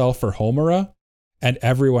herself for Homura and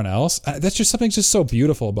everyone else. That's just something just so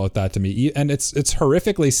beautiful about that to me, and it's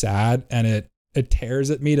horrifically sad, and it tears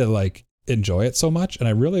at me to like enjoy it so much, and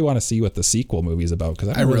I really want to see what the sequel movie is about, because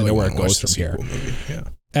I don't really know where it goes from here. Yeah.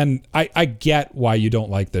 And I get why you don't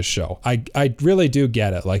like this show. I really do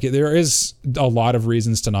get it. Like, there is a lot of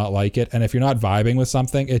reasons to not like it, and if you're not vibing with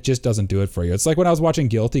something, it just doesn't do it for you. It's like when I was watching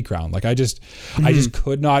Guilty Crown. Like, I just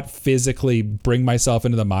could not physically bring myself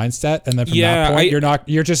into the mindset, and then from that point,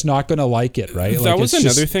 you're just not going to like it, right? That was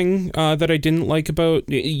another thing that I didn't like about.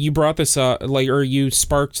 You brought this up, or you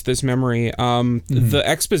sparked this memory. The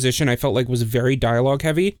exposition I felt like was very dialogue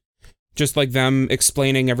heavy. Just like them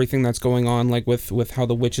explaining everything that's going on, like with how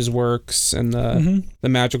the witches works, and the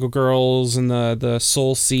magical girls, and the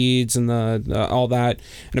soul seeds, and the all that.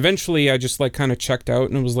 And eventually I just like kind of checked out,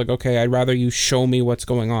 and it was like, okay, I'd rather you show me what's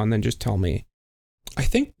going on than just tell me. I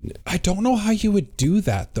don't know how you would do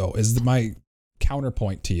that though, is my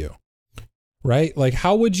counterpoint to you. right? Like,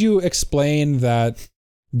 how would you explain that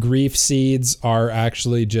grief seeds are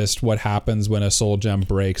actually just what happens when a soul gem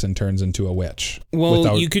breaks and turns into a witch?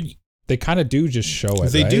 Well, they kind of do just show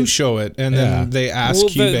it. They right? do show it, and then they ask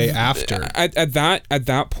Kyubey after. At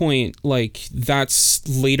that point, like, that's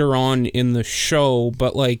later on in the show,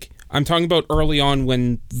 but like, I'm talking about early on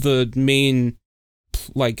when the main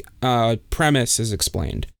like premise is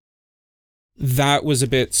explained. That was a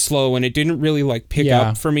bit slow, and it didn't really like pick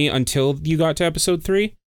up for me until you got to episode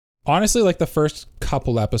 3. Honestly, like the first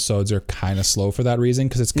couple episodes are kind of slow for that reason,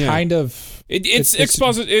 because it's kind of it's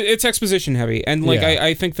exposition heavy, and like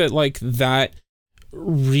I think that like that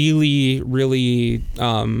really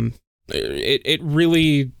it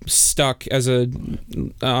really stuck as a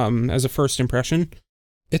first impression.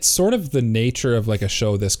 It's sort of the nature of like a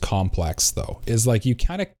show this complex, though, is like you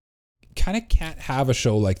kind of can't have a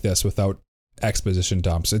show like this without exposition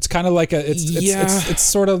dumps. It's kind of like it's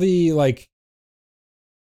sort of the like.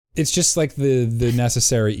 It's just like the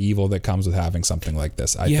necessary evil that comes with having something like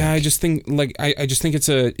this. I just think like I just think it's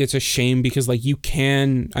a shame, because like you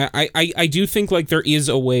can I do think like there is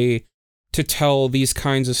a way to tell these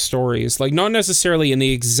kinds of stories, like not necessarily in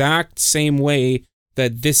the exact same way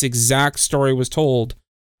that this exact story was told,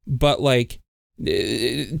 but like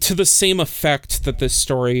to the same effect that this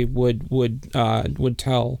story would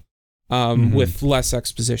tell with less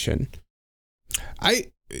exposition.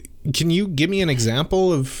 Can you give me an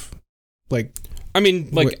example of, like... I mean,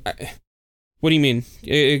 like, what do you mean?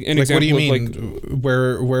 An example. What do you mean? Like,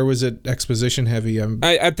 where was it exposition heavy?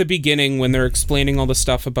 At the beginning, when they're explaining all the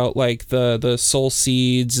stuff about, like, the soul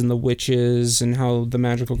seeds and the witches and how the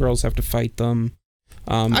magical girls have to fight them.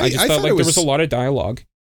 I just thought like there was a lot of dialogue.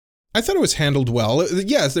 I thought it was handled well.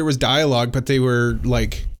 Yes, there was dialogue, but they were,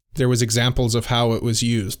 like, there was examples of how it was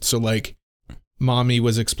used. So, like, Mommy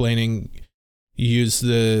was explaining... use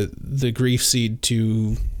the grief seed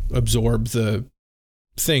to absorb the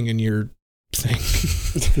thing in your thing.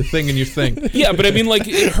 The thing in your thing. Yeah, but I mean, like,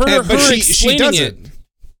 her explaining she does it.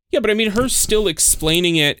 Yeah, but I mean, her still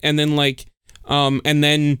explaining it, and then like, and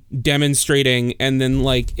then demonstrating, and then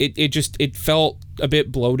like, it felt a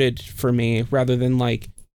bit bloated for me, rather than like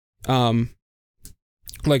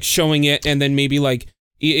showing it, and then maybe like,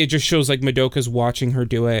 it just shows like Madoka's watching her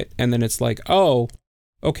do it, and then it's like, oh,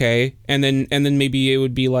 okay, and then maybe it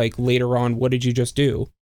would be like later on, what did you just do,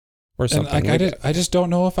 or something. Like, I just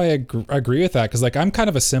don't know if I agree with that, because like I'm kind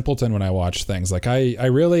of a simpleton when I watch things. Like I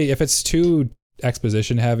really, if it's too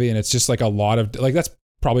exposition heavy and it's just like a lot of like, that's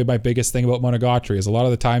probably my biggest thing about Monogatari, is a lot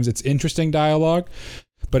of the times it's interesting dialogue,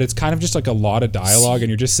 but it's kind of just like a lot of dialogue and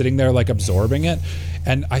you're just sitting there like absorbing it.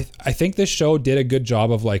 And I think this show did a good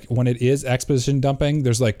job of like, when it is exposition dumping,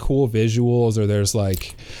 there's like cool visuals, or there's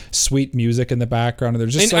like sweet music in the background, and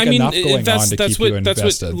there's just like enough going on to keep you invested.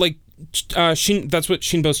 That's what like that's what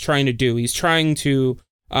Shinbo's trying to do. He's trying to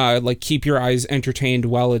like keep your eyes entertained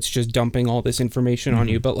while it's just dumping all this information on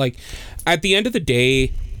you. But like at the end of the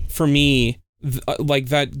day, for me, like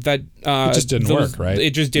that it just didn't work, right?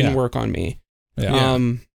 It just didn't work on me. Yeah.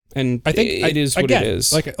 And I think it is what it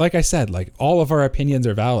is. Like I said, like all of our opinions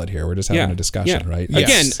are valid here. We're just having a discussion, right?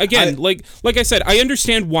 Yes. Again, like I said, I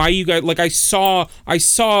understand why you guys, like I saw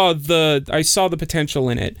the potential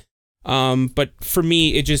in it. But for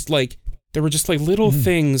me, it just like, there were just like little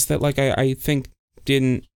things that like I think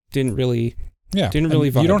didn't really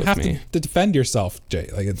vibe. You don't have to defend yourself, Jay.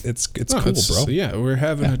 Like it's cool, bro. Yeah, we're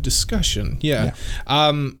having a discussion. Yeah.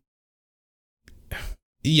 I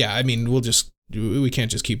mean, we can't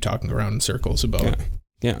just keep talking around in circles about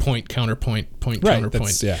point, counterpoint, point,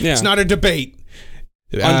 counterpoint. It's not a debate.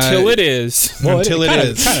 Until it is. Well, until it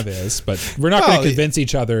is. Kind of is, but we're not going to convince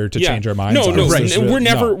each other to change our minds. No,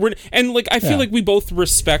 right. And like, I feel like we both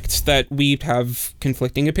respect that we have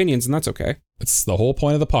conflicting opinions, and that's okay. It's the whole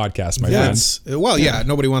point of the podcast, my friends. Well,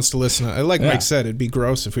 nobody wants to listen. Like Mike said, it'd be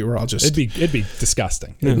gross if we were all just... It'd be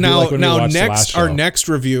disgusting. Now, our next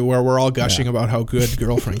review, where we're all gushing about how good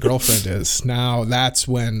girlfriend is. Now that's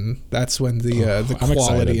when the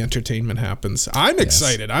quality entertainment happens. I'm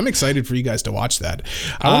excited. I'm excited for you guys to watch that.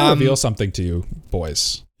 I want to reveal something to you,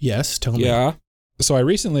 boys. Yes, tell me. Yeah. So I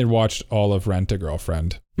recently watched all of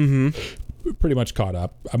Rent-A-Girlfriend. Mm-hmm. Pretty much caught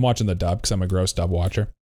up. I'm watching the dub because I'm a gross dub watcher.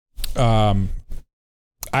 I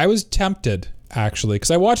was tempted, actually,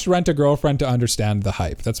 because I watched Rent-A-Girlfriend to understand the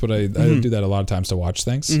hype. That's what I do that a lot of times to watch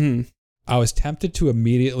things. Mm-hmm. I was tempted to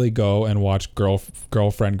immediately go and watch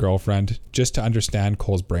Girlfriend just to understand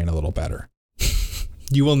Cole's brain a little better.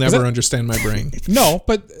 You will never understand my brain. No,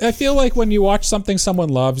 but I feel like when you watch something someone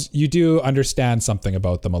loves, you do understand something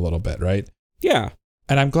about them a little bit, right? Yeah.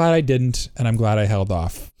 And I'm glad I didn't, and I'm glad I held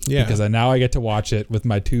off. Yeah. Because now I get to watch it with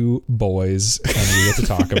my two boys, and we get to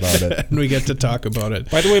talk about it. And we get to talk about it.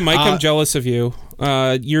 By the way, Mike, I'm jealous of you.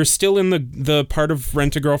 You're still in the part of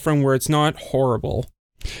Rent-A-Girlfriend where it's not horrible.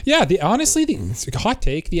 Yeah, honestly, the hot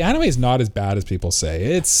take, the anime is not as bad as people say.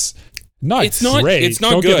 It's not great. It's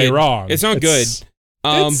not Don't good. Get me wrong. It's not good.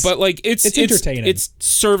 But like it's entertaining. It's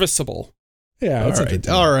serviceable. Yeah,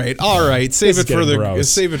 all right. Save it for the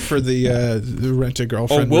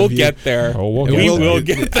Rent-A-Girlfriend. Oh, we'll review. get there. We will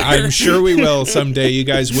get there. I'm sure we will someday. You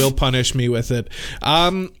guys will punish me with it.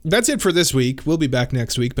 That's it for this week. We'll be back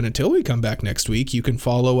next week. But until we come back next week, you can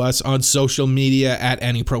follow us on social media at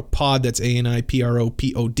AniProPod. That's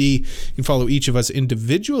ANIPROPOD. You can follow each of us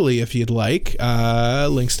individually if you'd like.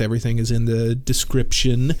 Links to everything is in the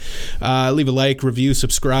description. Leave a like, review,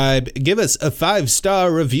 subscribe. Give us a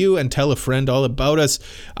 5-star review and tell a friend all about us,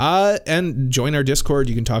 and join our Discord.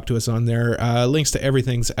 You can talk to us on there. Links to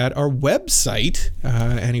everything's at our website,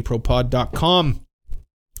 anipropod.com,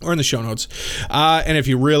 or in the show notes. And if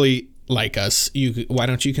you really like us, why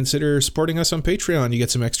don't you consider supporting us on Patreon? You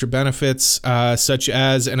get some extra benefits, such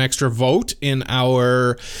as an extra vote in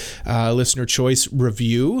our listener choice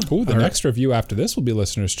review. Oh, the next review after this will be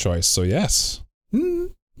listener's choice. So yes.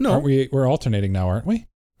 No, we're alternating now, aren't we?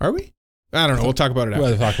 Are we? I don't know. We'll talk about it after.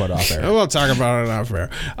 We'll talk about it off air. We'll talk about it off air.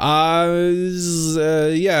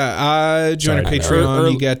 Join our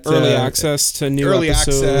Patreon. You get early access to new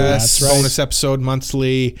episodes. Access, right. Bonus episode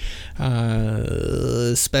monthly,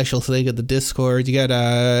 special thing at the Discord. You get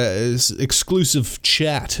exclusive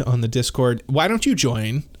chat on the Discord. Why don't you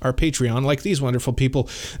join our Patreon like these wonderful people?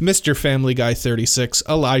 Mr. Family Guy 36,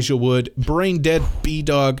 Elijah Wood, Brain Dead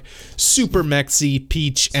B-Dog, Super Mexi,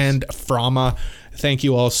 Peach, and Frama. Thank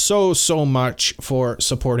you all so much for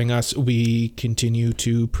supporting us. We continue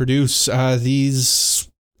to produce these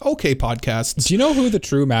okay podcasts. Do you know who the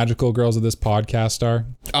true magical girls of this podcast are?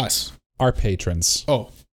 Us. Our patrons.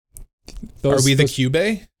 Oh. Are we the Cube?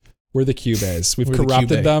 We're the Cubes. We've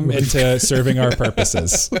corrupted them into serving our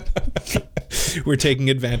purposes. We're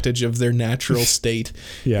taking advantage of their natural state.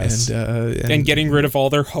 Yes. And getting rid of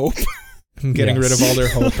all their hope. Getting rid of all their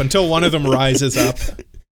hope until one of them rises up.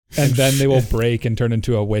 And then they will break and turn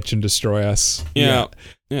into a witch and destroy us. Yeah.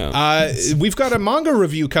 We've got a manga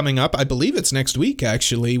review coming up. I believe it's next week,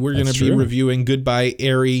 actually. We're going to be reviewing Goodbye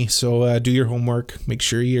Eri. So do your homework. Make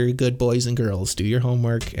sure you're good boys and girls. Do your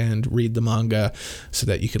homework and read the manga so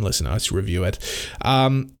that you can listen to us review it.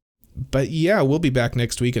 But yeah, we'll be back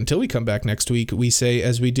next week. Until we come back next week, we say,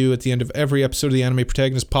 as we do at the end of every episode of the Anime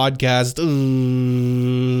Protagonist podcast,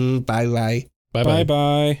 bye-bye. Bye-bye.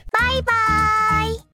 Bye-bye. Bye-bye.